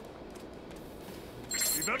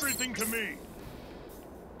 Leave everything to me.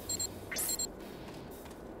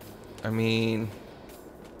 I mean,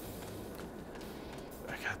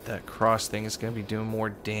 I got that cross thing. It's going to be doing more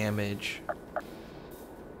damage.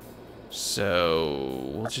 So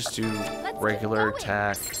we'll just do regular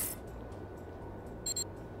attack.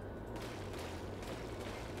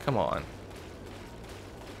 Come on.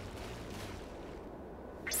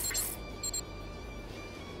 Let's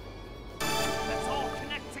all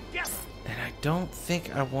connect together. And I don't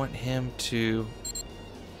think I want him to...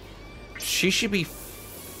 She should be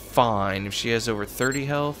fine. If she has over 30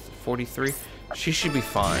 health, 43, she should be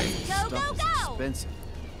fine. Go, go, go. Expensive.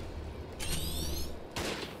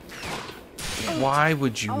 Why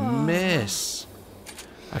would you miss?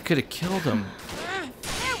 I could have killed him.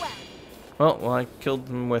 Farewell. Well, I killed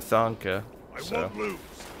him with Anka. I So. won't lose.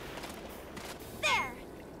 There.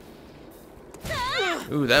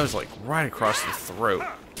 Ooh, that was like right across the throat.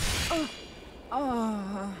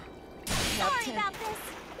 Oh, Sorry about this.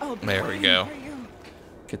 I'll be There we waiting go. for you.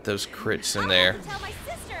 Get those crits in I'll there. have to tell my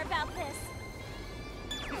sister about this.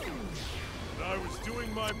 I was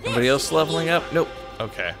doing my best. Anybody else leveling up? Nope.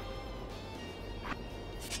 Okay.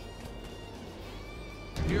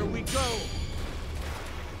 Here we go.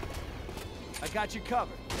 I got you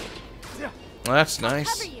covered. Well, that's Cover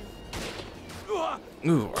nice. you.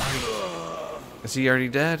 Ooh, is he already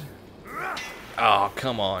dead? Oh,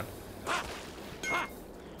 come on.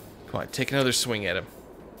 Come on, take another swing at him.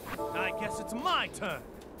 I guess it's my turn.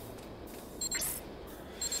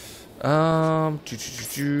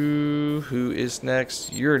 Who is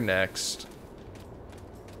next? You're next.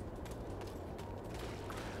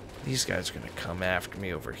 These guys are gonna come after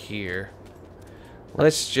me over here.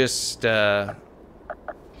 Let's just, again,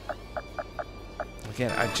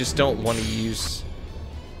 I just don't want to use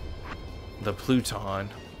the Pluton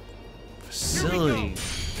facility.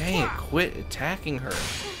 Dang it, quit attacking her.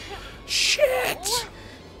 Shit!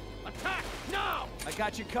 Attack now! I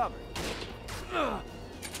got you covered. Woohoo!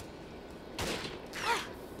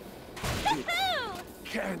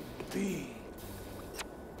 Can't be.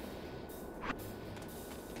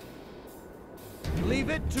 Leave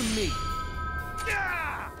it to me.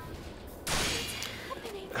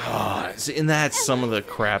 Oh, and that's some of the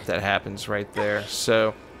crap that happens right there.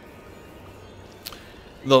 So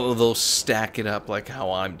they'll stack it up like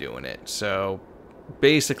how I'm doing it. So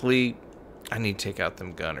basically, I need to take out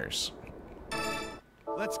them gunners.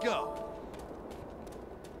 Let's go.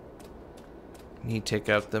 Need to take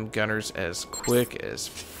out them gunners as quick as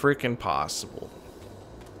freaking possible.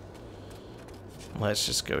 Let's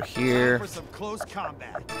just go here. For some close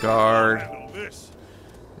combat. Guard. Handle this.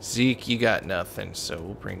 Zeke, you got nothing, so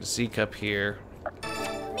we'll bring Zeke up here.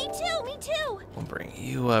 Me too, me too. We'll bring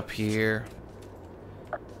you up here.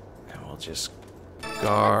 And we'll just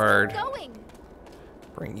guard. Let's keep going.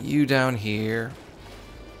 Bring you down here.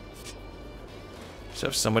 So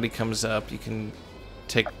if somebody comes up, you can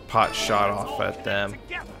take pot shot off at them.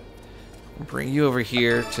 Bring you over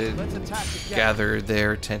here to Let's attack together. gather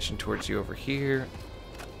their attention towards you over here.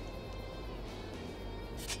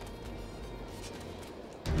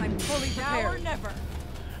 I'm fully prepared. Now or never.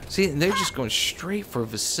 See, and they're just going straight for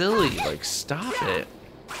Vasily. Like, stop it.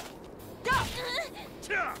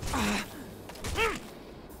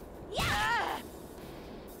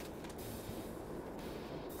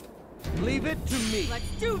 Leave it to me. Let's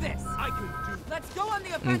do this. I can do. Let's go on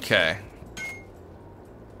the offensive. Okay.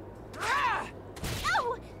 Oh!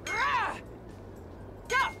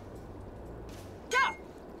 Go. Go.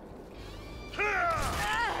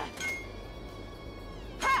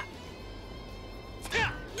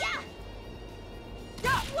 Yeah!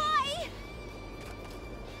 Why?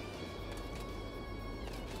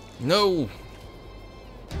 No.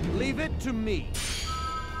 Leave it to me.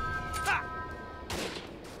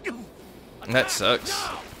 That sucks.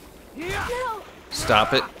 No!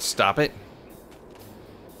 Stop it. Stop it.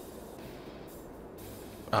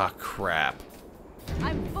 Ah, crap.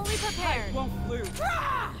 I'm fully prepared. Won't lose.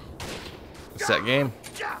 What's that game?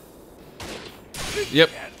 Yep.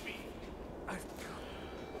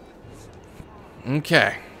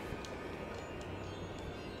 Okay.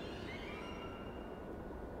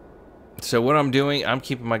 So what I'm doing, I'm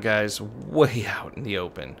keeping my guys way out in the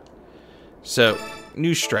open. So,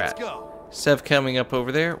 new strat. Go. Sev coming up over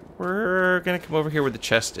there. We're going to come over here where the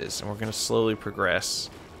chest is, and we're going to slowly progress.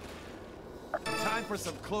 Time for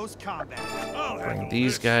some close combat. I'll Bring handle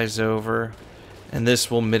these this. guys over, and this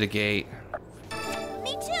will mitigate.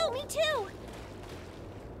 Me too, me too!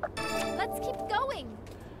 Let's keep going.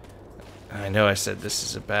 I know I said this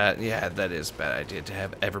is a bad... Yeah, that is a bad idea to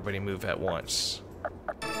have everybody move at once.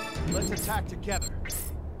 Let's attack together.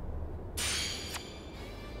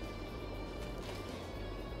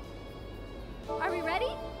 Are we ready?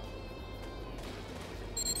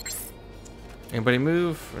 Anybody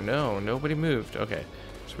move? No, nobody moved. Okay.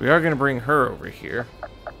 So we are going to bring her over here.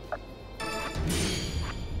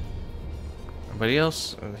 Anybody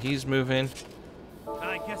else? He's moving.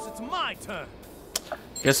 I guess it's my turn.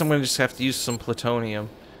 Guess I'm going to just have to use some plutonium.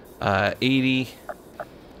 80.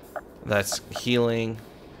 That's healing.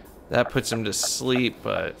 That puts him to sleep,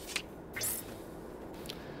 but...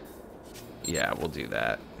 yeah, we'll do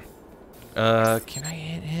that. Can I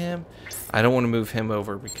hit him? I don't want to move him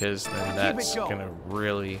over because then that's going to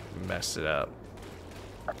really mess it up.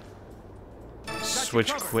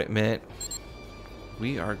 Switch equipment.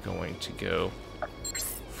 We are going to go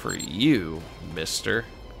for you, mister.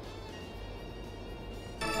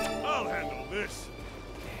 I'll handle this.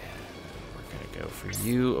 We're going to go for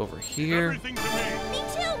you over here. Everything to me. Me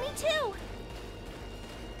too, me too!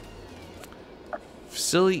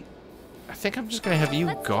 Silly. I think I'm just going to have you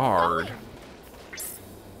Let's keep guard. going.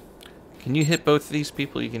 Can you hit both of these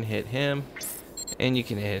people? You can hit him, and you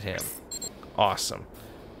can hit him. Awesome.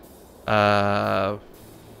 We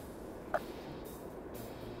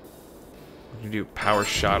can do power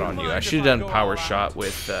shot on you. I should have done power shot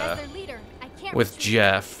with As their leader, I can't with retreat.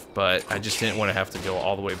 Jeff, but I just didn't want to have to go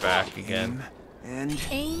all the way back again. And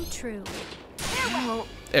Aim true.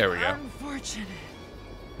 There we go. Unfortunate.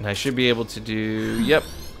 And I should be able to do. Yep.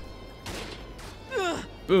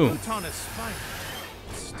 Boom. Pluton is fine.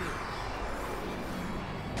 Still.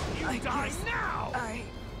 You die now! I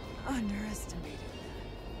underestimated.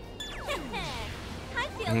 I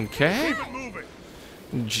feel Okay. good. Move it.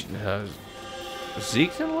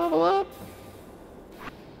 Zeke can level up? I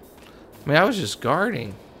mean, I was just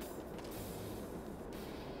guarding.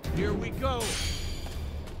 Here we go.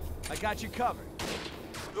 I got you covered.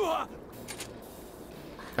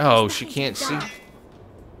 Oh, she can't see.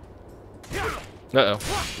 Uh-oh.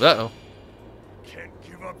 Uh-oh. Can't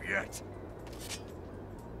give up yet.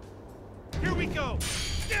 Here we go!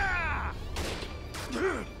 Yeah!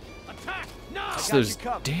 Attack! No! It's got those you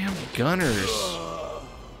covered. damn gunners.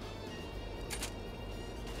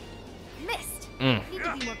 Missed. Mm. Need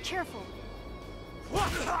to be more careful.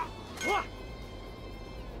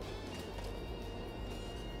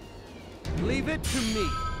 Leave it to me.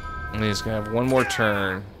 And he's gonna have one more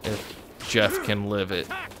turn if Jeff can live it.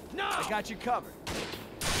 Attack! No! I got you covered.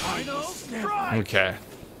 Final strike! Okay.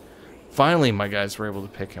 Finally, my guys were able to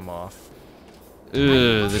pick him off.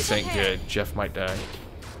 Ugh, this ain't good. Jeff might die.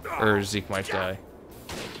 Or Zeke might die.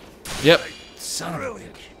 Yep. Son of a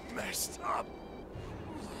bitch. Messed up.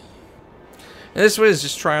 And this way is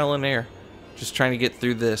just trial and error. Just trying to get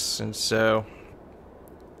through this. And so...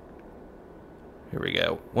 here we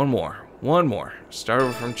go. One more. One more. Start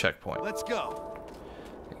over from checkpoint. Let's go.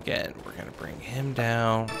 Again, we're going to bring him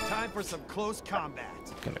down. Time for some close combat.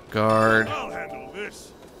 Going to guard. I'll handle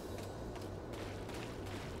this.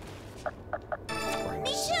 Bring Me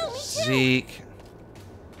too, me too. Zeke.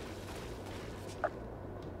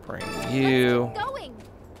 Bring you. Let's keep going.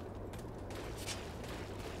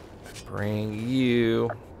 Bring you.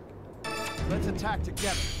 Let's attack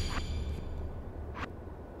together.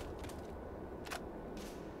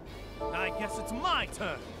 I guess it's my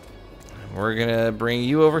turn. We're gonna bring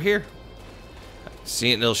you over here.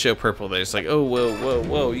 See it, and it'll show purple there. It's like, oh, whoa, whoa,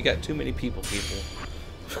 whoa, you got too many people.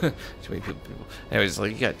 Too many people. Anyways,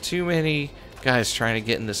 like, you got too many guys trying to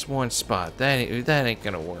get in this one spot. That ain't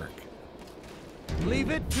gonna work. Leave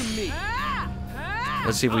it to me.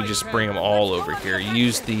 Let's see if we just bring them all over here.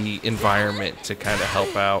 Use the environment to kind of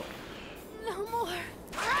help out No more.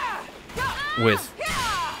 with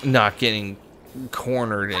not getting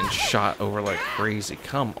cornered and shot over like crazy.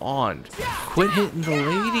 Come on. Quit hitting the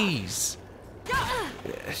ladies.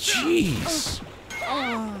 Jeez.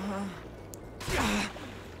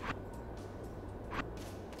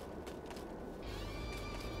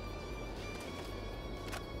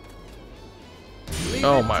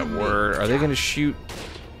 Oh my word. Are they going to shoot?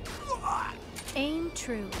 Aim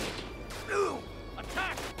true.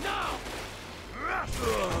 Attack now!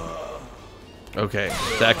 Okay,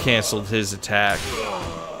 that canceled his attack.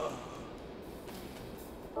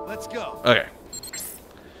 Let's go. Okay.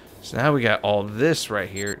 So now we got all this right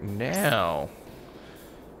here. Now,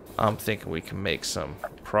 I'm thinking we can make some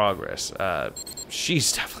progress.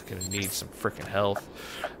 She's definitely going to need some freaking health.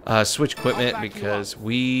 Switch equipment because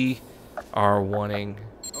we are wanting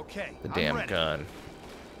Okay, the I'm damn ready. gun.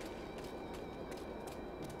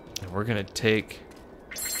 And we're going to take...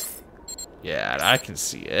 yeah, I can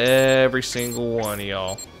see every single one of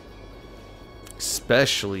y'all.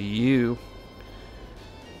 Especially you.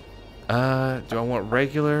 Do I want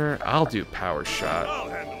regular? I'll do power shot. I'll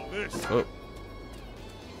handle this. Oh.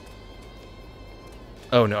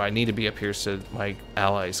 Oh no, I need to be up here so my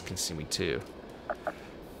allies can see me too.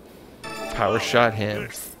 Power shot him.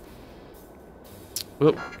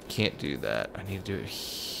 Whoop, can't do that. I need to do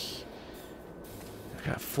it. I've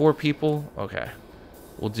got 4 people. Okay.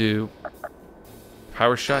 We'll do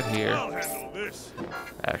power shot here. I'll handle this.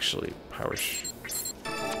 Actually,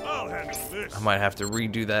 I'll handle this. I might have to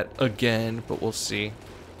redo that again, but we'll see.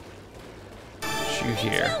 Shoot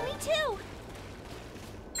here. Me too.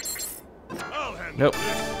 I'll handle Nope.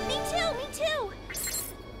 this. Me too. Me too.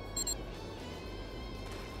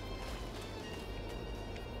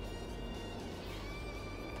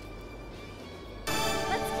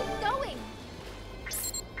 Let's keep going.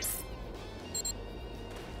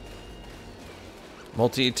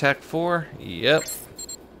 Multi-attack 4? Yep.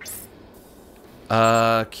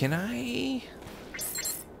 Can I?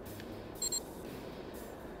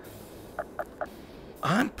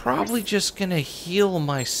 I'm probably just gonna heal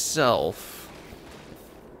myself.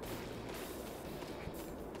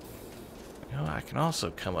 You know, I can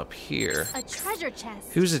also come up here. A treasure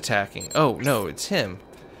chest. Who's attacking? Oh, no, it's him.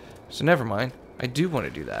 So never mind. I do want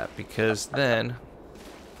to do that because then...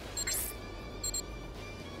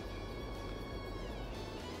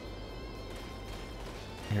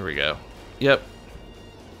 here we go. Yep.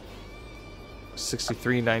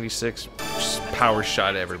 6396. Just power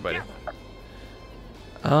shot everybody.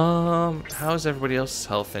 How's everybody else's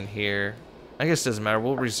health in here? I guess it doesn't matter.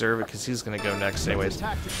 We'll reserve it because he's gonna go next anyways.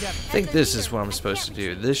 Attack together. I think this is what I'm supposed to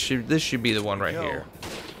do. This should be the one right here.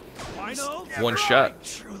 Final? One shot.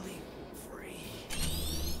 Truly free.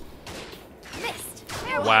 Missed.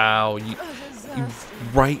 Wow, you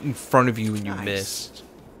right in front of you and you missed.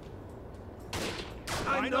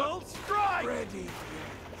 Final strike! Ready.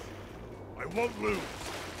 I won't lose.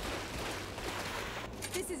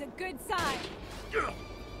 This is a good sign.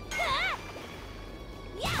 Ah!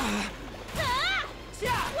 Yeah. Ah!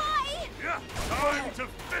 Why? Yeah, time to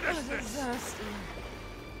finish this.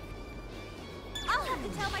 I'll have to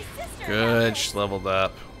tell my sister. Good, about just this. leveled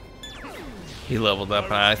up. He leveled up,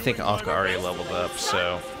 and I think Anka already leveled up,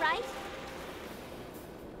 so... Right?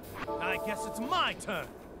 I guess it's my turn.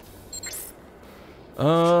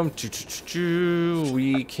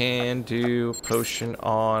 We can do potion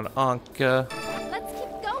on Anka. Let's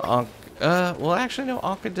keep going. Well, actually, no,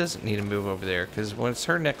 Anka doesn't need to move over there, because when it's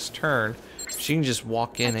her next turn, she can just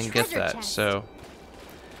walk in and get treasure that, chest. so...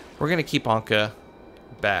 we're gonna keep Anka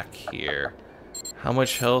back here. How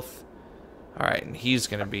much health? All right, and he's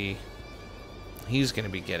gonna be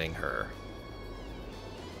getting her.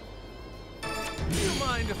 Do you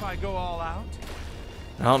mind if I go all out?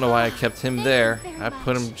 I don't know why I kept him there. Thank you I very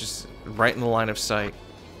put him much. just right in the line of sight.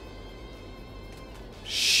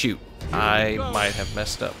 Shoot, I might have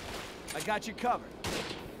messed up. I got you covered.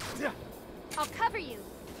 I'll cover you.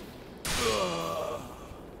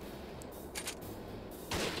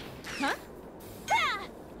 Huh? Ah!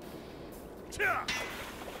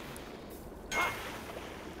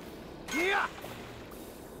 Yeah.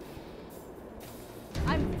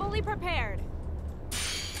 I'm fully prepared.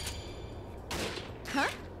 Huh?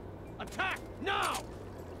 Attack now.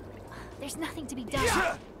 There's nothing to be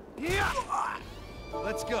done. Yeah.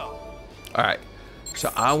 Let's go. All right,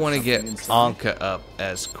 so I want to get Anka up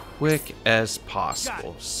as quick as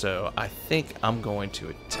possible. So I think I'm going to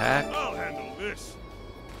attack. I'll handle this.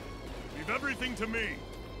 Leave everything to me.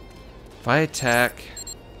 If I attack,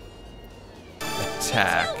 Me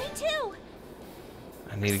too.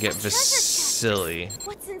 I need to get Treasure chest. Vasily.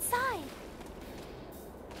 What's inside?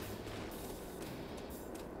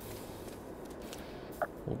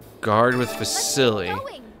 We'll guard with Let's Vasily. get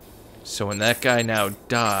going. So when that guy now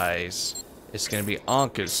dies, it's going to be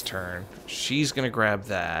Anka's turn. She's going to grab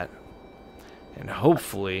that. And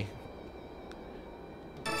hopefully,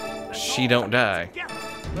 she don't die.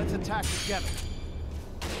 Let's attack together.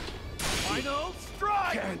 Final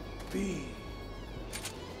strike. Can't be.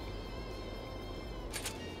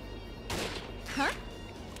 Huh?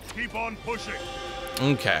 Keep on pushing.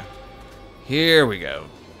 Okay. Here we go.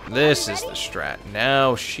 This is the strat.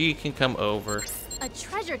 Now she can come over. A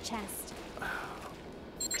treasure chest.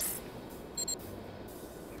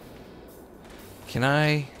 Can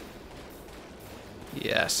I?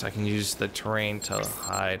 Yes, I can use the terrain to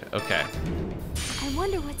hide. Okay. I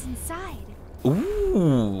wonder what's inside.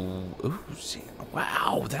 Ooh. Ooh. See.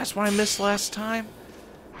 Wow, that's what I missed last time.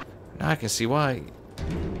 Now I can see why.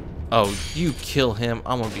 Oh, you kill him.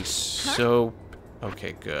 I'm gonna be so...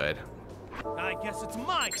 Okay, good. I guess it's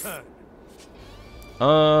my turn.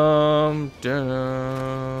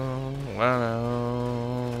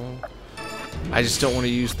 Wow. I just don't want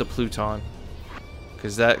to use the Pluton.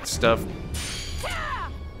 Because that stuff...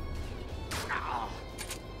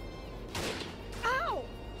 Ow!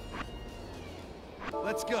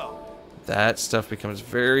 Let's go. That stuff becomes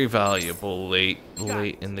very valuable late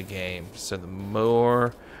in the game. So the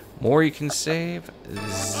more you can save, the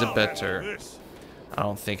I'll better. handle this. I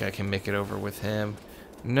don't think I can make it over with him.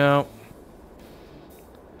 No.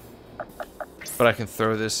 But I can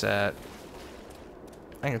throw this at...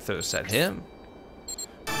 I can throw this at him.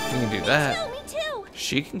 You can do that. Me too.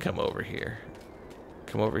 She can come over here.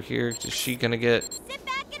 Come over here. Is she gonna get... Sit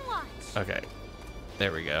back and watch. Okay.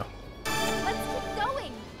 There we go. Let's keep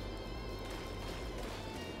going.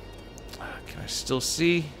 Can I still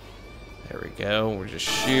see? There we go. We'll just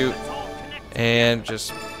shoot. And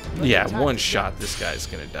just... Yeah, one shot, this guy's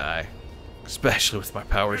gonna die. Especially with my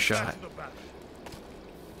power shot.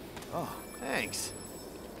 Oh, thanks.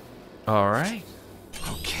 Alright.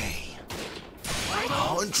 Okay.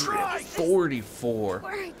 144.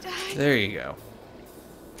 There you go.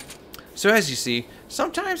 So as you see,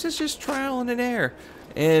 sometimes it's just trial and error.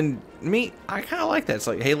 And me, I kind of like that. It's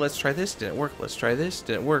like, hey, let's try this. Didn't work. Let's try this.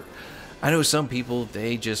 Didn't work. I know some people,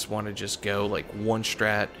 they just want to just go like one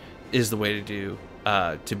strat is the way to do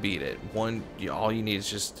to beat it. All you need is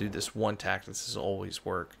just do this one tactic. This will always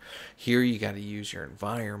work. Here you got to use your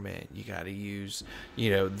environment. You got to use,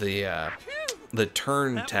 you know, the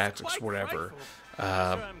turn tactics, whatever.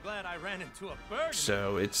 I'm glad I ran into a bird.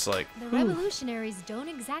 So it's like, The revolutionaries don't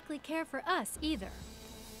exactly care for us either.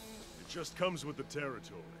 It just comes with the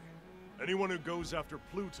territory. Anyone who goes after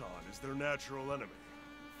Pluton is their natural enemy.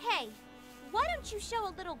 Hey, why don't you show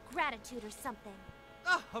a little gratitude or something?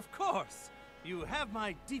 Ah, of course. You have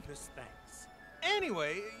my deepest thanks.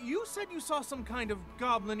 Anyway, you said you saw some kind of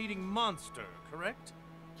goblin-eating monster, correct?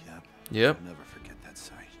 yep. I'll never forget that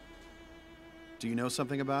sight. Do you know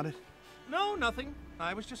something about it? No, nothing.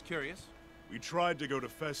 I was just curious. We tried to go to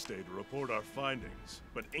Feste to report our findings,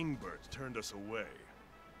 but Ingbert turned us away.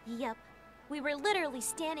 Yep. We were literally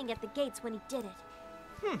standing at the gates when he did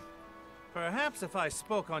it. Perhaps if I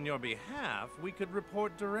spoke on your behalf, we could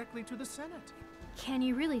report directly to the Senate. Can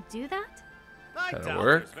you really do that? I That'll doubt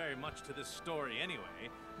work. there's very much to this story anyway,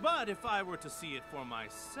 but if I were to see it for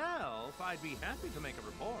myself, I'd be happy to make a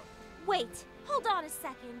report. Wait, hold on a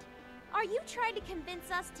second. Are you trying to convince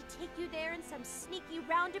us to take you there in some sneaky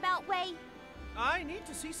roundabout way? I need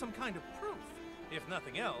to see some kind of proof. If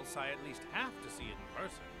nothing else, I at least have to see it in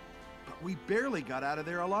person. But we barely got out of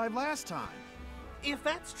there alive last time. If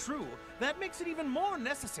that's true, that makes it even more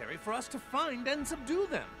necessary for us to find and subdue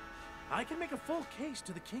them. I can make a full case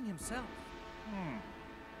to the king himself.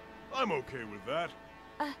 I'm okay with that.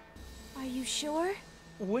 Are you sure?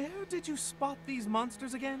 Where did you spot these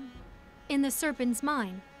monsters again? In the Serpent's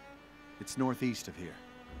Mine. It's northeast of here.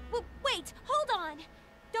 Wait, hold on.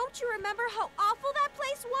 Don't you remember how awful that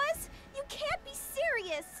place was? You can't be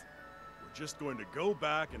serious. We're just going to go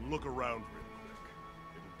back and look around real quick.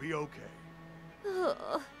 It'll be okay.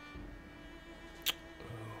 Ugh.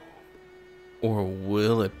 Or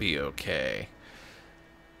will it be okay?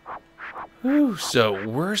 Whew, so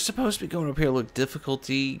we're supposed to be going up here. Look,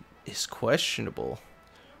 difficulty is questionable,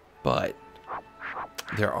 but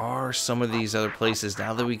there are some of these other places.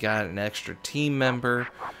 Now that we got an extra team member,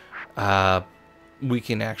 we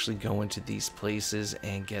can actually go into these places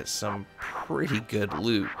and get some pretty good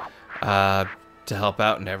loot to help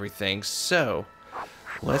out and everything. So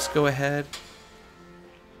let's go ahead.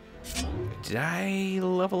 Did I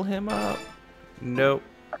level him up? Nope.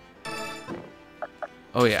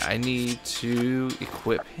 Oh yeah, I need to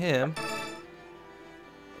equip him.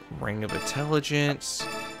 Ring of Intelligence.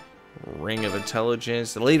 Ring of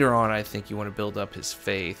Intelligence. Later on, I think you want to build up his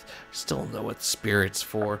faith. Still don't know what spirit's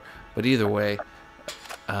for, but either way,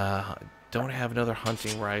 don't have another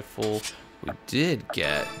hunting rifle. We did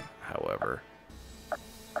get, however,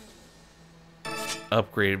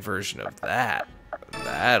 upgraded version of that.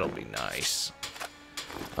 That'll be nice.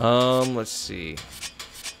 Let's see.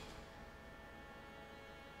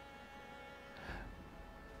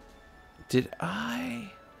 Did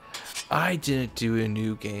I didn't do a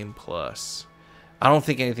new game plus. I don't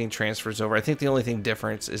think anything transfers over. I think the only thing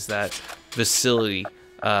difference is that Vasily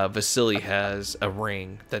has a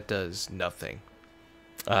ring that does nothing.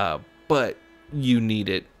 But you need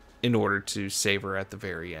it in order to save her at the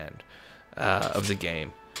very end of the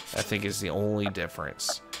game. I think is the only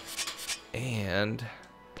difference. And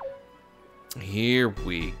here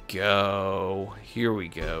we go. Here we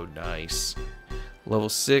go. Nice. Level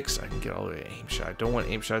 6, I can get all the way to aim shot. Don't want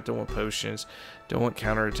aim shot, don't want potions, don't want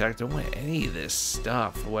counterattack, don't want any of this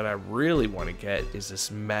stuff. What I really want to get is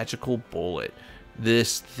this magical bullet.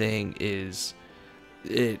 This thing is,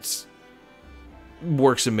 it's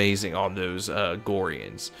works amazing on those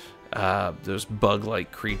Gorians, those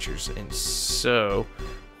bug-like creatures. And so,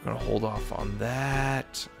 I'm gonna hold off on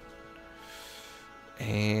that.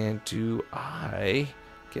 And do I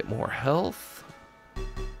get more health?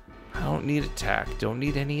 I don't need attack. Don't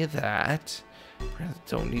need any of that.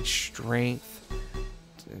 Don't need strength.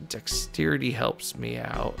 Dexterity helps me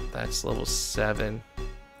out. That's level 7.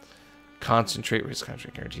 Concentrate. Raise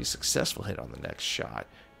concentration. Guarantees successful hit on the next shot.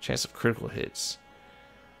 Chance of critical hits.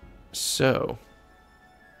 So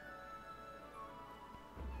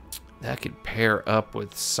that could pair up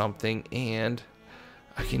with something, and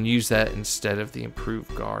I can use that instead of the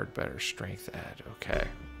improved guard. Better strength add. Okay.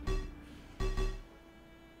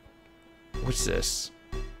 What's this?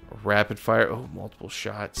 Rapid fire. Oh, multiple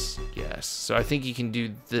shots. Yes. So I think you can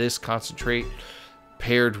do this concentrate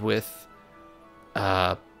paired with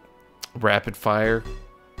rapid fire.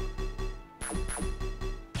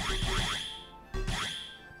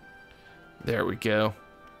 There we go.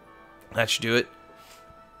 That should do it.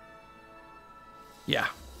 Yeah.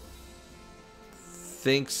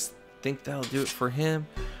 Think that'll do it for him.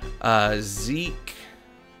 Zeke.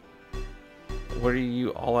 What are you?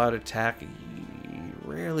 All out attack? You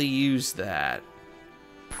rarely use that.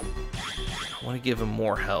 I want to give him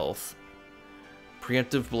more health.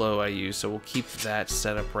 Preemptive blow I use, so we'll keep that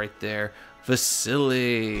set up right there.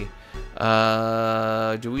 Vasily.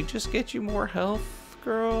 Do we just get you more health,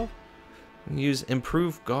 girl? Use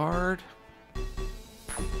improved guard.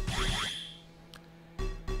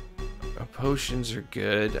 Potions are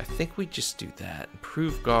good. I think we just do that.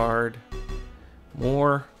 Improved guard.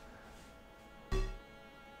 More.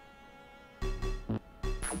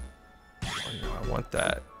 I want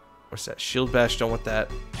that. What's that? Shield bash, don't want that.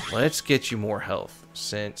 Let's get you more health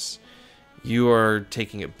since you are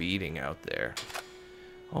taking a beating out there.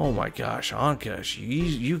 Oh my gosh, Anka,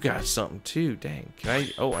 you got something too. Dang. Can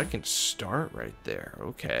I? Oh, I can start right there.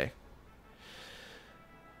 Okay.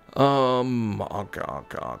 Anka.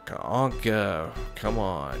 Come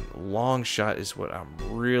on. Long shot is what I'm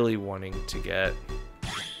really wanting to get.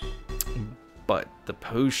 But the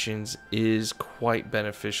potions is quite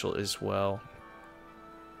beneficial as well.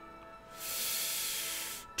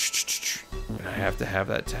 And I have to have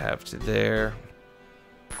that to have to there.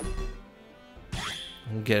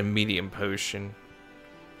 I'll get a medium potion.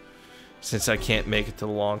 Since I can't make it to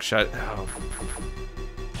the long shot.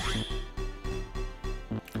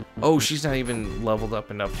 Oh. Oh, she's not even leveled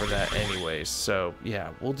up enough for that anyways. So, yeah,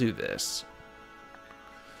 we'll do this.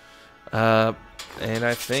 And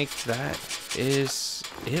I think that is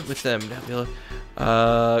it with them. Nebula.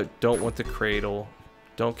 Don't want the cradle.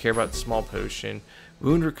 Don't care about the small potion.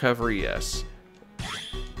 Wound recovery, yes.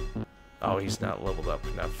 Oh, he's not leveled up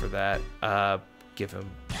enough for that. Give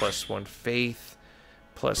him +1 faith.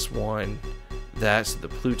 +1. That's the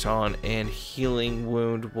Pluton and healing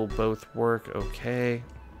wound will both work. Okay.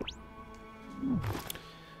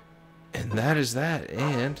 And that is that.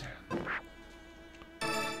 And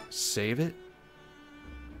save it.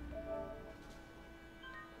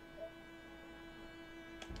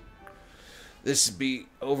 This would be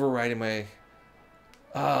overriding my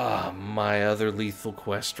my other lethal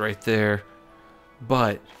quest right there.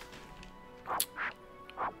 But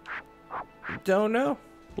don't know.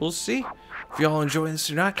 We'll see if y'all enjoy this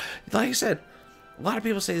or not. Like I said, a lot of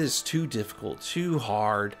people say this is too difficult, too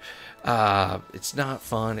hard. It's not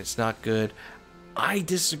fun. It's not good. I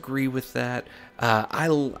disagree with that. I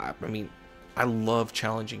mean, I love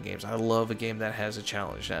challenging games. I love a game that has a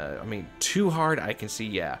challenge. I mean, too hard, I can see,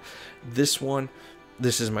 yeah. This one,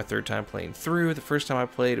 this is my third time playing through. The first time I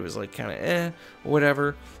played, it was like kind of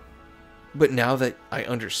whatever. But now that I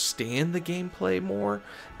understand the gameplay more,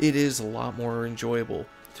 it is a lot more enjoyable.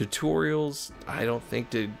 Tutorials, I don't think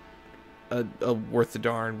did worth the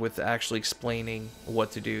darn with actually explaining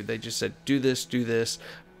what to do. They just said, do this,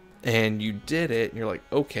 and you did it, and you're like,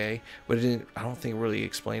 okay, but it didn't, I don't think it really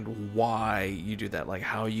explained why you do that, like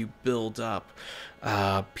how you build up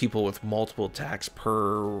people with multiple attacks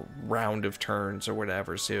per round of turns or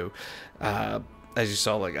whatever. So as you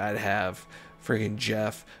saw, like I'd have friggin'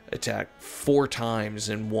 Jeff attack 4 times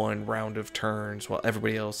in 1 round of turns, while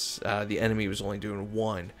everybody else, the enemy was only doing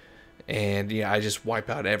 1. And yeah, I just wipe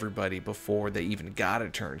out everybody before they even got a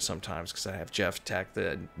turn sometimes, because I have Jeff attack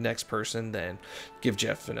the next person, then give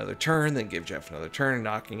Jeff another turn, then give Jeff another turn,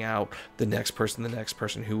 knocking out the next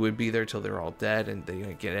person who would be there till they're all dead and they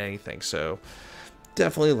didn't get anything. So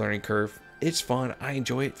definitely a learning curve. It's fun. I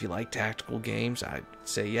enjoy it. If you like tactical games, I'd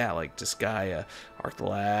say, yeah, like Disgaea, Arc the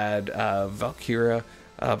Lad, Valkyria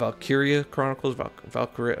Chronicles,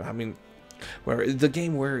 Valkyria. I mean, where the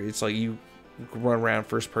game where it's like you run around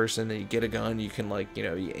first person and you get a gun, you can, like, you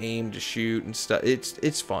know, you aim to shoot and stuff.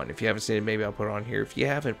 It's fun. If you haven't seen it, maybe I'll put it on here if you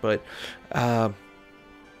haven't. But I'm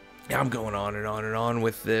going on and on and on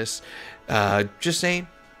with this. Just saying,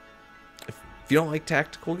 if you don't like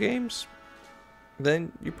tactical games,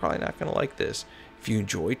 then you're probably not going to like this. If you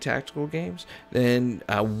enjoy tactical games, then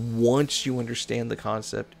once you understand the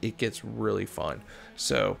concept, it gets really fun.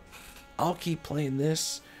 So I'll keep playing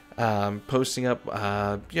this, posting up,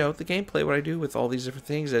 you know, the gameplay, what I do with all these different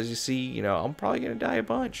things. As you see, you know, I'm probably going to die a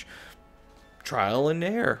bunch. Trial and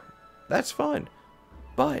error. That's fun.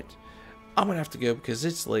 But I'm going to have to go because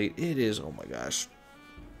it's late. It is, oh my gosh,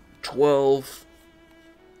 12.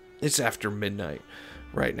 It's after midnight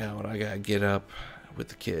right now, and I got to get up with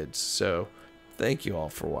the kids. So thank you all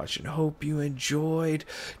for watching. Hope you enjoyed.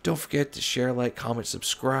 Don't forget to share, like, comment,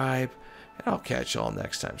 subscribe, and I'll catch y'all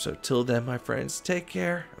next time. So till then, my friends, take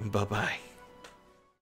care and bye-bye.